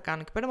ξέρω τι θα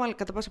κάνω εκεί πέρα, αλλά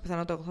κατά πάσα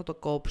πιθανότητα εγώ θα το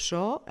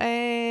κόψω.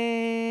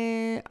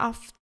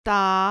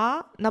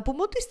 Αυτά. Να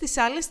πούμε ότι στις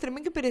άλλες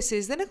streaming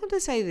υπηρεσίες δεν έχουν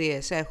τις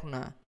ideas,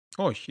 έχουνε?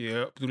 Όχι,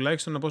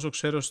 τουλάχιστον από όσο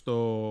ξέρω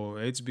στο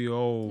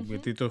HBO,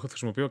 γιατί το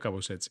χρησιμοποιώ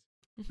κάπως έτσι.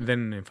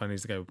 Δεν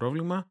εμφανίζεται κάποιο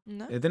πρόβλημα.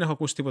 Δεν έχω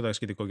ακούσει τίποτα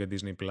σχετικό για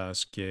Disney Plus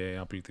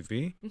και Apple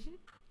TV.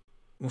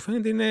 Μου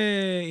φαίνεται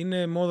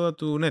είναι μόδα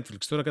του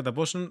Netflix. Τώρα κατά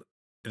πόσον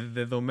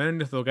δεδομένου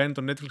ότι θα το κάνει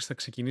το Netflix θα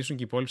ξεκινήσουν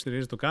και οι υπόλοιπες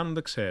εταιρείες να το κάνουν,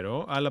 δεν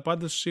ξέρω. Αλλά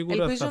πάντως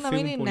σίγουρα ελπίζω θα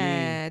φύγουν πολύ... Ελπίζω να μην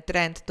είναι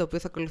trend το οποίο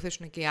θα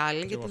ακολουθήσουν και οι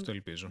άλλοι. Γιατί αυτό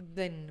ελπίζω.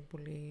 Δεν είναι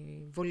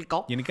πολύ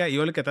βολικό. Γενικά η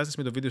όλη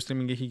κατάσταση με το video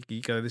streaming έχει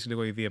καταδείξει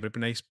λίγο ιδέα. Πρέπει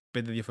να έχεις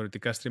 5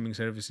 διαφορετικά streaming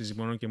services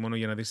μόνο και μόνο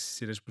για να δεις τις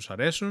σειρές που σου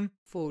αρέσουν.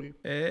 Full.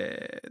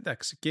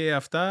 Εντάξει. Και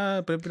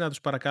αυτά πρέπει να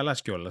τους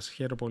παρακαλάς κιόλας.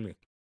 Χαίρομαι πολύ.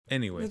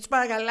 Anyway. Να τους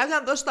παρακαλάω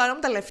να δώσω το άρα μου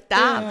τα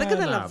λεφτά. Δεν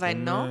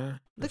καταλαβαίνω.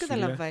 Δεν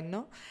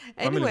καταλαβαίνω.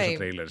 Πάμε λίγο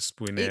στα trailers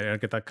που είναι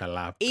αρκετά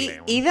καλά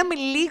πλέον. Είδαμε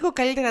λίγο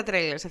καλύτερα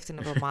trailers αυτήν την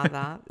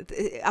εβδομάδα.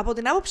 Από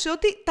την άποψη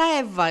ότι τα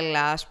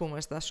έβαλα, ας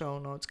πούμε, στα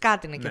show notes.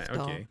 Κάτι είναι και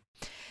αυτό. Okay.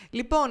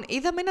 Λοιπόν,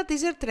 είδαμε ένα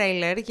teaser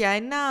trailer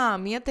για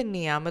μια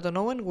ταινία με τον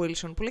Owen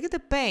Wilson που λέγεται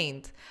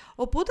Paint.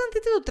 Οπότε αν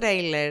δείτε το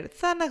trailer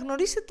θα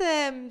αναγνωρίσετε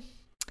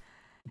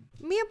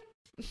μια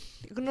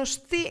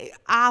γνωστή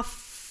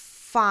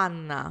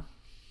αφάνα.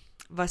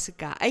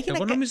 Βασικά.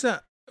 Εγώ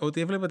νόμιζα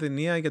ότι έβλεπα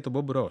ταινία για τον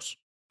Bob Ross.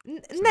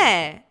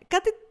 Ναι,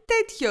 κάτι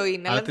τέτοιο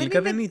είναι. Αλλά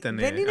τελικά δεν ήταν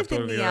αυτό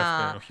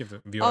ταινία...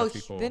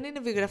 βιογραφικό. Όχι, δεν είναι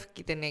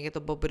βιογραφική ταινία για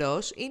τον Bob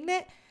Ross. Είναι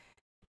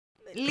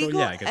λίγο...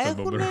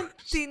 Έχουν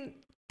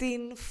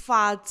την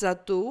φάτσα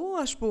του,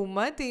 ας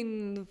πούμε, την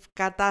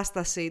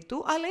κατάστασή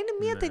του, αλλά είναι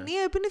μια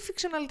ταινία που είναι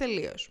fictional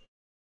τελείως.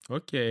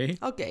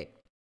 Οκ.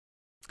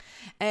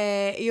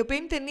 Η οποία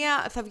είναι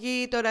ταινία, θα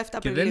βγει τώρα 7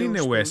 Απριλίου. Και δεν είναι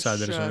Wes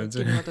Anderson, έτσι.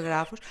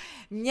 Κινηματογράφους.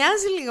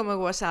 Μοιάζει λίγο με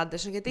Wes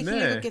Anderson, γιατί έχει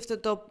λίγο και αυτό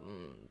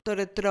το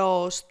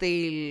ρετρό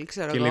στυλ,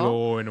 ξέρω και εγώ. Και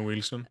λίγο Owen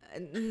Wilson.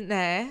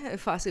 Ναι,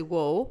 φάση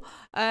wow.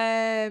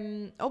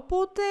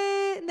 Οπότε,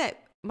 ναι,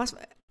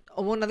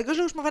 ο μοναδικός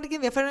λόγος που μου φάνηκε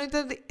ενδιαφέρον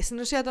ήταν ότι στην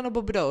ουσία ήταν ο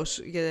Bob Ross.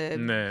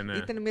 Ναι.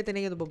 Ήταν μια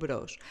ταινία για τον Bob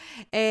Ross.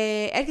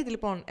 Έρχεται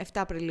λοιπόν 7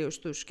 Απριλίου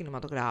στους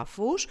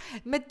κινηματογράφους.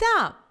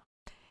 Μετά,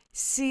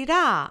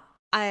 σειρά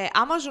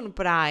Amazon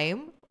Prime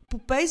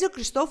που παίζει ο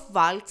Κριστόφ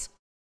Βάλτς.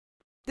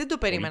 Δεν το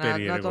περίμενα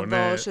να τον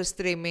δω σε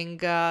streaming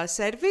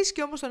service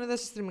και όμως τον είδα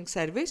σε streaming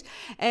service.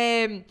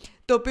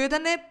 Το οποίο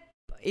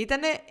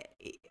ήτανε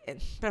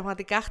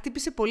πραγματικά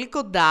χτύπησε πολύ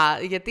κοντά,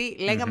 γιατί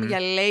λέγαμε για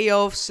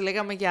layoffs,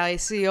 λέγαμε για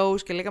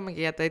SEOs και λέγαμε και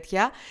για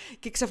τέτοια,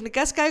 και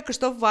ξαφνικά σκάει ο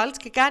Κριστόφ Βάλτς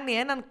και κάνει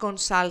έναν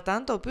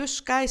consultant, ο οποίος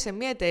σκάει σε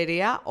μια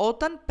εταιρεία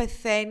όταν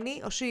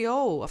πεθαίνει ο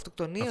CEO,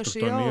 αυτοκτονεί ο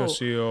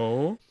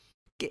CEO.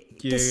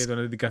 Και τον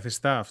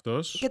αντικαθιστά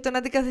αυτός. Και τον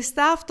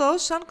αντικαθιστά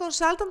αυτός σαν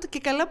consultant και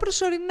καλά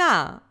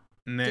προσωρινά.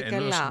 Ναι,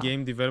 ενός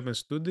game development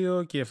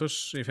studio, και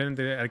αυτός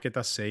φαίνεται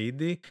αρκετά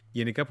shady.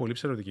 Γενικά πολύ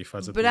ψαρωτική η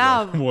φάτσα του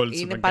Waltz.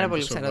 Είναι πάρα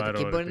πολύ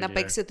ψαρωτική. Μπορεί να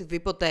παίξει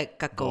οτιδήποτε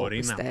κακό, μπορεί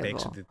πιστεύω. Να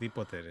παίξει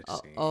οτιδήποτε, ρε,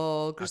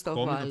 ο Κριστόφ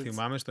Βάλτς. Ακόμη το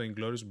θυμάμαι στο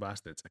Inglourious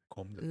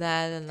Basterds.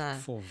 Ναι.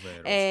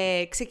 Φοβερό.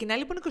 Ξεκινάει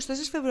λοιπόν 24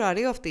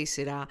 Φεβρουαρίου αυτή η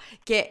σειρά.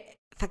 Και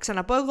θα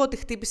ξαναπώ εγώ ότι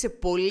χτύπησε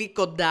πολύ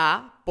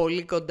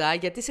κοντά,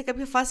 γιατί σε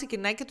κάποια φάση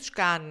κοινάει και τους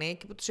κάνει,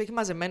 και που τους έχει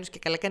μαζεμένους και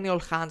καλά κάνει all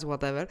hands,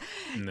 whatever,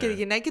 ναι. Και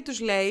γυρνάει και τους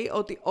λέει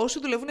ότι όσοι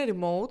δουλεύουν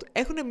remote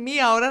έχουν 1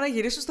 ώρα να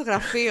γυρίσουν στο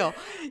γραφείο.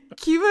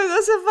 Και είμαι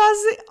εδώ σε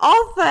φάση,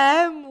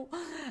 Θεέ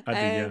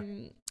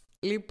μου!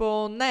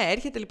 Λοιπόν, ναι,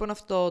 έρχεται λοιπόν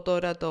αυτό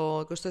τώρα το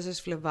 24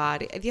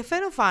 Φλεβάρι.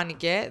 Ενδιαφέρον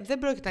φάνηκε, δεν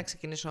πρόκειται να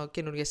ξεκινήσω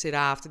καινούργια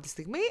σειρά αυτή τη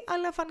στιγμή,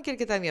 αλλά φάνηκε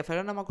αρκετά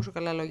ενδιαφέρον. Να μου ακούσω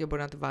καλά λόγια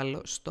μπορεί να τη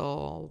βάλω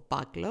στο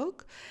backlog.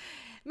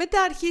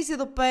 Μετά αρχίζει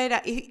εδώ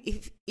πέρα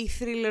η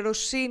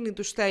θριλεροσύνη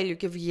του Στέλιου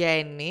και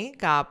βγαίνει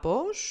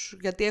κάπως,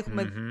 γιατί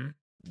έχουμε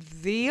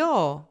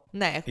 2.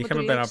 Ναι,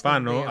 είχαμε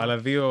παραπάνω,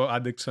 αλλά 2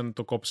 άντεξαν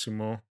το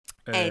κόψιμο.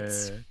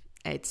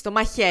 Έτσι, το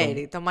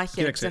μαχαίρι,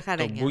 το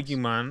ξεχαρένια. Το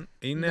Boogeyman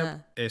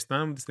είναι,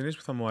 αισθάνομαι τις ταινίες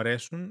που θα μου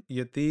αρέσουν,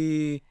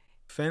 γιατί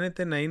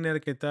φαίνεται να είναι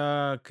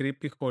αρκετά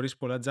creepy, χωρίς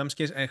πολλά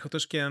jumpscares,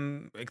 εκτός και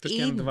αν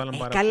δεν βάλαν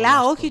πάρα πολλά.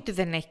 Καλά, όχι ότι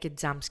δεν έχει και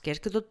jumpscares,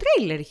 και το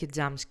trailer είχε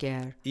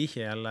jumpscare.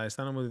 Είχε, αλλά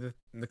αισθάνομαι ότι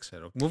δεν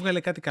ξέρω. Μου έβγαλε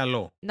κάτι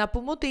καλό. Να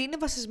πούμε ότι είναι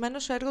βασισμένο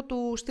σε έργο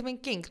του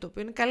Stephen King, το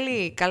οποίο είναι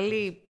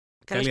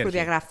καλές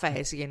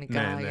προδιαγραφές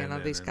γενικά για να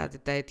δεις κάτι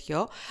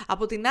τέτοιο.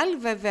 Από την άλλη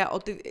βέβαια,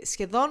 ότι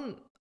σχεδόν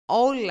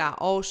όλα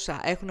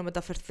όσα έχουν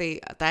μεταφερθεί,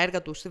 τα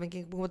έργα του Stephen King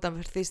που έχουν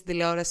μεταφερθεί στην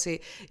τηλεόραση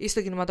ή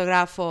στο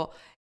κινηματογράφο,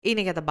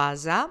 είναι για τα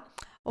μπάζα.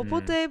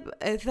 Οπότε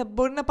θα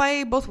μπορεί να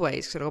πάει both ways,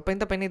 ξέρω εγώ,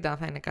 50-50 αν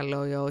θα είναι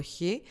καλό ή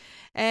όχι.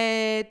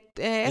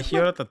 Έχει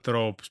όλα τα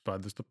tropes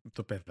πάντως,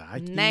 το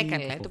παιδάκι. Ναι,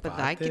 καλά, το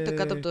παιδάκι, το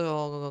κάτω από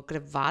το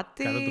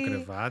κρεβάτι. Κάτω από το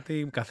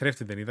κρεβάτι,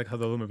 καθρέφτη την είδα και θα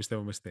το δούμε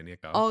πιστεύω μες στην ταινία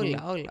κάπου.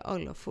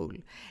 Όλα, full.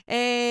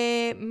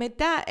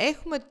 Μετά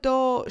έχουμε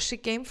το She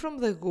Came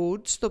From The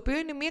Woods, το οποίο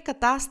είναι μια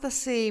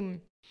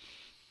κατάσταση,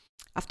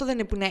 αυτό δεν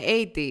είναι που είναι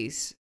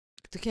 80s.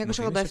 Το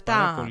 1987.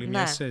 Πάρα πολύ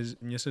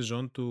μια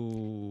σεζόν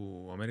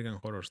του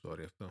American Horror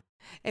Story αυτό.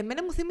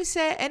 Εμένα μου θύμισε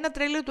ένα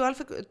τρέιλερ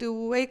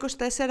του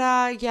A24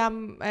 για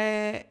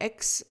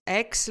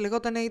X,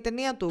 λεγόταν η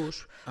ταινία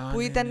τους. Που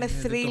ήταν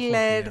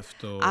thriller,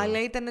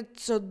 αλλά ήταν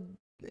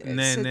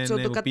σε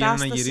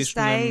τσοντοκατάσταση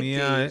στα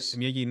 80s.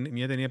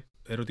 Μια ταινία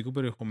ερωτικού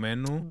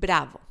περιεχομένου.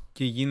 Μπράβο.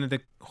 Και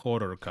γίνεται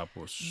horror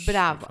κάπως.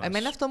 Μπράβο.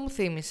 Εμένα αυτό μου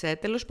θύμισε.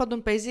 Τέλος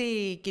πάντων παίζει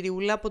η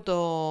κυριούλα από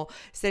το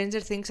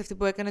Stranger Things, αυτή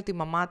που έκανε τη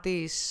μαμά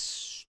της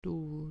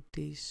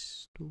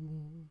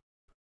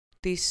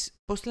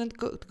πώς τη λένε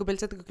την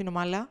κοπελίτσα την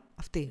κοκκινομάλα,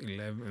 αυτή.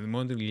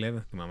 Μόνο την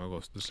Eleven θυμάμαι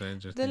εγώ στο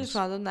Stranger Things. Τέλος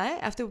πάντων, ναι,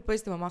 αυτή που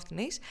παίζει τη μαμά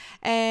αυτής.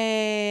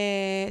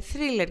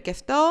 Thriller και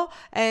αυτό,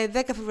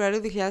 10 Φεβρουαρίου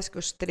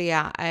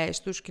 2023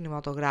 στους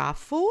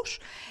κινηματογράφους.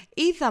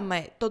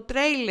 Είδαμε το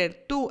τρέιλερ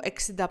του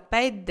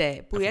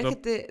 65 που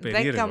έρχεται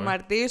 10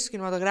 Μαρτίου στους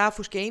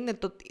κινηματογράφους και είναι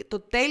το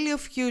τέλειο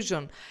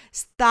fusion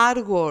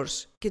Star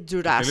Wars και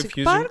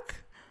Jurassic Park.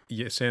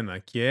 Για σένα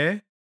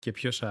και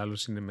ποιος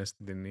άλλος είναι μέσα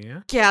στην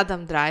ταινία. Και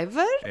Adam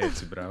Driver.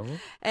 Έτσι, μπράβο.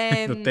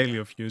 Το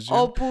τέλειο fusion.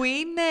 Όπου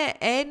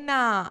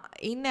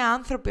είναι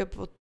άνθρωποι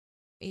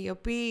οι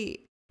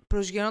οποίοι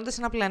προσγειώνονται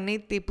σε ένα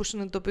πλανήτη που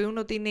συνειδητοποιούν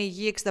ότι είναι η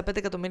Γη 65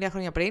 εκατομμύρια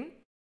χρόνια πριν.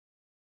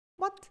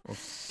 What?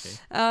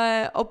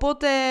 Okay.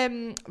 Οπότε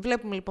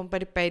βλέπουμε λοιπόν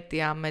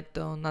περιπέτεια με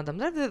τον Adam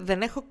Driver.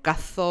 Δεν έχω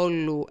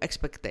καθόλου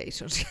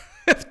expectations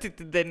για αυτή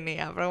την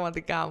ταινία.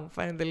 Πραγματικά μου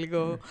φαίνεται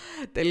λίγο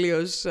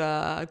τελείως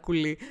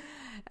κουλή.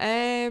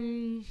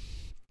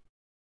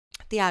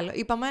 Τι άλλο,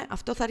 είπαμε,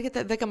 αυτό θα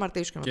έρχεται 10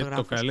 Μαρτίου στους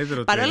κινηματογράφους. Και το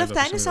καλύτερο παρ' όλα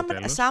αυτά είναι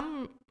Sam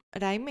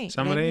Raimi.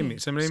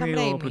 Sam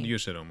Raimi ο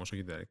producer όμως,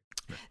 όχι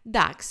direct. Ναι.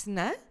 Εντάξει,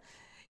 ναι.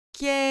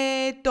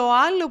 Και το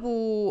άλλο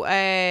που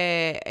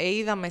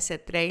είδαμε σε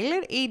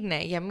τρέιλερ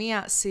είναι για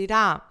μια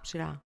σειρά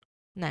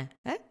Ναι.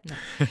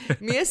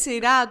 Μία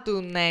σειρά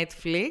του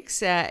Netflix,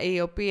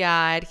 η οποία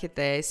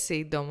έρχεται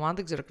σύντομα,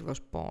 δεν ξέρω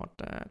ακριβώς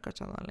πότε,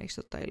 κάτσα να λέει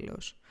στο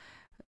τέλος.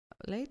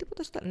 Λέει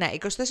τίποτα στο... Ναι,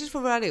 24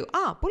 Φεβρουαρίου.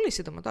 Πολύ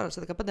σύντομα τώρα,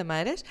 σε 15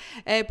 μέρες,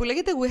 που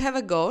λέγεται We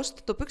Have a Ghost,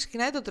 το οποίο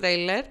ξεκινάει το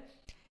τρέιλερ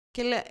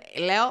και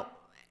λέω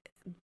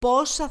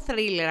πόσα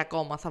θρίλερ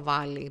ακόμα θα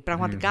βάλει,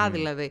 πραγματικά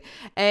δηλαδή.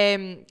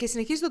 Και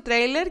συνεχίζει το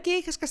τρέιλερ και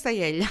είχα σκάσει τα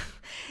γέλια.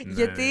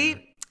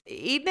 Γιατί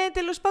είναι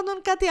τέλος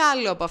πάντων κάτι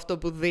άλλο από αυτό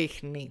που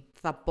δείχνει,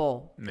 θα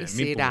πω, η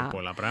σειρά. Μην πούμε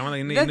πολλά πράγματα.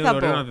 Είναι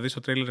ωραίο να δεις το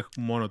τρέιλερ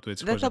μόνο του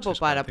έτσι. Δεν θα πω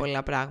πάρα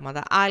πολλά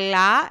πράγματα.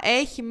 Αλλά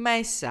έχει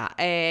μέσα,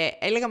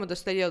 έλεγα με το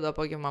Στέλιο το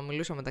απόγευμα,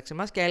 μιλούσα μεταξύ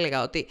μας και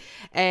έλεγα ότι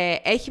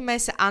έχει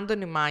μέσα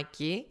Άντονι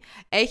Μάκη,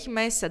 έχει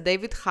μέσα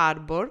David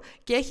Harbour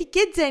και έχει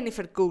και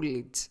Jennifer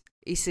Coolidge.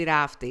 Η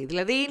σειρά αυτή.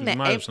 Δηλαδή είναι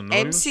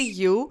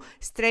MCU,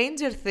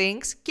 Stranger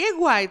Things και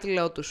White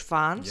Lotus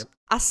fans.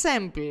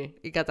 Assemble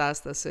η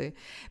κατάσταση.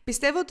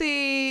 Πιστεύω ότι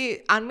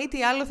αν μη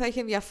τι άλλο θα έχει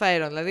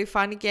ενδιαφέρον. Δηλαδή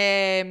φάνηκε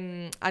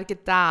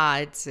αρκετά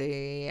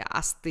έτσι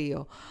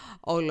αστείο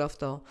όλο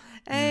αυτό.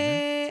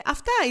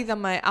 Αυτά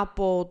είδαμε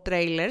από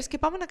trailers και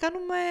πάμε να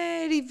κάνουμε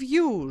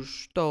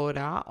reviews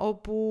τώρα,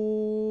 όπου...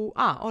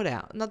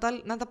 ωραία.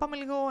 Να τα πάμε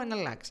λίγο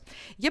εναλλάξει.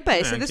 Για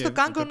πες, είδες το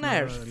Kang on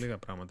Earth. Λίγα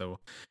πράγματα εγώ.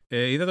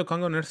 Είδα το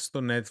Kang on Earth στο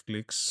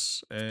Netflix,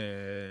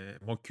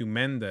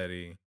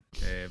 documentary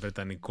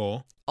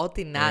βρετανικό.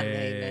 Ό,τι να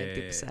είναι είναι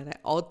τύπησα, ρε.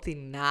 Ό,τι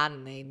να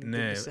είναι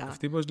τύπησα.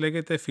 Αυτή πως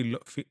λέγεται,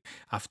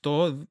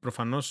 αυτό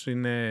προφανώς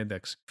είναι,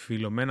 εντάξει,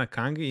 Φιλομένα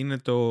Kang είναι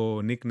το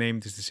nickname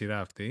της στη σειρά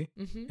αυτή.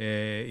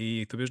 Η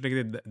ηθοποιός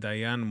λέγεται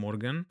Diane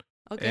Morgan.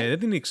 Δεν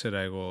την ήξερα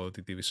εγώ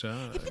τι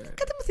τύπησα.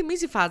 Κάτι μου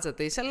θυμίζει η φάτσα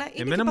της, αλλά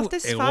είναι και από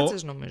αυτές τις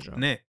φάτσες νομίζω.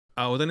 Ναι.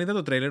 Όταν είδα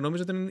το τρέιλερ,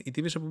 νόμιζα ότι ήταν η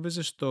τύπησα που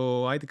παίζει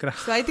στο IT Crowd.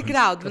 Στο IT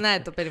Crowd,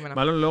 ναι, το περίμενα.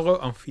 Μάλλον λόγω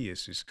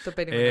αμφίεσης. Το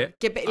περίμενα.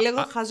 Και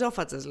λόγω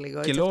χαζόφατσας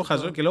λίγο.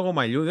 Και λόγω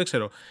μαλλιού, δεν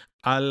ξέρω.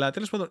 Αλλά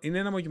τέλος πάντων, είναι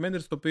ένα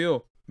documentary το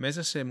οποίο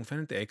μέσα σε, μου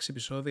φαίνεται, 6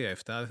 επεισόδια, 7,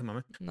 δεν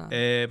θυμάμαι,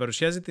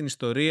 παρουσιάζει την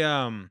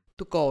ιστορία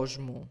του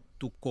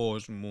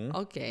κόσμου.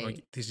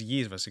 Της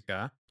γης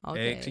βασικά.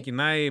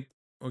 Ξεκινάει,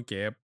 από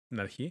την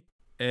αρχή,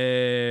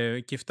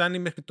 και φτάνει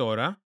μέχρι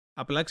τώρα.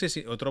 Απλά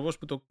ξέρεις, ο τρόπος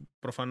που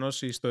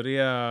προφανώς η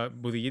ιστορία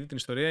που οδηγείται την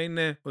ιστορία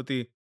είναι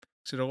ότι,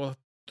 ξέρω εγώ,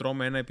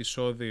 τρώμε ένα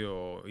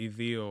επεισόδιο ή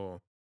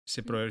δύο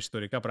σε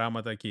προϊστορικά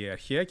πράγματα και η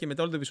αρχαία και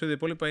μετά όλο το επεισόδιο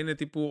υπόλοιπα είναι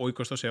τύπου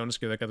ο 20ος αιώνας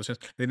και ο 10ος αιώνας.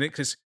 Δηλαδή,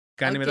 ξέρεις,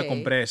 κάνει μετά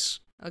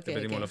κομπρές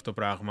όλο αυτό το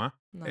πράγμα.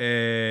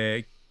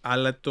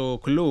 Αλλά το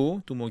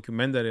κλου του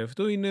documentary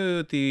αυτού είναι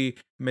ότι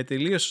με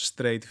τελείως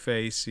straight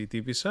face η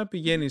τύπισσα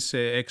πηγαίνει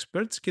σε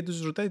experts και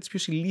τους ρωτάει τις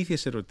πιο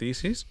ηλίθιες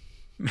ερωτήσεις.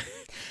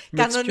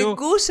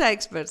 Κανονικούς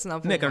experts να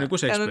πούμε. Ναι,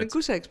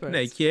 κανονικούς experts.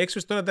 Ναι, και οι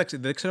experts τώρα, εντάξει,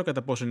 δεν ξέρω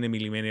κατά πόσο είναι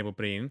μιλημένοι από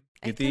πριν.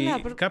 Γιατί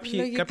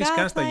κάποιοι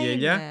σκάνε στα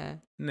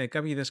γέλια. Ναι,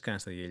 κάποιοι δεν σκάνε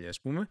στα γέλια,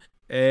 ας πούμε.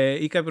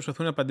 Ή κάποιοι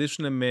προσπαθούν να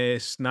απαντήσουν με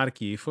snarky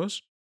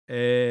ύφος.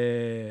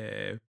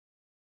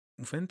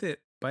 Μου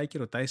φαίνεται πάει και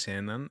ρωτάει σε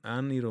έναν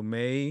αν οι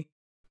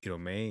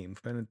Ρωμαίοι, μου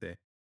φαίνεται,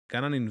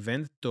 κάναν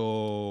invent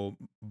το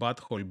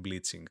butthole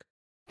bleaching.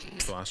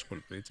 Το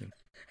asshole bleaching.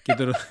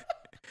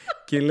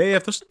 Και λέει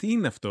αυτός, τι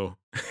είναι αυτό?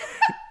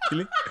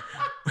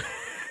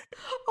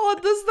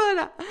 Όντως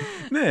τώρα.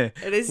 Ναι.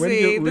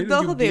 Δεν το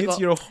έχω δει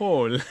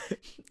εγώ.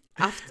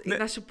 Ναι.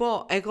 Να σου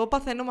πω, εγώ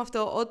παθαίνω με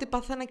αυτό ό,τι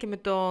παθαίνα και με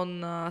τον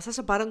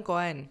Σάσα Μπάρον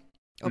Κοέν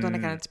όταν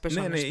έκανε τις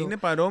περσόνες του. Ναι, είναι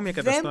παρόμοια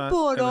κατάσταση. Δεν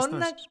μπορώ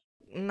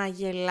να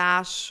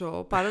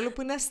γελάσω, παρόλο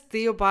που είναι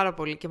αστείο πάρα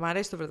πολύ και μου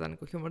αρέσει το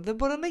βρετανικό χιούμορ. Δεν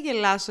μπορώ να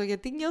γελάσω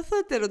γιατί νιώθω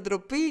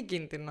ετεροτροπή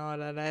εκείνη την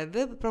ώρα.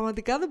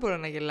 Πραγματικά δεν μπορώ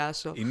να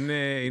γελάσω.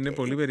 Είναι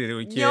πολύ περίεργο.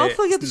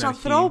 Νιώθω για τους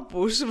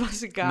ανθρώπους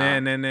βασικά.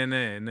 Ναι.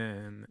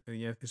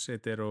 Νιώθεις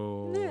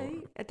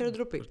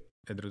ετεροτροπή.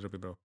 Ετεροτροπή,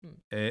 μπράβο.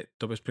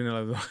 Το πες πριν,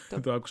 αλλά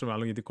το άκουσα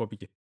μάλλον γιατί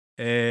κόπηκε.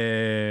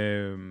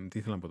 Τι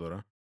ήθελα να πω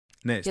τώρα.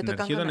 Ναι, στην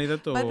αρχή όταν είδα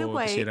τη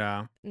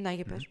σειρά. Να,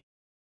 για πες.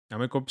 Αν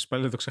με κόψεις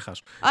πάλι δεν το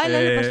ξεχάσω.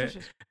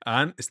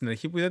 Στην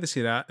αρχή που είδα τη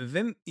σειρά,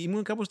 δεν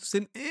ήμουν κάπως του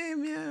στυλ,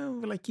 μια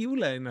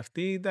βλακιούλα είναι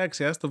αυτή,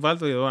 εντάξει, ας το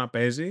βάλω εδώ να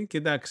παίζει και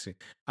εντάξει.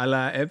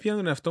 Αλλά έπιανα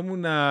τον εαυτό μου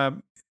να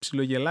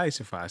ψιλογελάει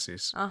σε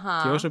φάσεις.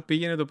 Και όσο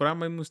πήγαινε το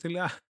πράγμα ήμουν στυλ,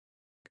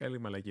 καλή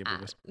μαλακία που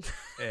είπες.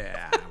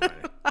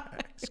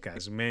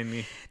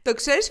 Σκασμένη. Το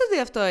ξέρεις ότι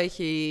αυτό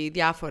έχει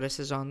διάφορες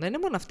σεζόν, δεν είναι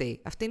μόνο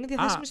αυτή. Αυτή είναι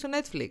διαθέσιμη στο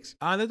Netflix.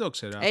 Δεν το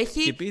ξέρα.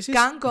 Έχει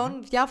Kang on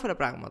διάφορα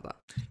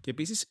πράγματα. Και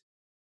επίσης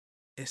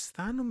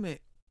αισθάνομαι,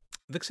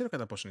 δεν ξέρω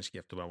κατά πόσο ισχύει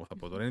αυτό το πράγμα που θα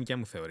πω τώρα, είναι δικιά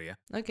μου θεωρία.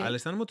 Αλλά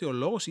αισθάνομαι ότι ο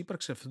λόγος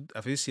ύπαρξης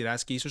αυτή τη σειρά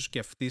και ίσως και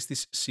αυτή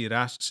τη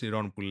σειράς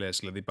σειρών που λες,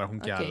 δηλαδή υπάρχουν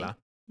και άλλα,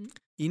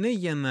 είναι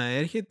για να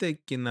έρχεται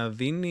και να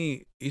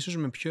δίνει ίσως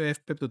με πιο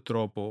εύπεπτο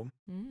τρόπο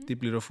την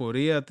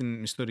πληροφορία,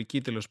 την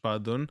ιστορική τέλος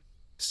πάντων,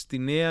 στη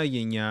νέα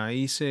γενιά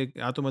ή σε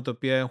άτομα τα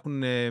οποία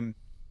έχουν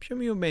πιο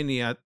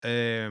μειωμένο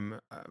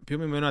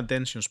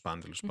attention span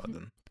τέλος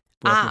πάντων.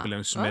 Που έχουμε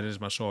πλέον στις μέρες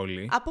μας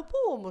όλοι. Από πού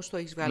όμως το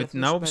έχεις βγάλει με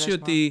την άποψη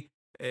ότι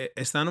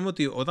αισθάνομαι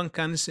ότι όταν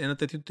κάνεις ένα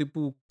τέτοιο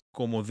τύπου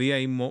κωμωδία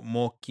ή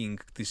mocking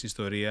της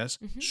ιστορίας,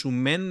 σου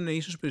μένουν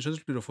ίσως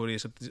περισσότερες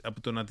πληροφορίες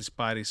από το να τις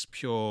πάρεις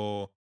πιο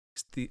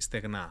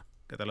στεγνά.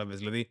 Καταλαβες.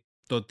 Δηλαδή,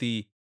 το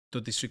ότι το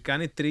ότι σου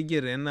κάνει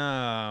trigger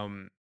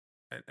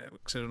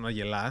ξέρω, να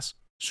γελάς,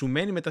 σου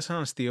μένει μετά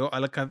σαν αστείο,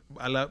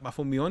 αλλά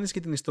αφομοιώνεις και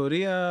την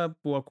ιστορία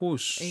που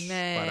ακούς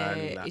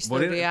παράλληλα.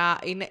 Ιστορία,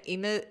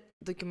 είναι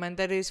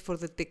documentaries for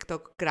the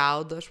TikTok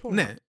crowd, ας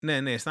πούμε.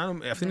 Ναι,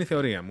 αισθάνομαι, αυτή είναι η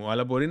θεωρία μου,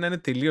 αλλά μπορεί να είναι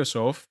τελείως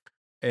off,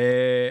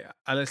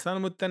 αλλά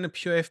αισθάνομαι ότι ήταν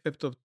πιο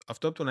εύπεπτο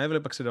αυτό από το να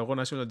έβλεπα, ξέρω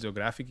εγώ, National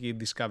Geographic ή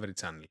Discovery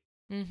Channel.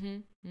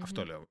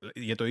 Αυτό λέω.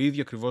 Για το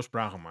ίδιο ακριβώς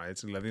πράγμα,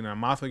 έτσι, δηλαδή να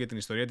μάθω για την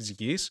ιστορία της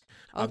γης,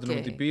 από το να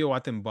μου πει ο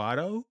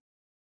Attenborough.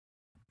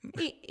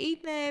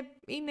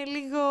 Είναι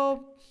λίγο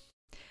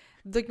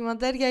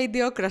ντοκιμαντέρ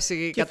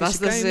ιδιόκραση η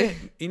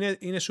κατάσταση.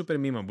 Είναι super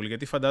memeable,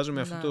 γιατί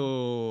φαντάζομαι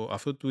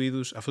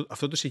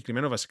αυτό το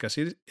συγκεκριμένο βασικά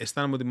series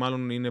αισθάνομαι ότι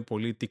μάλλον είναι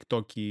πολύ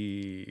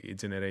TikTok-y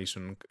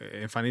generation.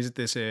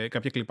 Εμφανίζεται σε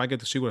κάποια κλιπάκια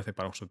του σίγουρα θα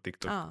υπάρχουν στο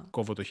TikTok.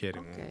 Κόβω το χέρι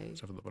μου σε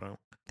αυτό το πράγμα.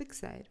 Δεν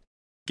ξέρω.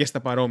 Και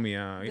στα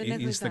παρόμοια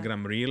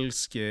Instagram Reels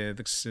και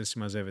δεν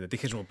συμμαζεύεται. Τι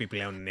χρησιμοποιεί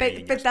πλέον η νέα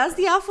γενιά. Πετάς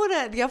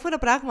διάφορα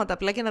πράγματα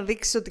απλά για να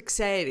δείξεις ότι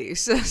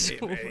ξέρεις.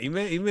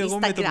 Είμαι εγώ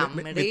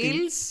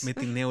με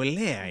την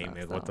νεολαία είμαι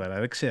εγώ τώρα.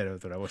 Δεν ξέρω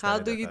τώρα πώς How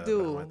do you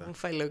do,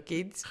 fellow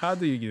kids? How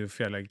do you do,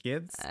 fellow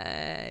kids?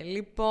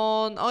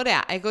 Λοιπόν,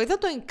 ωραία. Εγώ είδα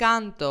το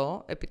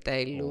Encanto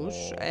επιτέλους,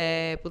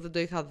 που δεν το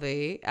είχα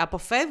δει.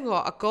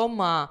 Αποφεύγω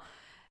ακόμα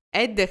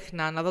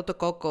έντεχνα να δω το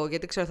Coco,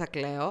 γιατί ξέρω θα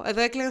κλαίω.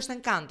 Εδώ έκλαιγα στο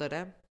Encanto,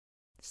 ρε.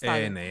 Ναι.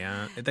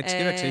 Εντάξει,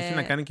 κοίταξε, έχει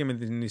να κάνει και με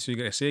την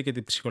συνεργασία και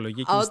την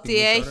ψυχολογία και ό,τι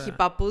έχει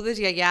παππούδες,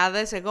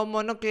 γιαγιάδες, εγώ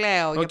μόνο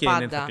κλαίω για πάντα.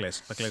 Ναι,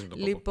 θα κλαις το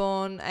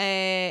Λοιπόν,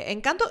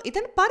 Encanto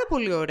ήταν πάρα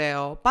πολύ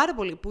ωραίο. Πάρα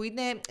πολύ. Που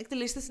είναι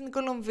εκτελείστε στην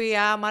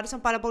Κολομβία. Μ'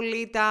 άρεσαν πάρα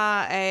πολύ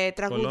τα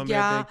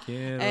τραγούδια.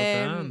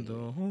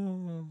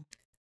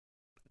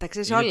 Τα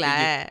ξέρεις όλα,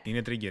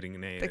 Είναι triggering,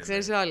 ναι. Τα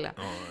ξέρεις όλα.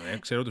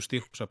 Ξέρω τους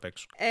στίχους απ'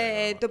 έξω.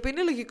 Το οποίο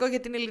είναι λογικό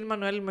γιατί είναι Λιν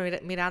Μανουέλ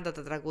Μιράντα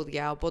τα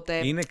τραγούδια,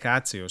 οπότε... Είναι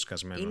κάτσι ο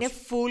σκασμένος. Είναι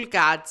full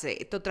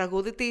κάτσι. Το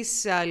τραγούδι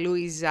της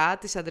Λουίζα,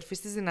 της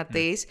αδερφής της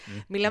Δυνατής,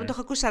 μιλάμε, το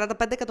έχω ακούσει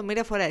 45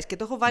 εκατομμύρια φορές και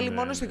το έχω βάλει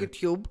μόνο στο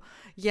YouTube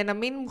για να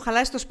μην μου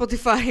χαλάσει το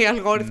Spotify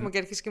αλγόριθμο και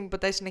αρχίσει και μου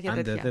πετάει συνέχεια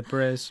τέτοια. Under the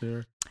pressure.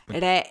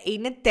 Ρε,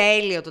 είναι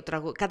τέλειο το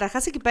τραγούδι.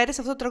 Καταρχάς εκεί πέρα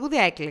σε αυτό το τραγούδι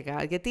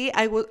έκλαιγα. Γιατί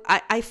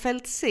I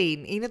felt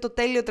seen. Είναι το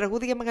τέλειο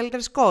τραγούδι για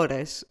μεγαλύτερες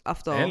κόρες.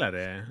 Αυτό. Έλα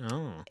ρε.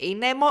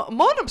 Είναι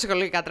μόνο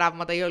ψυχολογικά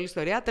τραύματα η όλη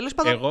ιστορία. Τέλος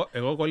πάντων.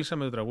 Εγώ κόλλησα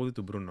με το τραγούδι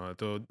του Μπρούνο.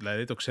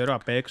 Δηλαδή το ξέρω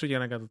απ' έξω για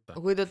να κατωτά.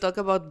 We don't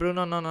talk about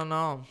Bruno,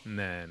 no.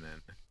 Ναι.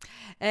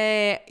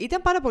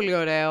 Ήταν πάρα πολύ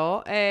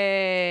ωραίο.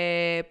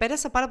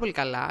 Πέρασα πάρα πολύ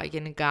καλά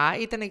γενικά.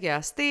 Ήταν και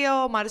αστείο,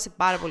 μου άρεσε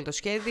πάρα πολύ το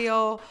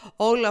σχέδιο.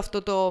 Όλο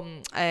αυτό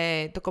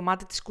το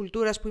κομμάτι της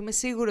κουλτούρας που είμαι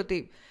σίγουρη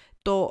ότι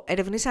το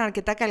ερευνήσαν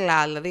αρκετά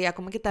καλά. Δηλαδή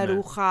ακόμα και τα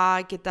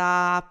ρούχα και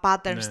τα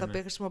patterns τα οποία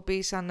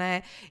χρησιμοποίησαν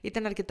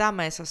ήταν αρκετά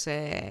μέσα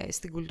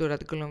στην κουλτούρα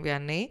την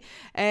Κολομβιανή.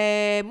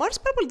 Μου άρεσε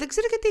πάρα πολύ. Δεν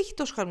ξέρω γιατί έχει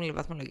τόσο χαμηλή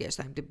βαθμολογία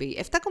στο MDB.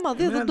 7,2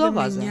 δεν το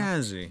έβαζα. Δεν με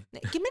νοιάζει.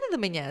 Και εμένα δεν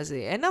με νοιάζει.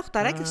 Ένα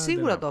 8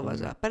 σίγουρα το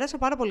έβαζα. Πέρασα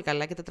πάρα πολύ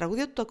καλά και τα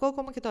τραγούδια του το ακούω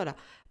ακόμα και τώρα.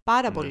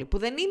 Πάρα πολύ. Που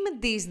δεν είμαι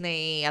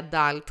Disney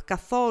adult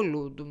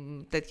καθόλου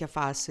τέτοια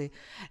φάση.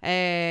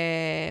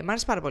 Μ'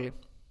 άρεσε πάρα πολύ.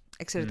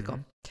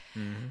 Εξαιρετικό.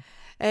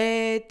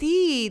 Τι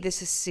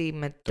είδες εσύ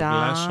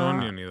μετά? Το Glass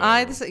Onion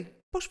είδα.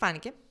 Πώς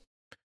φάνηκε?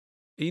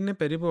 Είναι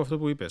περίπου αυτό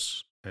που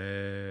είπες.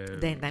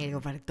 Δεν ήταν λίγο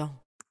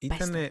βαρετό? Δεν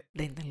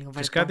ήταν λίγο βαρετό?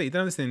 Φυσικά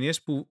ήταν τις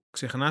ταινίες που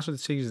ξεχνάς ότι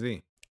τις έχεις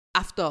δει.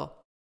 Αυτό.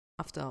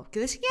 Και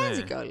δεν σε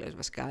νοιάζει κιόλας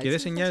βασικά. Και δεν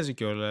σε νοιάζει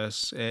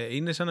κιόλας.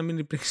 Είναι σαν να μην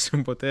υπήρξε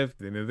ποτέ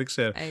αυτή. Δεν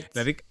ξέρω.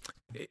 Δηλαδή,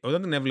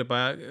 όταν την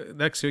έβλεπα,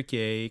 εντάξει,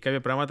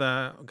 κάποια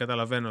πράγματα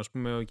καταλαβαίνω. Ας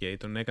πούμε,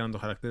 τον έκαναν το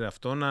χαρακτήρα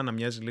αυτό να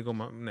μοιάζει λίγο.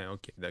 Ναι,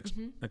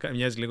 εντάξει. Να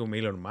μοιάζει λίγο με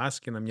Elon Musk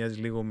και να μοιάζει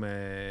λίγο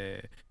με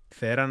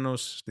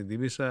Θέρανος στην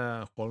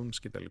Τύπισσα, Holmes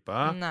κτλ.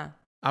 Ναι.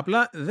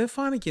 Απλά δεν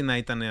φάνηκε να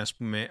ήταν, ας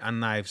πούμε,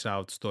 a Knives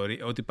Out story.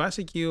 Ότι πας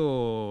εκεί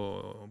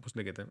πώς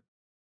λέγεται,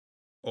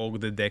 ο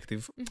detective,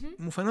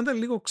 μου φαινόταν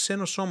λίγο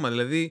ξένο σώμα.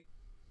 Δηλαδή,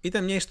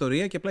 ήταν μια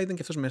ιστορία και απλά ήταν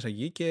και αυτός μέσα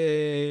εκεί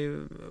και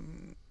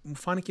μου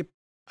φάνηκε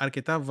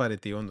αρκετά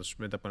βαρετή όντως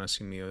μετά από ένα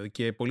σημείο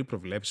και πολύ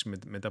προβλέψη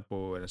μετά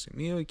από ένα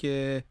σημείο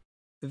και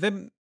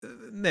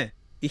ναι,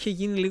 είχε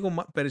γίνει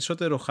λίγο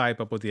περισσότερο hype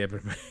από ό,τι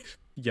έπρεπε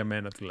για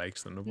μένα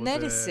τουλάχιστον. Οπότε...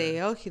 Ναι,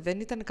 ρε, όχι, δεν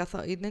ήταν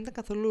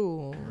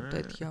καθόλου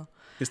τέτοιο.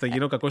 Και στα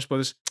γύρω κακός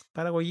υπόδες,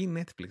 παραγωγή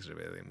Netflix, ρε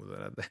παιδί μου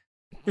τώρα.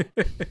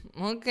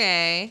 Οκ.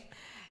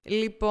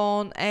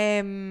 Λοιπόν,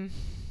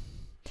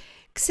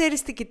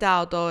 ξέρεις τι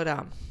κοιτάω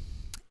τώρα?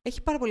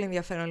 Έχει πάρα πολύ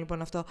ενδιαφέρον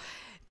λοιπόν αυτό.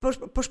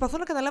 Προσπαθώ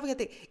να καταλάβω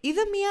γιατί.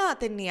 Είδα μια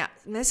ταινία,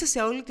 μέσα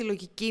σε όλη τη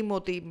λογική μου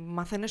ότι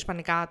μαθαίνω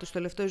ισπανικά τους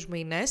τελευταίους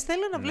μήνες,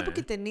 θέλω να βλέπω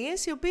και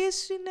ταινίες οι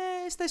οποίες είναι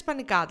στα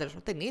ισπανικά.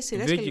 Ταινίες,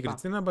 σειρές κλπ. Δίκη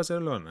Κριστίνα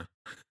Μπαρσελόνα.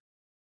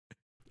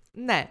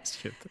 Ναι.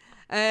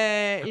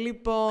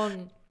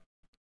 Λοιπόν,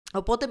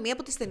 οπότε μία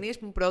από τις ταινίες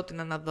που μου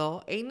πρότεινα να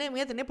δω είναι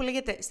μια ταινία που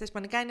λέγεται, στα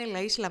ισπανικά είναι La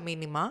Isla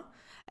Mínima,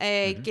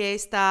 και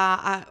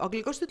ο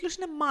αγγλικός τίτλος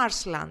είναι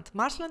Marshland.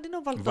 Marshland είναι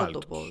ο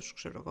βαλτότοπος,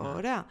 ξέρω εγώ,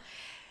 ωραία.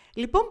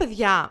 Λοιπόν,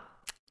 παιδιά,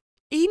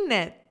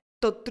 είναι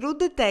το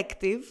True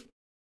Detective,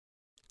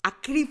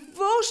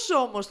 ακριβώς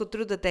όμως το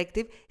True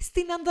Detective,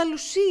 στην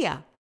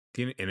Ανδαλουσία.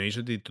 Εννοείς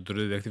ότι το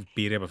True Detective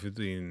πήρε από αυτή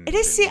την...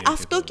 Εσύ,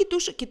 αυτό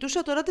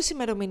κοιτούσα τώρα τις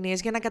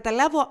ημερομηνίες για να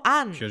καταλάβω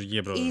αν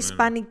η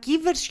ισπανική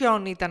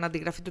version ήταν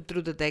αντιγραφή του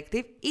True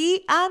Detective ή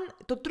αν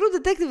το True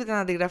Detective ήταν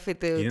αντιγραφή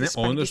της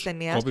ισπανικής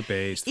ταινίας.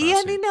 Ή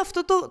αν είναι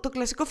αυτό το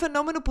κλασικό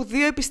φαινόμενο που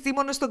δύο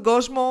επιστήμονες στον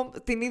κόσμο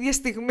την ίδια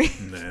στιγμή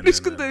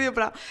βρίσκουν το ίδιο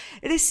πράγμα.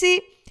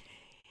 Εσύ,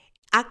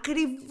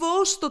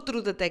 ακριβώς το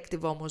True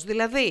Detective όμως.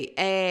 Δηλαδή,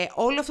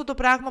 όλο αυτό το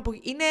πράγμα που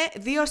είναι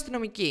δύο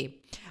αστυνομικοί.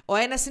 Ο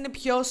ένας είναι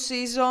πιο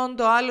seasoned,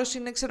 ο άλλος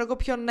είναι, ξέρω εγώ,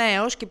 πιο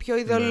νέος και πιο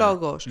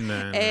ιδεολόγος.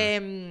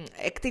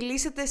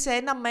 Εκτιλήσεται σε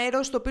ένα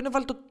μέρος το οποίο είναι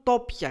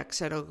βαλτοτόπια,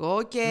 ξέρω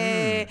εγώ,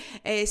 και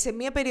σε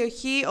μια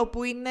περιοχή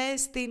όπου είναι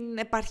στην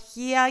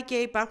επαρχία και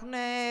υπάρχουν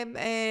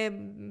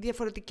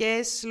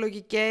διαφορετικές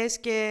λογικές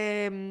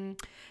και,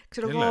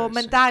 ξέρω εγώ,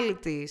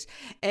 mentalities.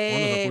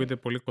 Μόνο θα ακούγεται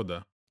πολύ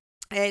κοντά.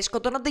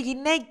 Σκοτώνονται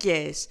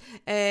γυναίκες,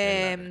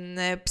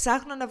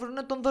 ψάχνουν να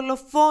βρουν τον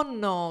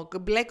δολοφόνο,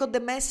 μπλέκονται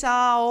μέσα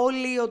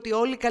όλοι, ότι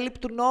όλοι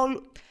καλύπτουν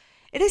όλους.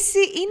 Ρε εσύ,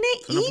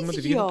 είναι ίδιο. Ότι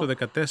βγήκε το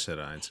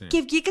 14, έτσι.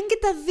 Και βγήκαν και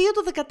τα δύο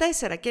το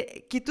 14.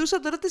 Και κοιτούσα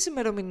τώρα τις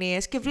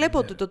ημερομηνίες και βλέπω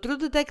ότι το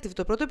True Detective,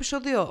 το πρώτο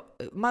επεισόδιο,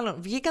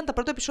 μάλλον βγήκαν τα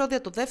πρώτα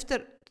επεισόδια το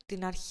δεύτερο,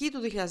 την αρχή του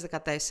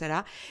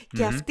 2014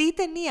 και αυτή η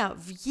ταινία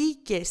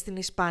βγήκε στην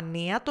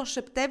Ισπανία τον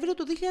Σεπτέμβριο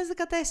του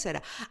 2014.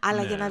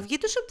 Αλλά για να βγει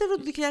το Σεπτέμβριο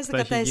του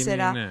 2014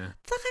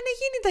 θα είχαν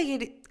γίνει τα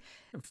γυρίσματα.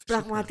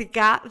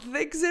 Πραγματικά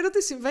δεν ξέρω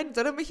τι συμβαίνει.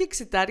 Τώρα με έχει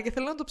εξητάρει και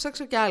θέλω να το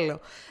ψάξω κι άλλο.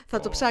 Θα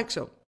το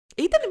ψάξω.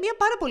 Ήταν μια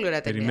πάρα πολύ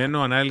ωραία ταινία.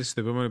 Περιμένω ανάλυση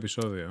στο επόμενο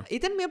επεισόδιο.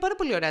 Ήταν μια πάρα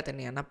πολύ ωραία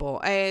ταινία, να πω.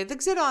 Δεν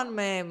ξέρω αν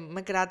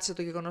με κράτησε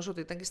το γεγονός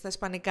ότι ήταν και στα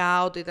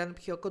ισπανικά, ότι ήταν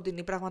πιο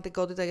κοντινή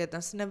πραγματικότητα γιατί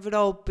ήταν στην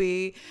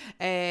Ευρώπη.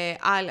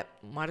 Αλλά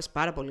μου άρεσε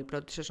πάρα πολύ η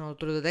πρώτη σεζόν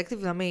του True Detective,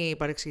 να μην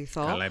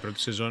παρεξηγηθώ. Καλά, η πρώτη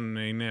σεζόν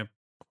είναι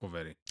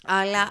φοβερή.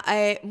 Αλλά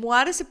μου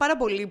άρεσε πάρα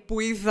πολύ που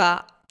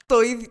είδα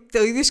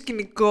το ίδιο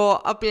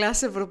σκηνικό, απλά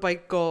σε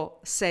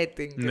ευρωπαϊκό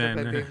setting,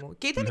 παιδί μου.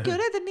 Και ήταν και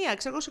ωραία ταινία,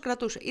 ξέρω εγώ, σε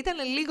κρατούσε. Ήταν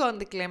λίγο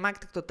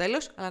anticlimactic το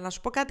τέλος, αλλά να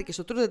σου πω κάτι, και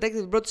στο True Detective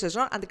την πρώτη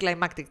σεζόν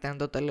anticlimactic ήταν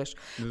το τέλος.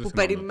 Που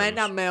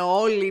περιμέναμε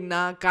όλοι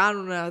να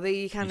κάνουν, δηλαδή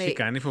είχε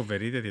κάνει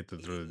φοβερή τέτοια το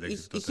True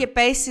Detective τότε. Είχε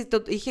πέσει,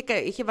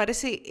 είχε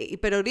βαρέσει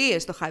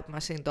υπερορίες το hype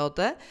machine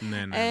τότε.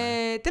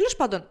 Τέλος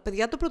πάντων,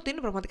 παιδιά, το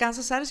προτείνω πραγματικά. Αν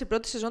σας άρεσε η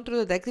πρώτη σεζόν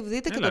True Detective,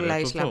 δείτε και το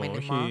La Isla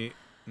μήνυμα.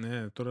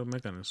 Ναι, τώρα με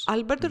έκανες.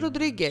 Αλμπέρτο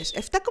Ροντρίγκες. 7,2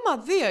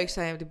 έχει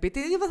στα IMDb.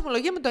 Την ίδια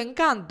βαθμολογία με το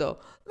Encanto.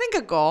 Δεν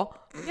είναι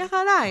κακό. Μια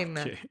χαρά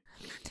είναι.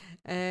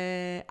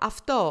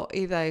 Αυτό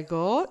είδα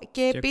εγώ.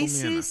 Και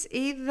επίσης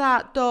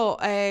είδα το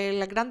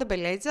La Grande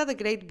Bellezza,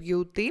 The Great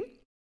Beauty.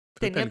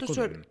 Ταινία του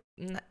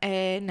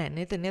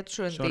ναι, ταινία του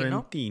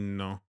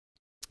Σορεντίνο.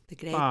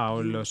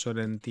 Πάολο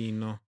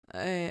Σορεντίνο.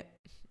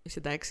 Είσαι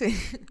εντάξει.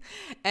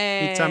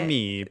 It's a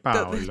me,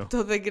 Πάολο.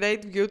 Το The Great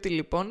Beauty,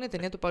 λοιπόν, είναι η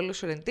ταινία του Πάολο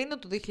Σορεντίνο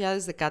του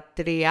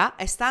 2013.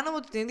 Αισθάνομαι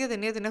ότι την ίδια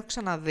ταινία την έχω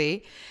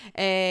ξαναδεί.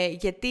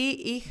 Γιατί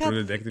είχα.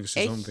 True Detective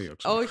Season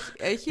 2.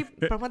 Όχι,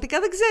 πραγματικά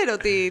δεν ξέρω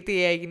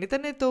τι έγινε.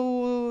 Ήταν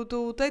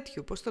του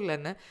τέτοιου, πώς το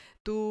λένε,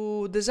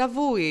 του Déjà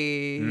Vu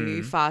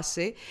η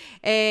φάση.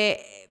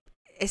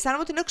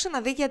 Αισθάνομαι ότι την έχω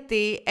ξαναδεί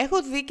γιατί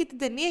έχω δει και την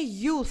ταινία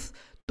Youth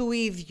του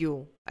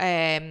ίδιου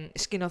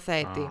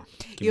σκηνοθέτη,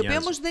 η οποία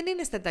όμως δεν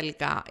είναι στα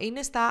ιταλικά,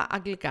 είναι στα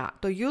αγγλικά.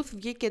 Το Youth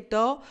βγήκε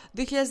το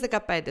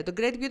 2015, το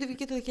Great Beauty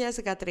βγήκε το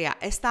 2013.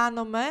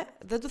 Αισθάνομαι,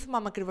 δεν το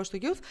θυμάμαι ακριβώς το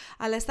Youth,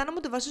 αλλά αισθάνομαι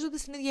ότι βασίζονται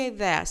στην ίδια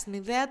ιδέα, στην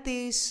ιδέα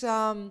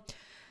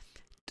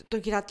των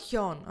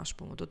γυρατιών, ας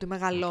πούμε, το ότι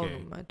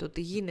μεγαλώνουμε, το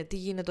τι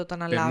γίνεται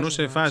όταν αλλάζουμε.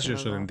 Περνούσε φάση ο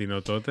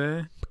Σορεντίνο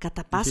τότε.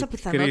 Κατά πάσα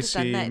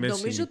πιθανότητα, ναι.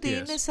 Νομίζω ότι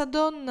είναι σαν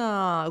τον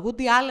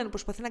Woody Allen που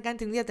προσπαθεί να κάνει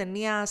την ίδια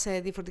ταινία σε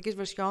διαφορετικές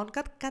version.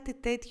 Κάτι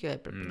τέτοιο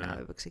έπρεπε να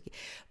έπαιξε εκεί.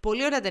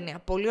 Πολύ ωραία ταινία,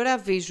 πολύ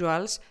ωραία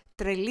visuals,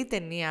 τρελή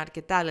ταινία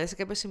αρκετά, αλλά σε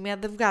κάποια σημεία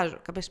δεν βγάζω.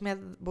 Κάποια σημεία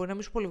μπορεί να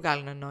μην σου πολύ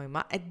βγάλουν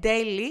νόημα. Εν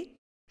τέλει,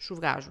 σου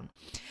βγάζουν.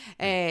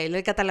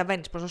 Δηλαδή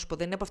καταλαβαίνεις, πώς να σου πω,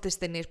 δεν είναι από αυτές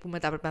τις ταινίες που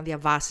μετά πρέπει να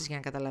διαβάσεις για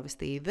να καταλάβεις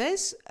τι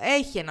είδες.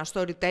 Έχει ένα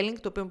storytelling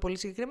το οποίο είναι πολύ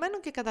συγκεκριμένο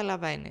και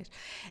καταλαβαίνεις.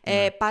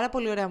 Πάρα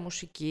πολύ ωραία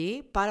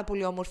μουσική, πάρα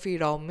πολύ όμορφη η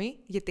Ρώμη,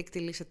 γιατί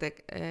εκτελήσεται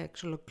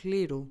εξ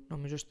ολοκλήρου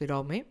νομίζω στη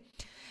Ρώμη.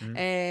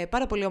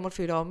 Πάρα πολύ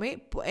όμορφη η Ρώμη,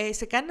 που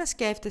σε κάνει να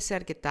σκέφτεσαι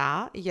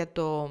αρκετά για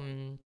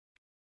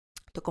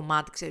το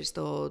κομμάτι, ξέρεις,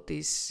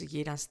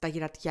 τα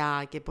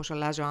γυρατιά και πώς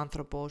αλλάζει ο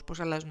άνθρωπος, πώς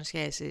αλλάζουν οι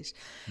σχέσεις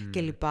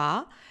κλπ.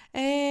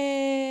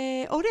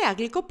 Ωραία,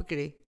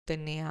 γλυκόπικρη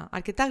ταινία.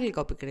 Αρκετά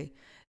γλυκόπικρη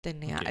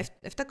ταινία.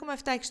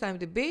 7,7 έχει στο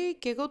IMDb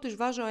και εγώ της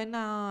βάζω ένα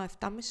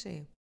 7,5.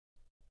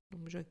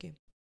 Νομίζω εκεί.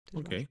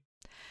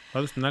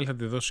 Πάντως την άλλη θα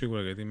τη δω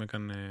σίγουρα γιατί με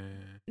έκανε...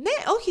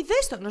 Ναι, όχι,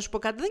 δες το. Να σου πω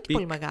κάτι, δεν είναι και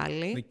πολύ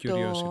μεγάλη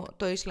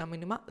το Isla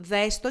μήνυμα.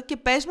 Δες το και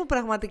πες μου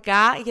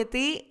πραγματικά, γιατί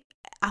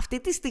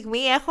αυτή τη στιγμή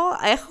έχω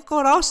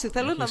κορώσει.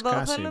 Θέλω να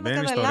δω, θέλω να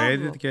καταλάβω. Μπαίνεις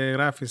στο Reddit και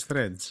γράφεις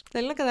threads.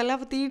 Θέλω να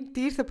καταλάβω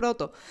τι ήρθε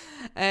πρώτο.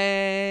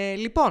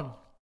 Λοιπόν,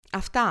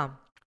 αυτά.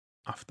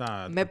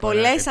 Αυτά με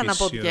πολλές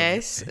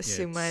αναποδιές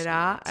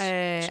σήμερα.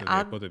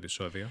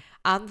 Επεισόδιο.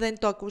 Αν δεν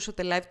το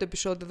ακούσατε live το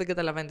επεισόδιο δεν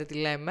καταλαβαίνετε τι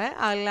λέμε,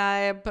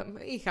 αλλά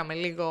είχαμε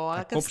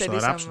λίγο...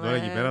 Τώρα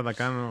εκεί πέρα θα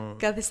κάνω...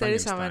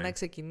 Καθυστερήσαμε να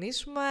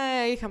ξεκινήσουμε,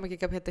 είχαμε και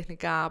κάποια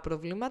τεχνικά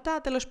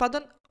προβλήματα. Τέλος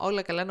πάντων,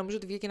 όλα καλά. Νομίζω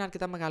ότι βγήκε ένα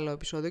αρκετά μεγάλο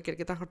επεισόδιο και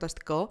αρκετά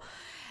χορταστικό.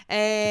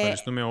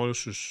 Ευχαριστούμε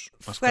όλους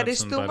μας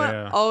κράτησαν παρέα.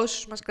 Ευχαριστούμε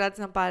όσους μας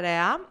κράτησαν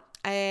παρέα.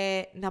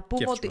 Να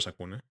πούμε ότι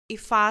η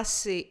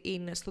φάση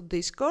είναι στο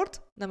Discord,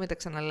 να μην τα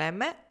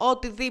ξαναλέμε.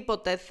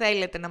 Οτιδήποτε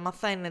θέλετε να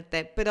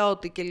μαθαίνετε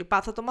πρώτοι και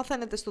λοιπά, θα το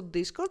μαθαίνετε στο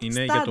Discord.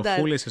 Είναι standard. Για το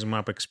full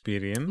map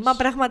experience. Μα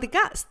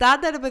πραγματικά,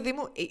 στάνταρ, παιδί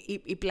μου,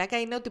 η πλάκα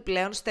είναι ότι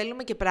πλέον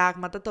στέλνουμε και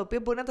πράγματα τα οποία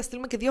μπορεί να τα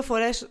στείλουμε και 2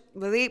 φορές.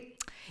 Δηλαδή,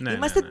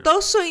 είμαστε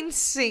τόσο in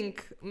sync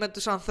με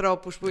τους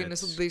ανθρώπους που είναι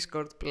στο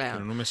Discord πλέον.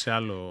 Περνούμε σε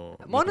άλλο...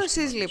 Μόνο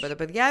εσείς λείπετε,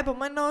 παιδιά.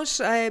 Επομένως,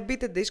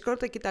 μπείτε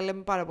Discord, εκεί τα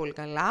λέμε πάρα πολύ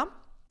καλά.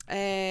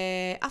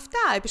 Αυτά,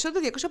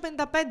 επεισόδιο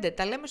 255.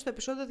 Τα λέμε στο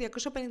επεισόδιο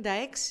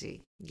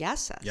 256. Γεια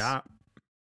σας.